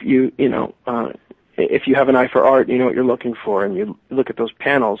that if you have an eye for art, you know what you're looking for, and you look at those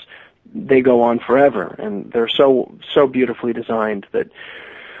panels, they go on forever, and they're so beautifully designed that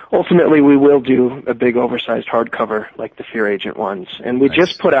ultimately we will do a big oversized hardcover like the Fear Agent ones. And we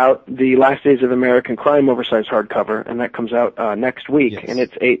just put out the Last Days of American Crime oversized hardcover, and that comes out next week, and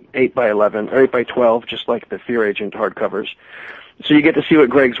it's 8 by 11 or 8 by 12, just like the Fear Agent hardcovers. So you get to see what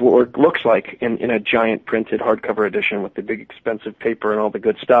Greg's work looks like in a giant printed hardcover edition with the big expensive paper and all the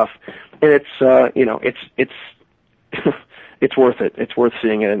good stuff. And it's it's worth it. It's worth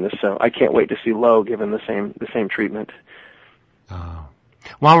seeing it in this. So I can't wait to see Lowe given the same treatment.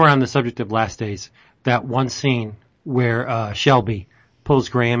 While we're on the subject of Last Days, that one scene where Shelby pulls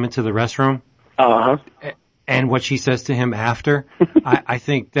Graham into the restroom. And what she says to him after, I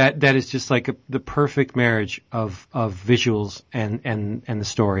think that is just like the perfect marriage of visuals and the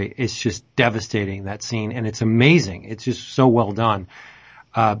story. It's just devastating, that scene, and it's amazing. It's just so well done.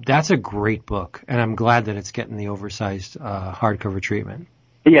 That's a great book, and I'm glad that it's getting the oversized hardcover treatment.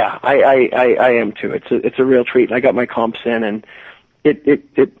 Yeah, I am too. It's a real treat. I got my comps in, and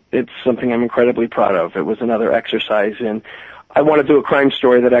it's something I'm incredibly proud of. It was another exercise in, I want to do a crime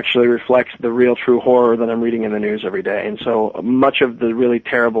story that actually reflects the real true horror that I'm reading in the news every day. And so much of the really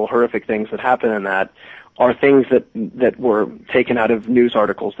terrible, horrific things that happen in that are things that were taken out of news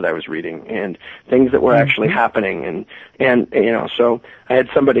articles that I was reading, and things that were actually happening. And so I had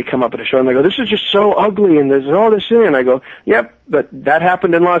somebody come up at a show and they go, "This is just so ugly and there's all this in it." And I go, "Yep, but that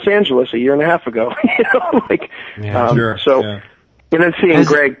happened in Los Angeles a year and a half ago." And then seeing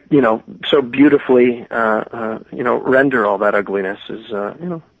Greg, so beautifully, render all that ugliness is,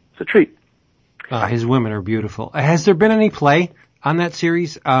 it's a treat. His women are beautiful. Has there been any play on that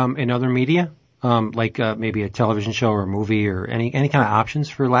series, in other media? Like, maybe a television show or a movie or any kind of options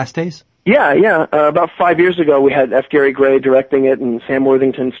for Last Days? Yeah. About 5 years ago, we had F. Gary Gray directing it and Sam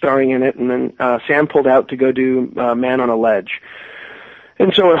Worthington starring in it, and then, Sam pulled out to go do, Man on a Ledge.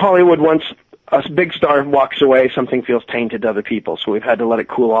 And so in Hollywood, once a big star walks away, something feels tainted to other people, so we've had to let it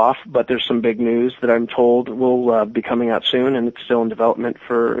cool off. But there's some big news that I'm told will be coming out soon, and it's still in development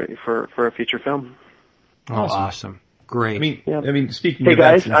for a feature film. Awesome. Great. I mean, speaking. Hey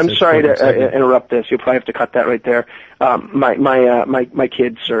guys, I'm sorry to interrupt this. You'll probably have to cut that right there. My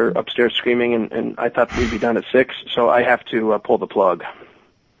kids are upstairs screaming, and I thought we'd be done at 6, so I have to pull the plug.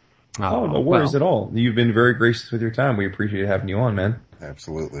 No worries at all. You've been very gracious with your time. We appreciate having you on, man.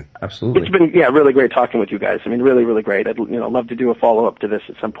 Absolutely. It's been really great talking with you guys. I mean, really, really great. I'd love to do a follow up to this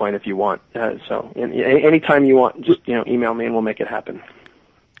at some point if you want. So anytime you want, just email me and we'll make it happen.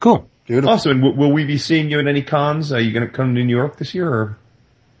 Cool. Beautiful. Awesome. And will we be seeing you at any cons? Are you going to come to New York this year? Or?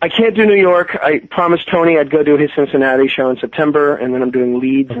 I can't do New York. I promised Tony I'd go do his Cincinnati show in September, and then I'm doing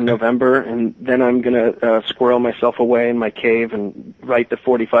Leeds in November, and then I'm going to squirrel myself away in my cave and write the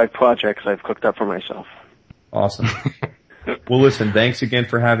 45 projects I've cooked up for myself. Awesome. Well, listen, thanks again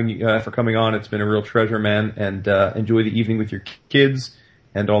for for coming on. It's been a real treasure, man, and enjoy the evening with your kids,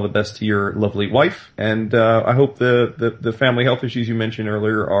 and all the best to your lovely wife. And I hope the family health issues you mentioned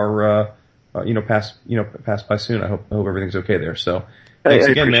earlier are passed by soon. I hope everything's okay there. So thanks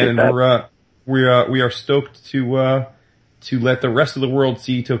again, man, and we are stoked to let the rest of the world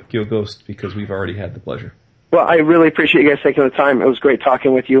see Tokyo Ghost, because we've already had the pleasure. Well, I really appreciate you guys taking the time. It was great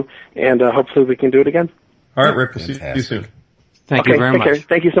talking with you, and hopefully we can do it again. All right, Rick. We'll see you soon. Thank you very much. Care.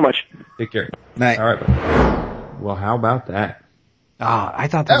 Thank you so much. Take care. Night. All right. Well, how about that? I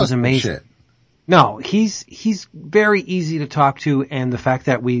thought that was amazing. Shit. No, he's very easy to talk to, and the fact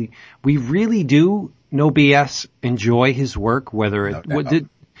that we really do, no BS, enjoy his work, whether it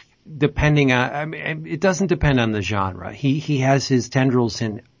depending on, I mean, it doesn't depend on the genre. He has his tendrils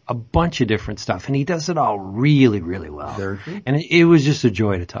in a bunch of different stuff, and he does it all really, really well. And it was just a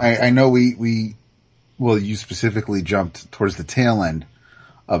joy to talk. I know you specifically jumped towards the tail end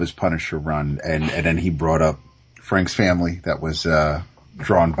of his Punisher run, and then he brought up Frank's Family that was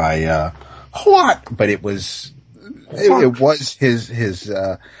drawn by but it was his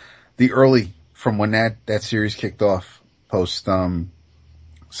the early, from when that series kicked off post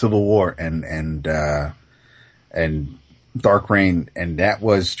Civil War and Dark Reign, and that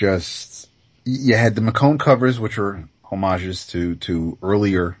was just, you had the McCone covers, which were homages to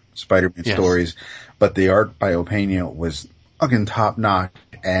earlier Spider-Man stories, but the art by Opeña was fucking top notch,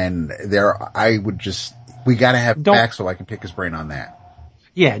 and we gotta have back so I can pick his brain on that.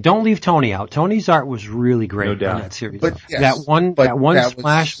 Yeah, don't leave Tony out. Tony's art was really great in that series. But that one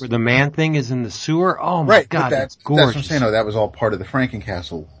splash where the man thing is in the sewer. Oh my God, that's gorgeous. That's what I'm saying. No, that was all part of the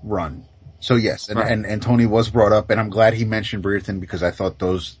Frankencastle run. So yes, and Tony was brought up, and I'm glad he mentioned Brereton, because I thought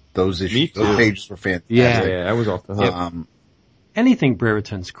those issues, those pages were fantastic. Yeah, I was off the hook. Anything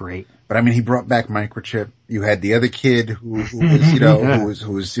Brereton's great. But I mean, he brought back Microchip. You had the other kid who was,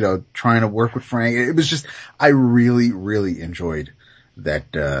 who was trying to work with Frank. It was just, I really, really enjoyed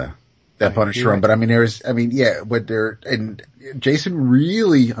that Punisher run. But I mean, and Jason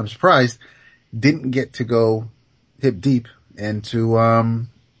really, I'm surprised, didn't get to go hip deep into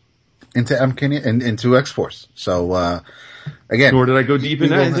into X-Force. So, again. Nor did I go deep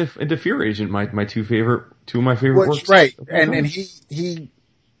into Fear Agent, two of my favorite works. Right. And he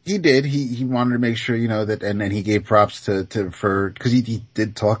did. He wanted to make sure, that, and then he gave props cause he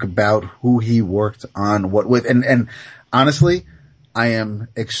did talk about who he worked on what with, and honestly, I am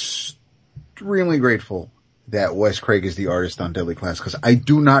extremely grateful that Wes Craig is the artist on Deadly Class, because I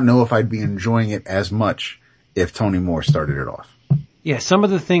do not know if I'd be enjoying it as much if Tony Moore started it off. Yeah, some of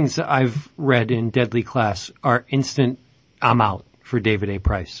the things that I've read in Deadly Class are instant, I'm out for David A.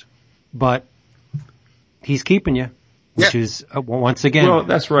 Price. But he's keeping you, which is, once again. Well,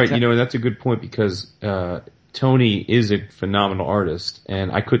 that's right. That's a good point, because Tony is a phenomenal artist,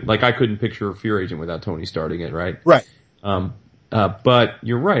 and I couldn't picture a Fear Agent without Tony starting it, right? Right. But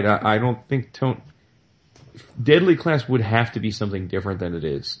you're right. I don't think Deadly Class would have to be something different than it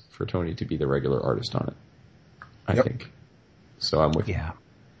is for Tony to be the regular artist on it. I think. So I'm with you.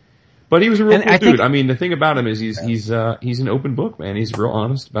 But he was a real cool dude. I mean, the thing about him is he's an open book, man. He's real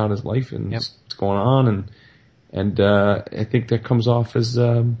honest about his life and what's going on, and I think that comes off as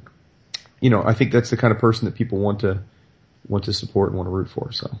I think that's the kind of person that people want to support and want to root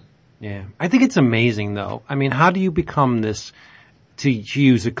for. So. Yeah. I think it's amazing, though. I mean, how do you become this, to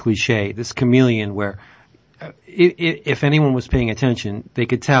use a cliche, this chameleon where if anyone was paying attention, they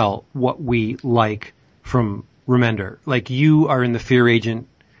could tell what we like from Remender. Like, you are in the Fear Agent,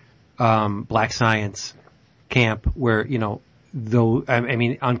 Black Science camp where,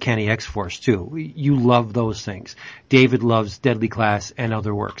 Uncanny X-Force too. You love those things. David loves Deadly Class and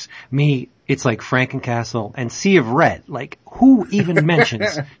other works. Me, it's like Frankencastle and Sea of Red. Like, who even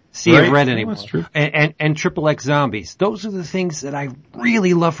mentions Sea of Red anymore? That's true. And Triple X Zombies. Those are the things that I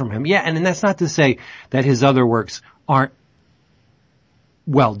really love from him. Yeah, and that's not to say that his other works aren't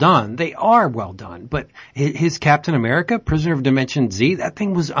well done. They are well done. But his Captain America, Prisoner of Dimension Z, that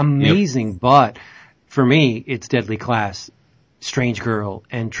thing was amazing. Yep. But for me, it's Deadly Class, Strange Girl,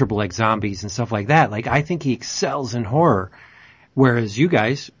 and Triple X Zombies and stuff like that. Like, I think he excels in horror. Whereas you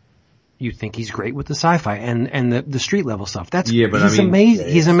guys, you think he's great with the sci-fi and the street level stuff. He's amazing.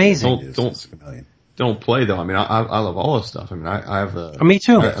 He's amazing. Don't play though. I mean, I love all this stuff. I mean, I have me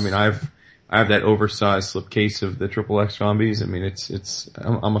too. I have that oversized slipcase of the Triple X Zombies. I mean,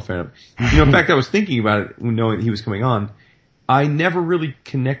 I'm a fan of it. In fact, I was thinking about it knowing that he was coming on. I never really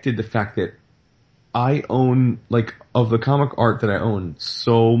connected the fact that I own, like, of the comic art that I own,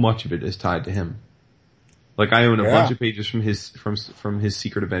 so much of it is tied to him. Like, I own a bunch of pages from his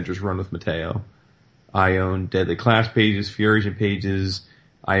Secret Avengers run with Mateo. I own Deadly Class pages, Fear Agent pages.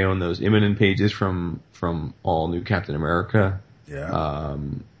 I own those Imminent pages from All New Captain America. Yeah.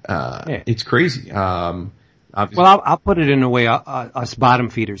 It's crazy. Well, I'll put it in a way us bottom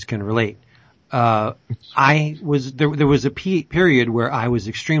feeders can relate. There was a period where I was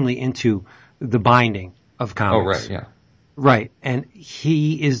extremely into the binding of comics. Oh, right, yeah. Right. And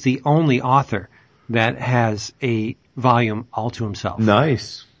he is the only author that has a volume all to himself.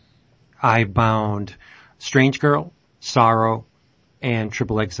 Nice. I bound Strange Girl, Sorrow, and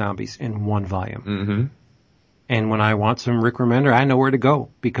Triple X Zombies in one volume. Mm-hmm. And when I want some Rick Remender, I know where to go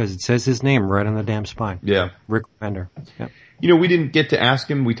because it says his name right on the damn spine. Yeah. Rick Remender. Yeah. You know, we didn't get to ask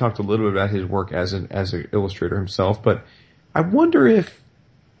him. We talked a little bit about his work as an illustrator himself, but I wonder if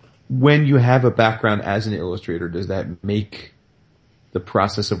when you have a background as an illustrator, does that make the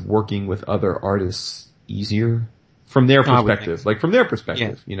process of working with other artists easier from their perspective? So. Like from their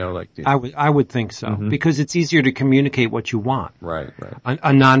perspective, yeah. you know, like I would think so because it's easier to communicate what you want. Right.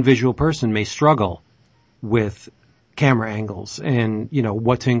 A non-visual person may struggle with camera angles and, you know,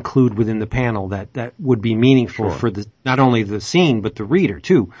 what to include within the panel that would be meaningful for not only the scene, but the reader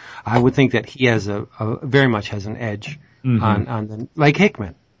too. I would think that he has very much has an edge on like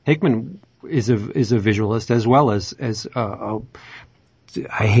Hickman. Hickman is a visualist as well as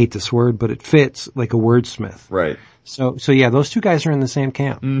I hate this word, but it fits, like a wordsmith. Right. So yeah, those two guys are in the same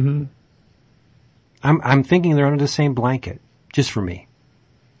camp. Mm-hmm. I'm thinking they're under the same blanket, just for me.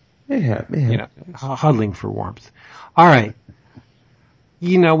 Yeah. You know, huddling for warmth. All right.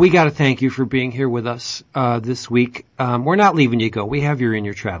 You know, we got to thank you for being here with us this week. We're not leaving you go. We have you in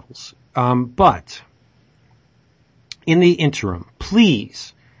your travels. But in the interim,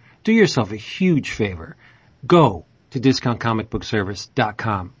 please do yourself a huge favor. Go to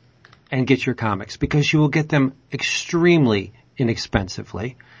discountcomicbookservice.com and get your comics because you will get them extremely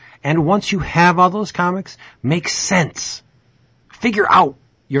inexpensively. And once you have all those comics, make sense. Figure out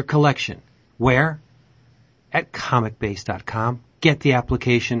your collection. Where? At comicbase.com. Get the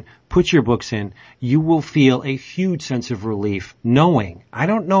application, put your books in. You will feel a huge sense of relief knowing, I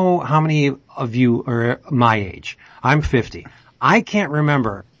don't know how many of you are my age. I'm 50. I can't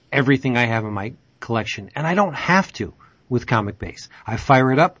remember everything I have in my collection, and I don't have to with Comic Base. I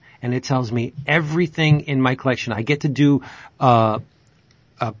fire it up, and it tells me everything in my collection. I get to do a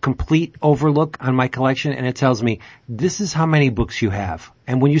complete overlook on my collection, and it tells me, this is how many books you have.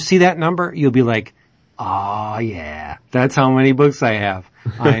 And when you see that number, you'll be like, oh yeah, that's how many books I have.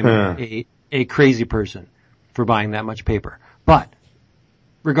 I'm a crazy person for buying that much paper. But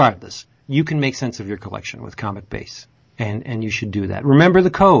regardless, you can make sense of your collection with Comic Base, and you should do that. Remember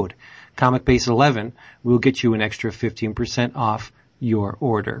the code, Comic Base 11 will get you an extra 15% off your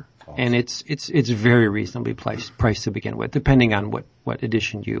order. Awesome. And it's very reasonably priced to begin with, depending on what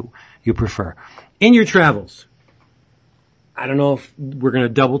edition you prefer. In your travels, I don't know if we're going to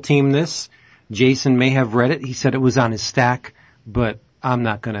double team this. Jason may have read it. He said it was on his stack, but I'm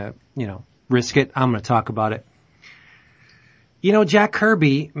not going to, risk it. I'm going to talk about it. Jack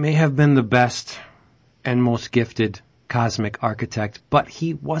Kirby may have been the best and most gifted cosmic architect, but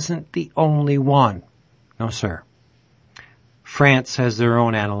he wasn't the only one. No, sir. France has their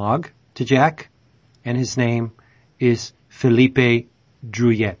own analog to Jack, and his name is Philippe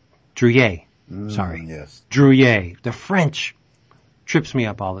Drouillet. Yes. Drouillet. The French trips me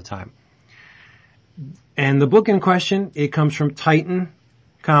up all the time. And the book in question, it comes from Titan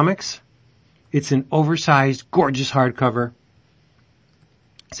Comics. It's an oversized, gorgeous hardcover,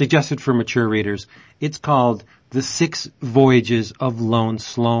 suggested for mature readers. It's called The 6 Voyages of Lone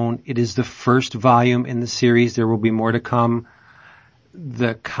Sloan. It is the first volume in the series. There will be more to come.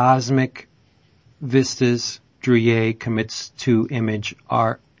 The cosmic vistas Drouillet commits to Image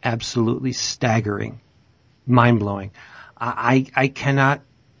are absolutely staggering, mind-blowing. I cannot,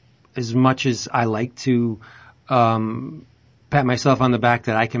 as much as I like to pat myself on the back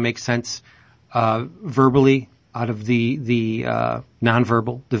that I can make sense verbally out of the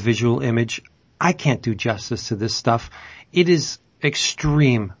nonverbal, the visual image, I can't do justice to this stuff. It is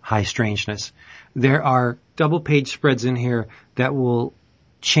extreme high strangeness. There are double-page spreads in here that will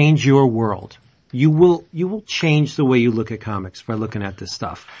change your world. You will change the way you look at comics by looking at this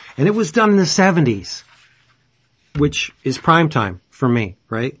stuff. And it was done in the 70s, which is prime time for me,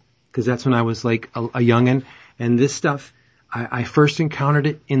 right? Because that's when I was like a youngin'. And this stuff, I first encountered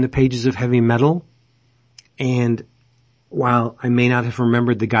it in the pages of Heavy Metal. And while I may not have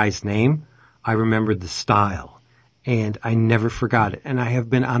remembered the guy's name, I remembered the style. And I never forgot it. And I have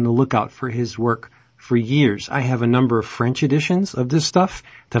been on the lookout for his work for years. I have a number of French editions of this stuff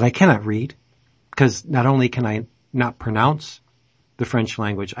that I cannot read. Because not only can I not pronounce the French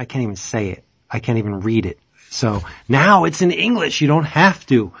language, I can't even say it. I can't even read it. So now it's in English. You don't have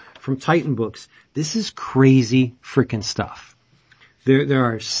to. From Titan Books. This is crazy freaking stuff. There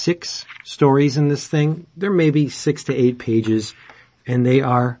are 6 stories in this thing. There may be 6 to 8 pages, and they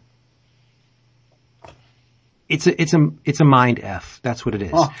are. It's a mind F. That's what it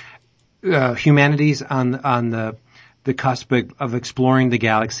is. Oh. Humanity's on the cusp of exploring the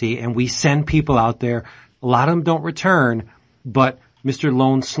galaxy, and we send people out there. A lot of them don't return, but Mr.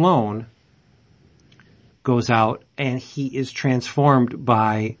 Lone Sloan goes out and he is transformed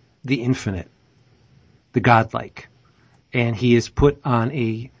by the infinite, the godlike, and he is put on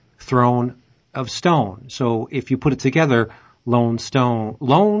a throne of stone. So if you put it together, Lone Sloan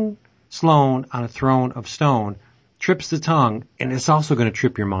on a throne of stone trips the tongue, and it's also going to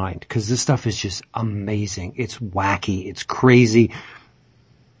trip your mind because this stuff is just amazing. It's wacky. It's crazy.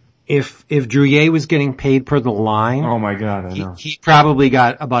 If Druillet was getting paid per the line, oh my God, I know. He probably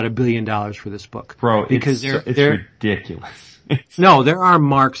got about $1 billion for this book. Bro, because it's ridiculous. No, there are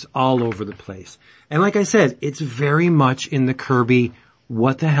marks all over the place. And like I said, it's very much in the Kirby,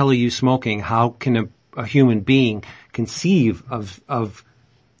 what the hell are you smoking? How can a human being conceive of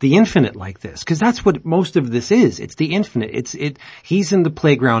the infinite like this? Because that's what most of this is. It's the infinite. He's in the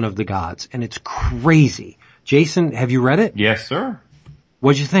playground of the gods, and it's crazy. Jason, have you read it? Yes, sir.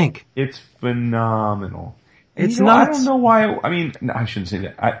 What'd you think? It's phenomenal. It's nuts. I don't know why. I mean, I shouldn't say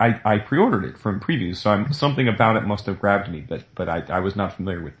that. I pre-ordered it from previews, so something about it must have grabbed me. But I was not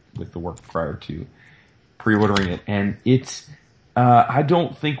familiar with the work prior to pre-ordering it, and it's. I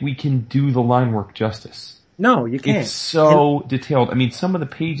don't think we can do the line work justice. No, you can't. It's so detailed. I mean, some of the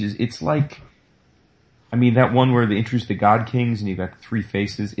pages, it's like. I mean, that one where they introduce the God Kings and you've got the three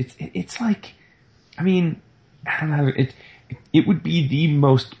faces. It's like. I mean, I don't know. It would be the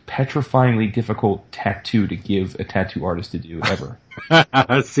most petrifyingly difficult tattoo to give a tattoo artist to do ever.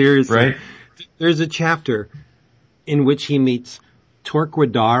 Seriously. Right? There's a chapter in which he meets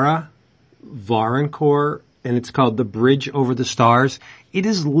Torquemada Varancourt, and it's called The Bridge Over the Stars. It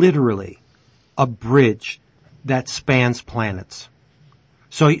is literally a bridge that spans planets.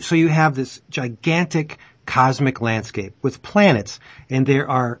 So you have this gigantic cosmic landscape with planets, and there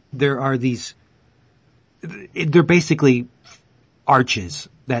are these, they're basically arches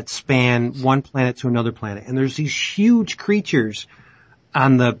that span one planet to another planet, and there's these huge creatures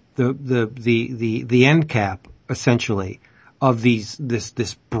on the end cap, essentially, of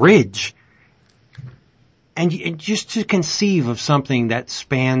this bridge. And just to conceive of something that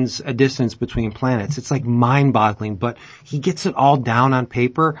spans a distance between planets, it's like mind-boggling. But he gets it all down on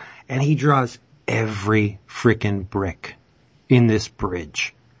paper, and he draws every frickin' brick in this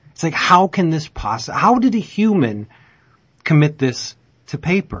bridge. It's like, how can this how did a human commit this to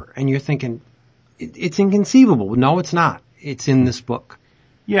paper? And you're thinking, it's inconceivable. No, it's not. It's in this book.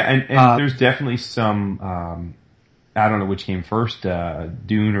 Yeah, and there's definitely some, I don't know which came first,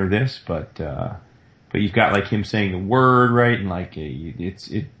 Dune or this, but you've got like him saying the word, right? And like,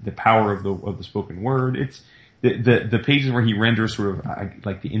 the power of the spoken word. It's, the pages where he renders sort of,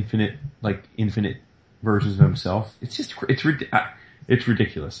 like the infinite versions of himself. It's just, it's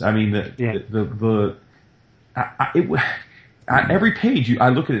ridiculous. I mean, every page, I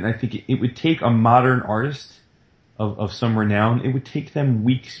look at it and I think it would take a modern artist of some renown, it would take them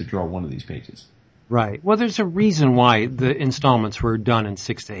weeks to draw one of these pages. Right. Well, there's a reason why the installments were done in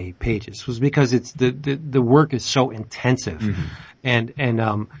 6 to 8 pages. It was because it's the work is so intensive. Mm-hmm.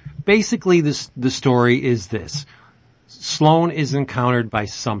 And basically the story is this. Sloan is encountered by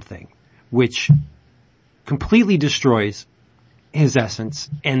something which completely destroys his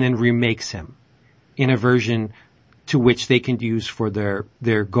essence and then remakes him in a version to which they can use for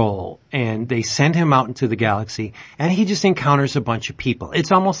their goal. And they send him out into the galaxy, and he just encounters a bunch of people.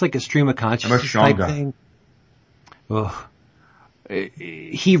 It's almost like a stream of consciousness type thing. Ugh.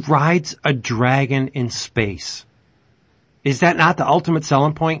 He rides a dragon in space. Is that not the ultimate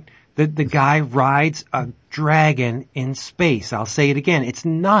selling point? The guy rides a dragon in space. I'll say it again. It's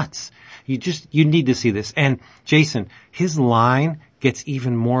nuts. You need to see this. And Jason, his line gets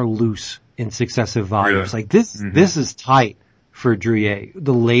even more loose in successive volumes. Really? Like this is tight for Druillet.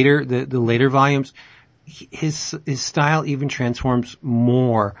 The later volumes, his style even transforms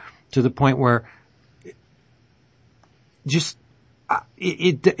more to the point where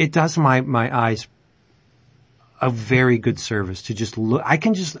it does my eyes a very good service to just look. I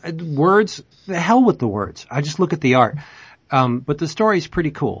can just words. The hell with the words. I just look at the art. But the story is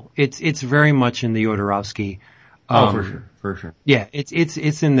pretty cool. It's very much in the Jodorowsky. For sure. Yeah,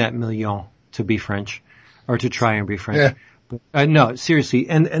 it's in that milieu to be French, or to try and be French. Yeah. But, no, seriously.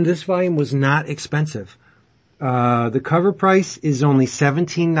 And this volume was not expensive. The cover price is only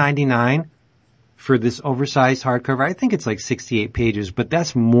 $17.99 for this oversized hardcover. I think it's like 68 pages, but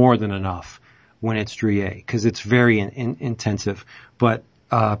that's more than enough when it's Druillet, because it's very intensive. But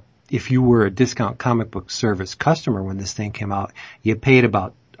if you were a Discount Comic Book Service customer when this thing came out, you paid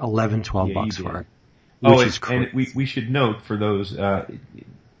about $11-12 for it. Which is crazy. And we should note for those,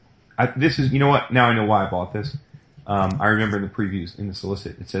 this is, you know what, now I know why I bought this. I remember in the previews, in the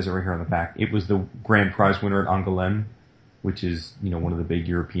solicit, it says it right here on the back, it was the grand prize winner at Angoulême which is, one of the big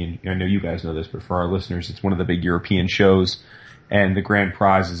European, I know you guys know this, but for our listeners, it's one of the big European shows. And the grand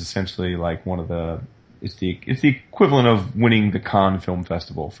prize is essentially like it's the equivalent of winning the Cannes Film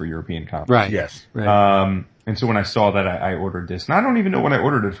Festival for European comics. Right. Yes. Right. And so when I saw that, I ordered this. And I don't even know when I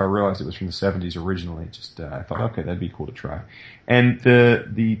ordered it if I realized it was from the 70s originally. I thought, okay, that'd be cool to try. And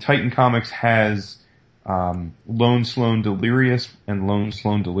the Titan Comics has, Lone Sloan Delirious and Lone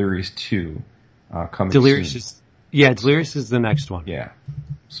Sloan Delirious 2, coming Delirious soon. Delirious is the next one. Yeah.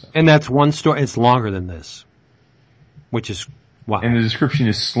 So. And that's one story. It's longer than this, which is wow. And the description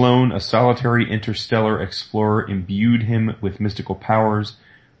is Sloan, a solitary interstellar explorer, imbued him with mystical powers,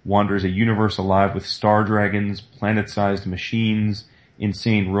 wanders a universe alive with star dragons, planet-sized machines,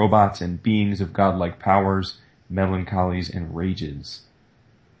 insane robots, and beings of godlike powers, melancholies, and rages.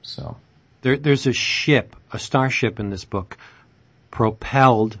 So. There's a starship in this book,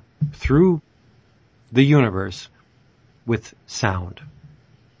 propelled through the universe with sound.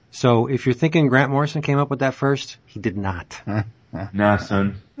 So if you're thinking Grant Morrison came up with that first, he did not. Nah,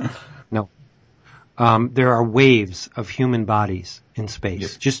 son. No. There are waves of human bodies in space.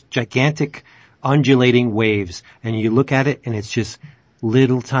 Yep. Just gigantic undulating waves. And you look at it and it's just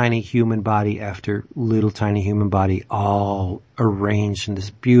little tiny human body after little tiny human body all arranged in this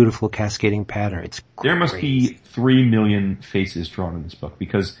beautiful cascading pattern. It's great. There must be 3 million faces drawn in this book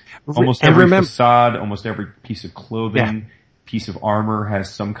because almost every facade, almost every piece of clothing, piece of armor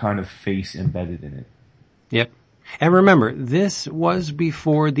has some kind of face embedded in it. Yep. And remember, this was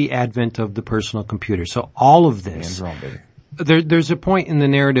before the advent of the personal computer. So all of this, there's a point in the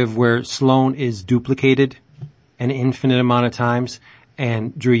narrative where Sloan is duplicated an infinite amount of times,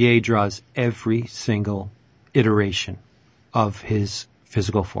 and Druillet draws every single iteration of his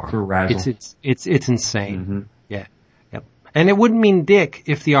physical form. It's insane. Mm-hmm. Yeah. Yep. And it wouldn't mean dick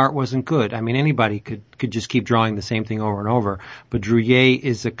if the art wasn't good. I mean, anybody could just keep drawing the same thing over and over, but Druillet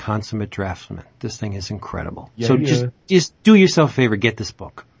is a consummate draftsman. This thing is incredible. Yeah, so just do yourself a favor, get this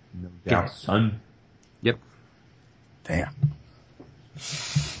book. No doubt, son. Yep. Damn.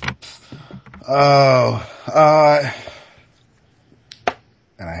 Oh,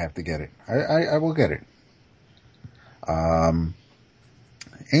 and I have to get it. I will get it. In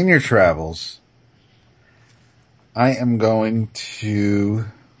your travels, I am going to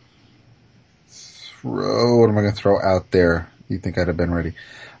throw, what am I going to throw out there? You think I'd have been ready?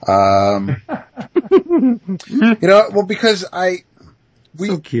 Well, because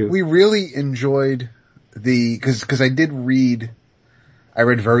we really enjoyed cause I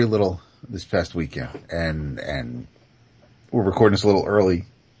read very little this past weekend and we're recording this a little early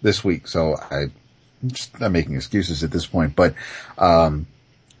this week, so I'm making excuses at this point, but,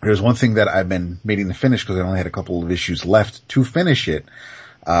 there's one thing that I've been meaning to finish because I only had a couple of issues left to finish it,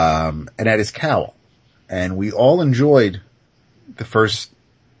 and that is Cowl. And we all enjoyed the first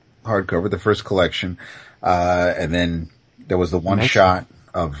hardcover, the first collection, and then there was the one shot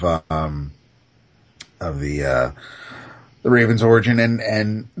of the Raven's origin,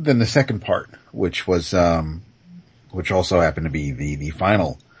 and then the second part, which was, which also happened to be the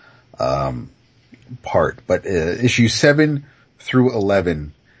final, part. But, issue 7 through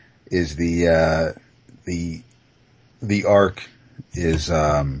 11 is the arc is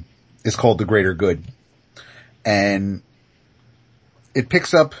called The Greater Good. And it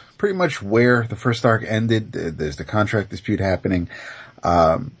picks up pretty much where the first arc ended. There's the contract dispute happening.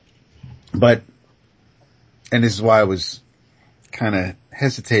 And this is why I was kind of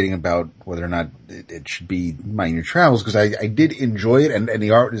hesitating about whether or not it should be My New Travels, because I did enjoy it, and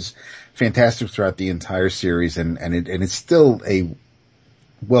the art is fantastic throughout the entire series, and it's still a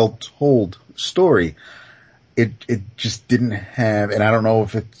well-told story. It just didn't have, and I don't know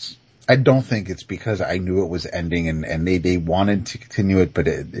if I don't think it's because I knew it was ending and they wanted to continue it, but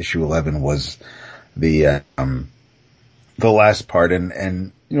issue 11 was the last part,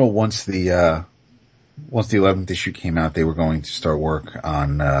 and once the 11th issue came out, they were going to start work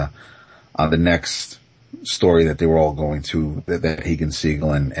on the next story that they were all going to, that Hagen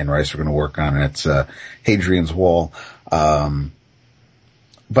Siegel and Rice were going to work on, and it's Hadrian's Wall.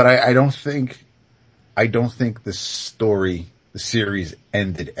 But I don't think the series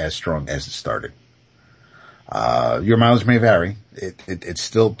ended as strong as it started. Your mileage may vary. It's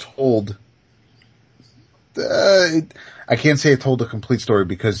still told, I can't say it told a complete story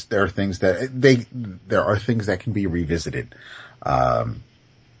because there are things that can be revisited.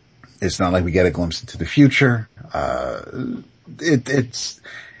 It's not like we get a glimpse into the future. It's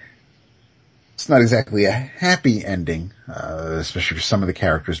not exactly a happy ending, especially for some of the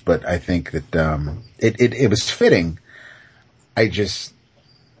characters, but I think that, it was fitting. I just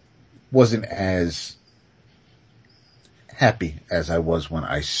wasn't as happy as I was when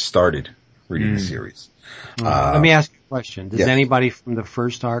I started reading the series. Let me ask you a question. Does anybody from the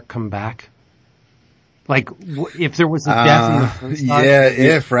first arc come back? Like, if there was a death in the first arc?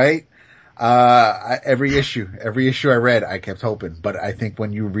 Yeah, right? Every issue I read, I kept hoping. But I think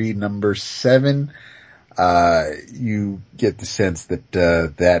when you read number 7, you get the sense that,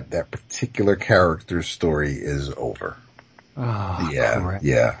 that particular character's story is over. Oh, yeah, correct.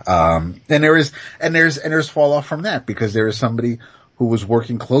 yeah. And there's fall off from that because there is somebody who was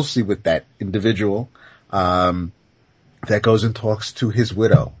working closely with that individual, that goes and talks to his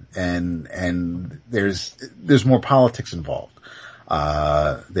widow and there's more politics involved.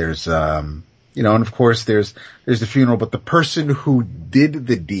 There's, and of course there's the funeral, but the person who did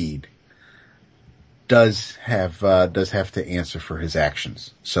the deed does have to answer for his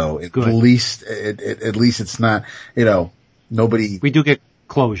actions. So at least it's not, nobody. We do get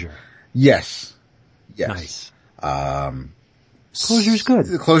closure. Yes. Nice. Closure is good.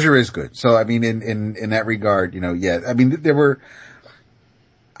 Closure is good. So, I mean, in that regard, I mean,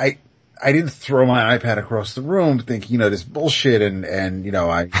 I didn't throw my iPad across the room thinking, this bullshit and,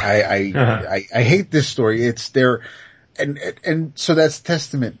 I hate this story. It's there. And so that's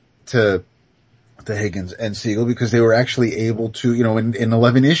testament to Higgins and Siegel because they were actually able to, in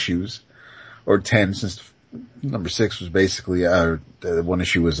 11 issues or 10 since number 6 was basically, the one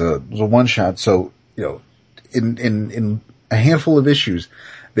issue was a one shot. So, in a handful of issues,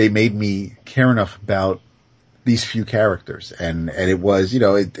 they made me care enough about these few characters. And it was,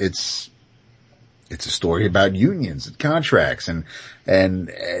 it's a story about unions and contracts and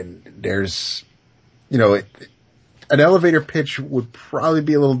there's, an elevator pitch would probably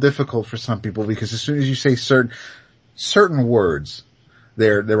be a little difficult for some people because as soon as you say certain words,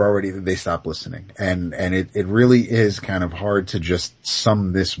 they stop listening. And it really is kind of hard to just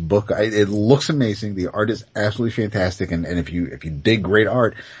sum this book. It looks amazing. The art is absolutely fantastic. And if you dig great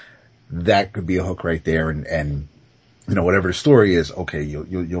art, that could be a hook right there. And whatever the story is, okay,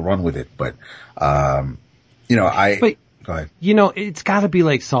 you'll run with it. But, go ahead. It's gotta be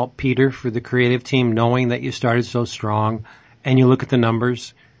like saltpeter for the creative team knowing that you started so strong and you look at the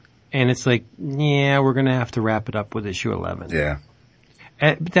numbers and it's like, yeah, we're gonna have to wrap it up with issue 11. Yeah.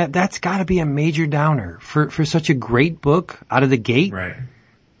 That's gotta be a major downer for such a great book out of the gate. Right.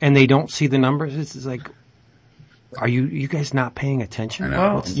 And they don't see the numbers. It's like, are you guys not paying attention?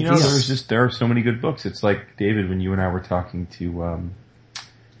 Well, there are so many good books. It's like, David, when you and I were talking to,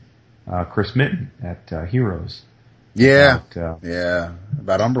 Chris Mitten at, Heroes. Yeah.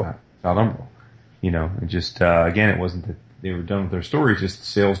 About Umbral. About Umbral. And just, again, it wasn't that they were done with their stories, just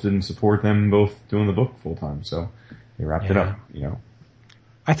sales didn't support them both doing the book full time. So they wrapped it up,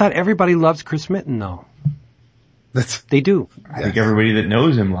 I thought everybody loves Chris Mitten though. They do. I think everybody that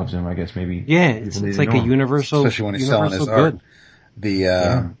knows him loves him, I guess maybe. Yeah, it's like a universal, especially when he's selling his good. art.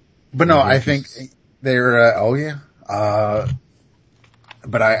 But no, I think they're,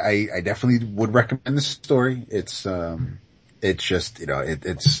 but I definitely would recommend this story. It's just,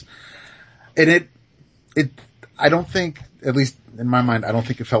 I don't think, at least in my mind, I don't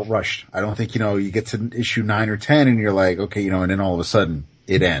think it felt rushed. I don't think, you get to issue 9 or 10 and you're like, okay, and then all of a sudden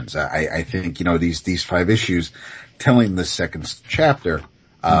it ends. I think, these 5 issues telling the second chapter,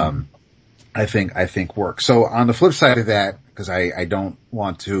 I think work. So on the flip side of that, cause I don't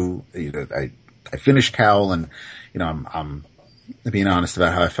want to, I finished Cowl and, I'm being honest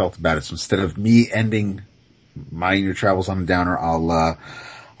about how I felt about it. So instead of me ending my Your Travels on a downer,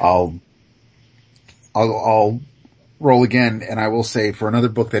 I'll roll again. And I will say for another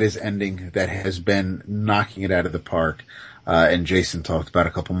book that is ending that has been knocking it out of the park, and Jason talked about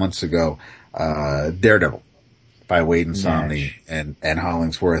a couple months ago, Daredevil by Wade and Somney and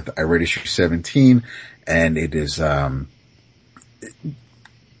Hollingsworth. I read issue 17 and it is,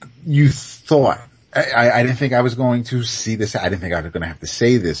 you thought, I didn't think I was going to see this. I didn't think I was going to have to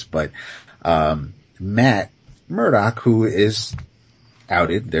say this, but, Matt Murdock, who is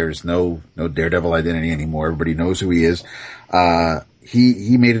outed, there's no Daredevil identity anymore. Everybody knows who he is.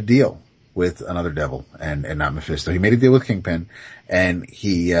 He made a deal with another devil and not Mephisto. He made a deal with Kingpin and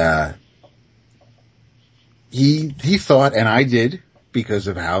he thought, and I did because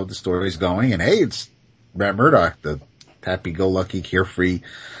of how the story is going. And hey, it's Matt Murdock, the happy-go-lucky, carefree,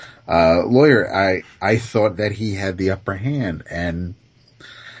 lawyer. I thought that he had the upper hand and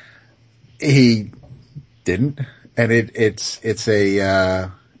he didn't. And it's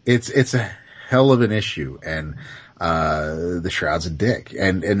a hell of an issue. And, the Shroud's a dick.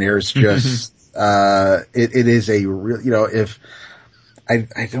 And there's just, it is a real, if,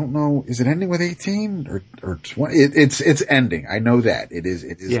 I don't know, is it ending with 18 or 20? It's ending. I know that. It is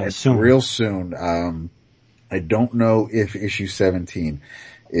soon. Real soon. I don't know if issue 17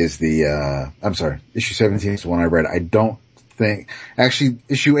 is the, issue 17 is the one I read. I don't think, actually,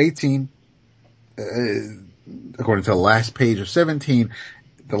 issue 18, according to the last page of 17,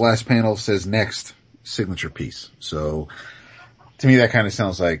 the last panel says next signature piece. So to me, that kind of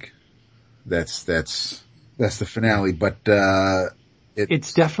sounds like that's the finale, but,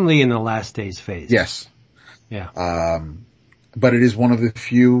 it's definitely in the last days phase. Yes. Yeah. But it is one of the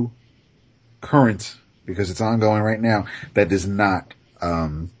few current, because it's ongoing right now, that is not,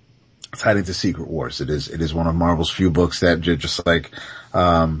 tied into Secret Wars. It is one of Marvel's few books that just like,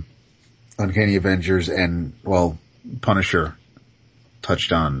 Uncanny Avengers and, well, Punisher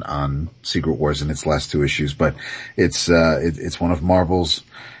touched on Secret Wars in its last 2 issues, but it's one of Marvel's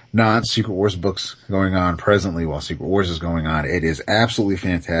non-Secret Wars books going on presently while Secret Wars is going on. It is absolutely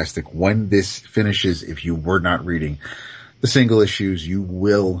fantastic. When this finishes, if you were not reading the single issues, you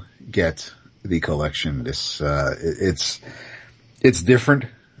will get the collection. It's different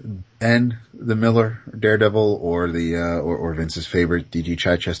than the Miller Daredevil or the, or Vince's favorite DG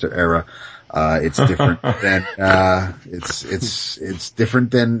Chichester era. It's different than, it's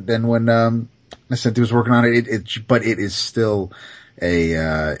different than when, Nacente was working on it. But it is still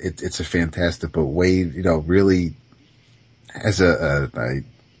it's a fantastic book. Wade, really has I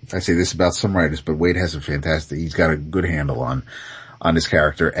say this about some writers, but Wade has he's got a good handle on his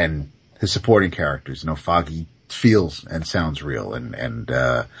character and his supporting characters. Foggy feels and sounds real, and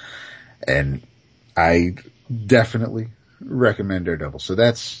I definitely recommend Daredevil. So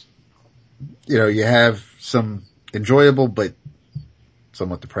that's, you have some enjoyable but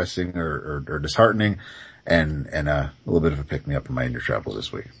somewhat depressing or disheartening, and a little bit of a pick-me-up in my In Your Travels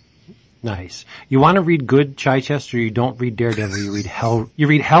this week. Nice. You want to read good Chichester, you don't read Daredevil, you read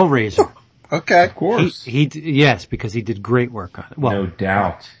Hellraiser. Okay. Of course. Yes, because he did great work on it. Well, no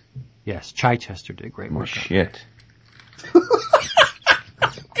doubt. Yes, Chichester did great work on it.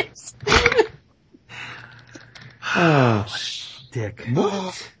 Oh, Dick.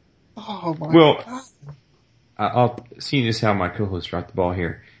 What? Oh my God. I'll see as how my co-host dropped the ball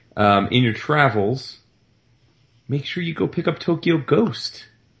here. In your travels, make sure you go pick up Tokyo Ghost.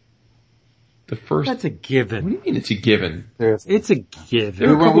 That's a given. What do you mean it's a given? It's a given. There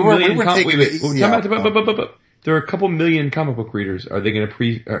are a couple million. There are a couple million comic book readers. Are they going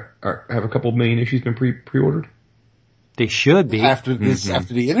to have a couple million issues been pre-ordered? They should be after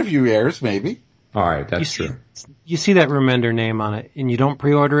the interview airs, maybe. All right, that's true. You see that Remender name on it, and you don't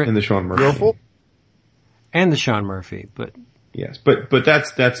pre-order it. And the Sean Murphy. And the Sean Murphy, but. Yes, but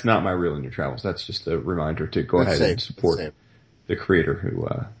that's not my real In Your Travels. That's just a reminder to go ahead and support the creator who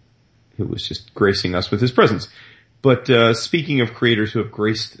was just gracing us with his presence. But speaking of creators who have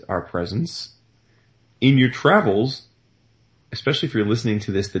graced our presence, In Your Travels, especially if you're listening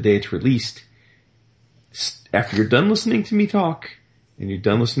to this the day it's released, after you're done listening to me talk and you're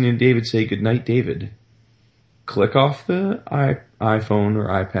done listening to David say goodnight, David, click off the iPhone or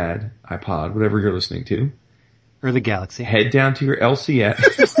iPod, whatever you're listening to. Or the Galaxy. Head down to your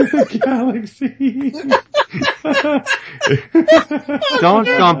LCS. Galaxy. Don't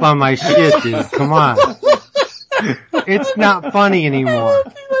jump on my shit, dude. Come on. It's not funny anymore.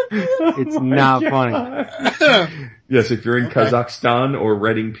 It's not funny. Yes, if you're in Kazakhstan or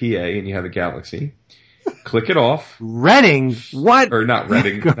Reading, PA, and you have a Galaxy, click it off. Reading? What? Or not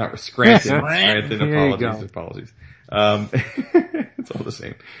Reading, not Scranton. Scranton, apologies. It's all the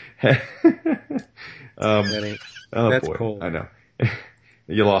same. That's boy, cold. I know.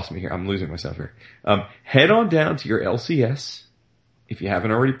 You lost me here. I'm losing myself here. Head on down to your LCS, if you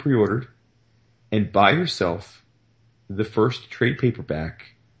haven't already pre-ordered, and buy yourself the first trade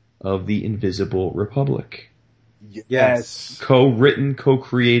paperback of The Invisible Republic. Yes. Co-written,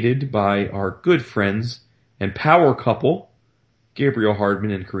 co-created by our good friends and power couple, Gabriel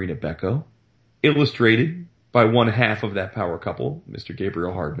Hardman and Karina Becco. Illustrated by one half of that power couple, Mr.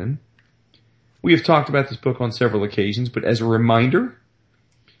 Gabriel Hardman. We have talked about this book on several occasions, but as a reminder,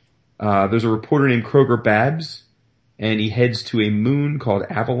 there's a reporter named Kroger Babs, and he heads to a moon called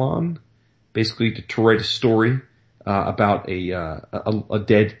Avalon, basically to write a story about a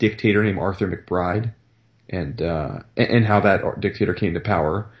dead dictator named Arthur McBride, and how that dictator came to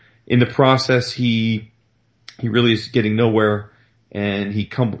power. In the process, he really is getting nowhere, and he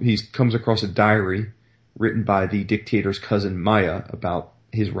comes across a diary written by the dictator's cousin Maya about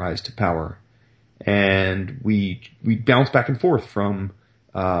his rise to power. And we bounce back and forth from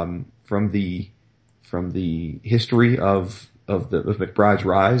the history of McBride's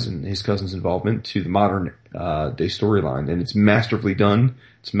rise and his cousin's involvement to the modern day storyline. And it's masterfully done.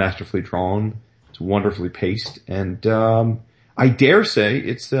 It's masterfully drawn. It's wonderfully paced. And I dare say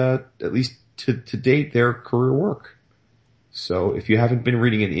it's at least to date their career work. So if you haven't been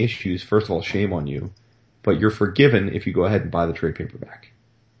reading any issues, first of all, shame on you. But you're forgiven if you go ahead and buy the trade paperback.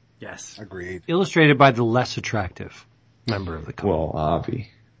 Yes. Agreed. Illustrated by the less attractive member of the company. Well, Avi.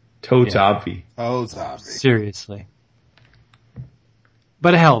 Totes Avi. Totes Avi. Seriously.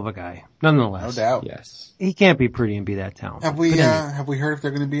 But a hell of a guy, nonetheless. No doubt. Yes. He can't be pretty and be that talented. Have we heard if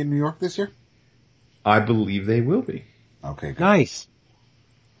they're going to be in New York this year? I believe they will be. Okay, good. Nice.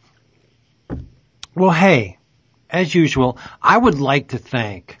 Well, hey, as usual, I would like to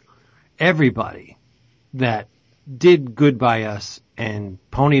thank everybody that did good by us and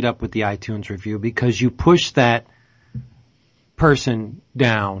ponied up with the iTunes review, because you pushed that person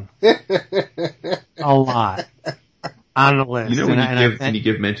down a lot on the list. You know, when you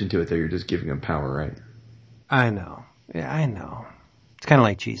give mention to it, though, you're just giving them power, right? I know. Yeah, I know. It's kind of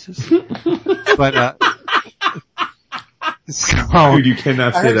like Jesus. But, so, dude, you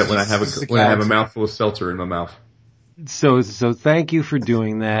cannot say that when I have a mouthful of seltzer in my mouth. So thank you for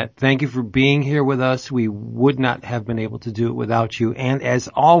doing that. Thank you for being here with us. We would not have been able to do it without you. And as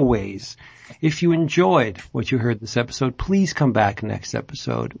always, if you enjoyed what you heard this episode, please come back next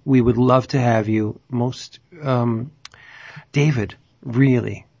episode. We would love to have you. David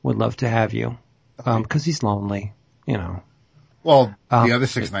really would love to have you, cause he's lonely, you know. Well, the other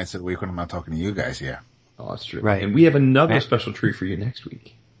 6 nights of the week when I'm not talking to you guys, yeah. Oh, that's true. Right. And we have another special treat for you next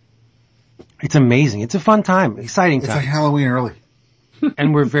week. It's amazing. It's a fun time, exciting time. It's like Halloween early.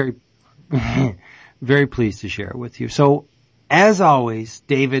 And we're very, very pleased to share it with you. So, as always,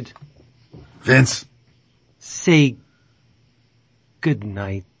 David. Vince. Say good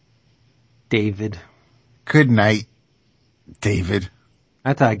night, David. Good night, David.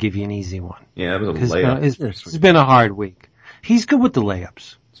 I thought I'd give you an easy one. Yeah, that was a layup. It's been a hard week. He's good with the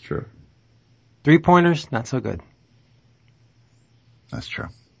layups. It's true. 3-pointers, not so good. That's true.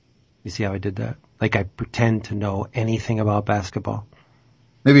 You see how I did that? Like I pretend to know anything about basketball.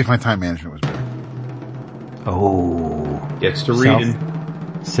 Maybe if my time management was better. Oh. Gets to reading.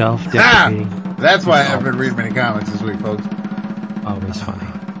 Self-deprecating. That's why I haven't been reading many comics this week, folks. Always funny.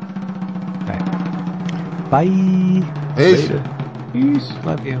 Okay. Bye. Peace. Peace.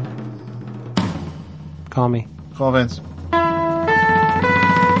 Love you. Call me. Call Vince.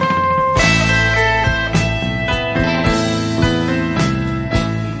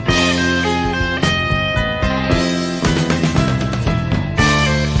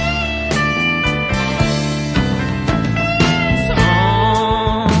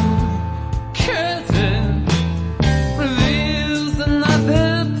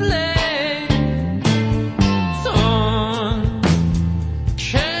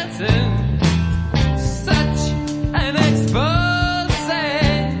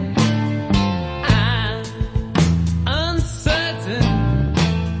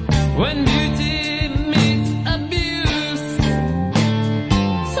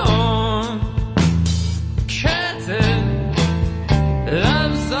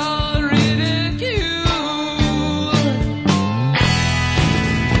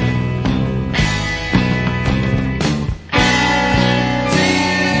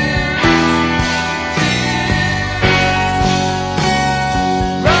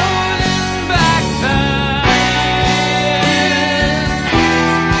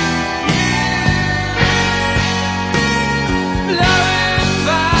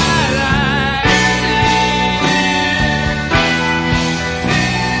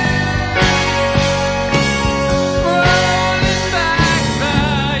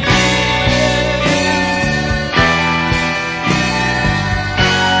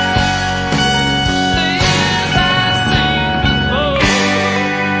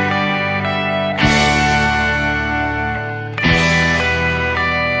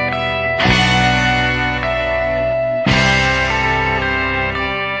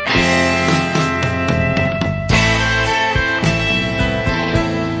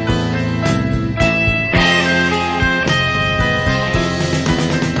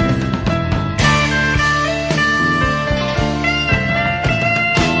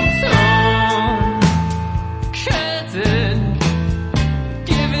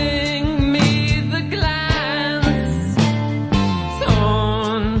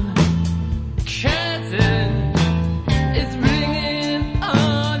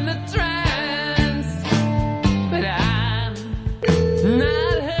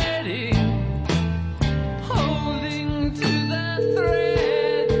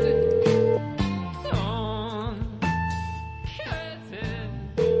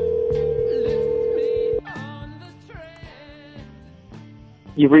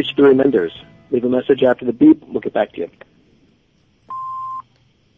 You've reached the Remenders. Leave a message after the beep. We'll get back to you.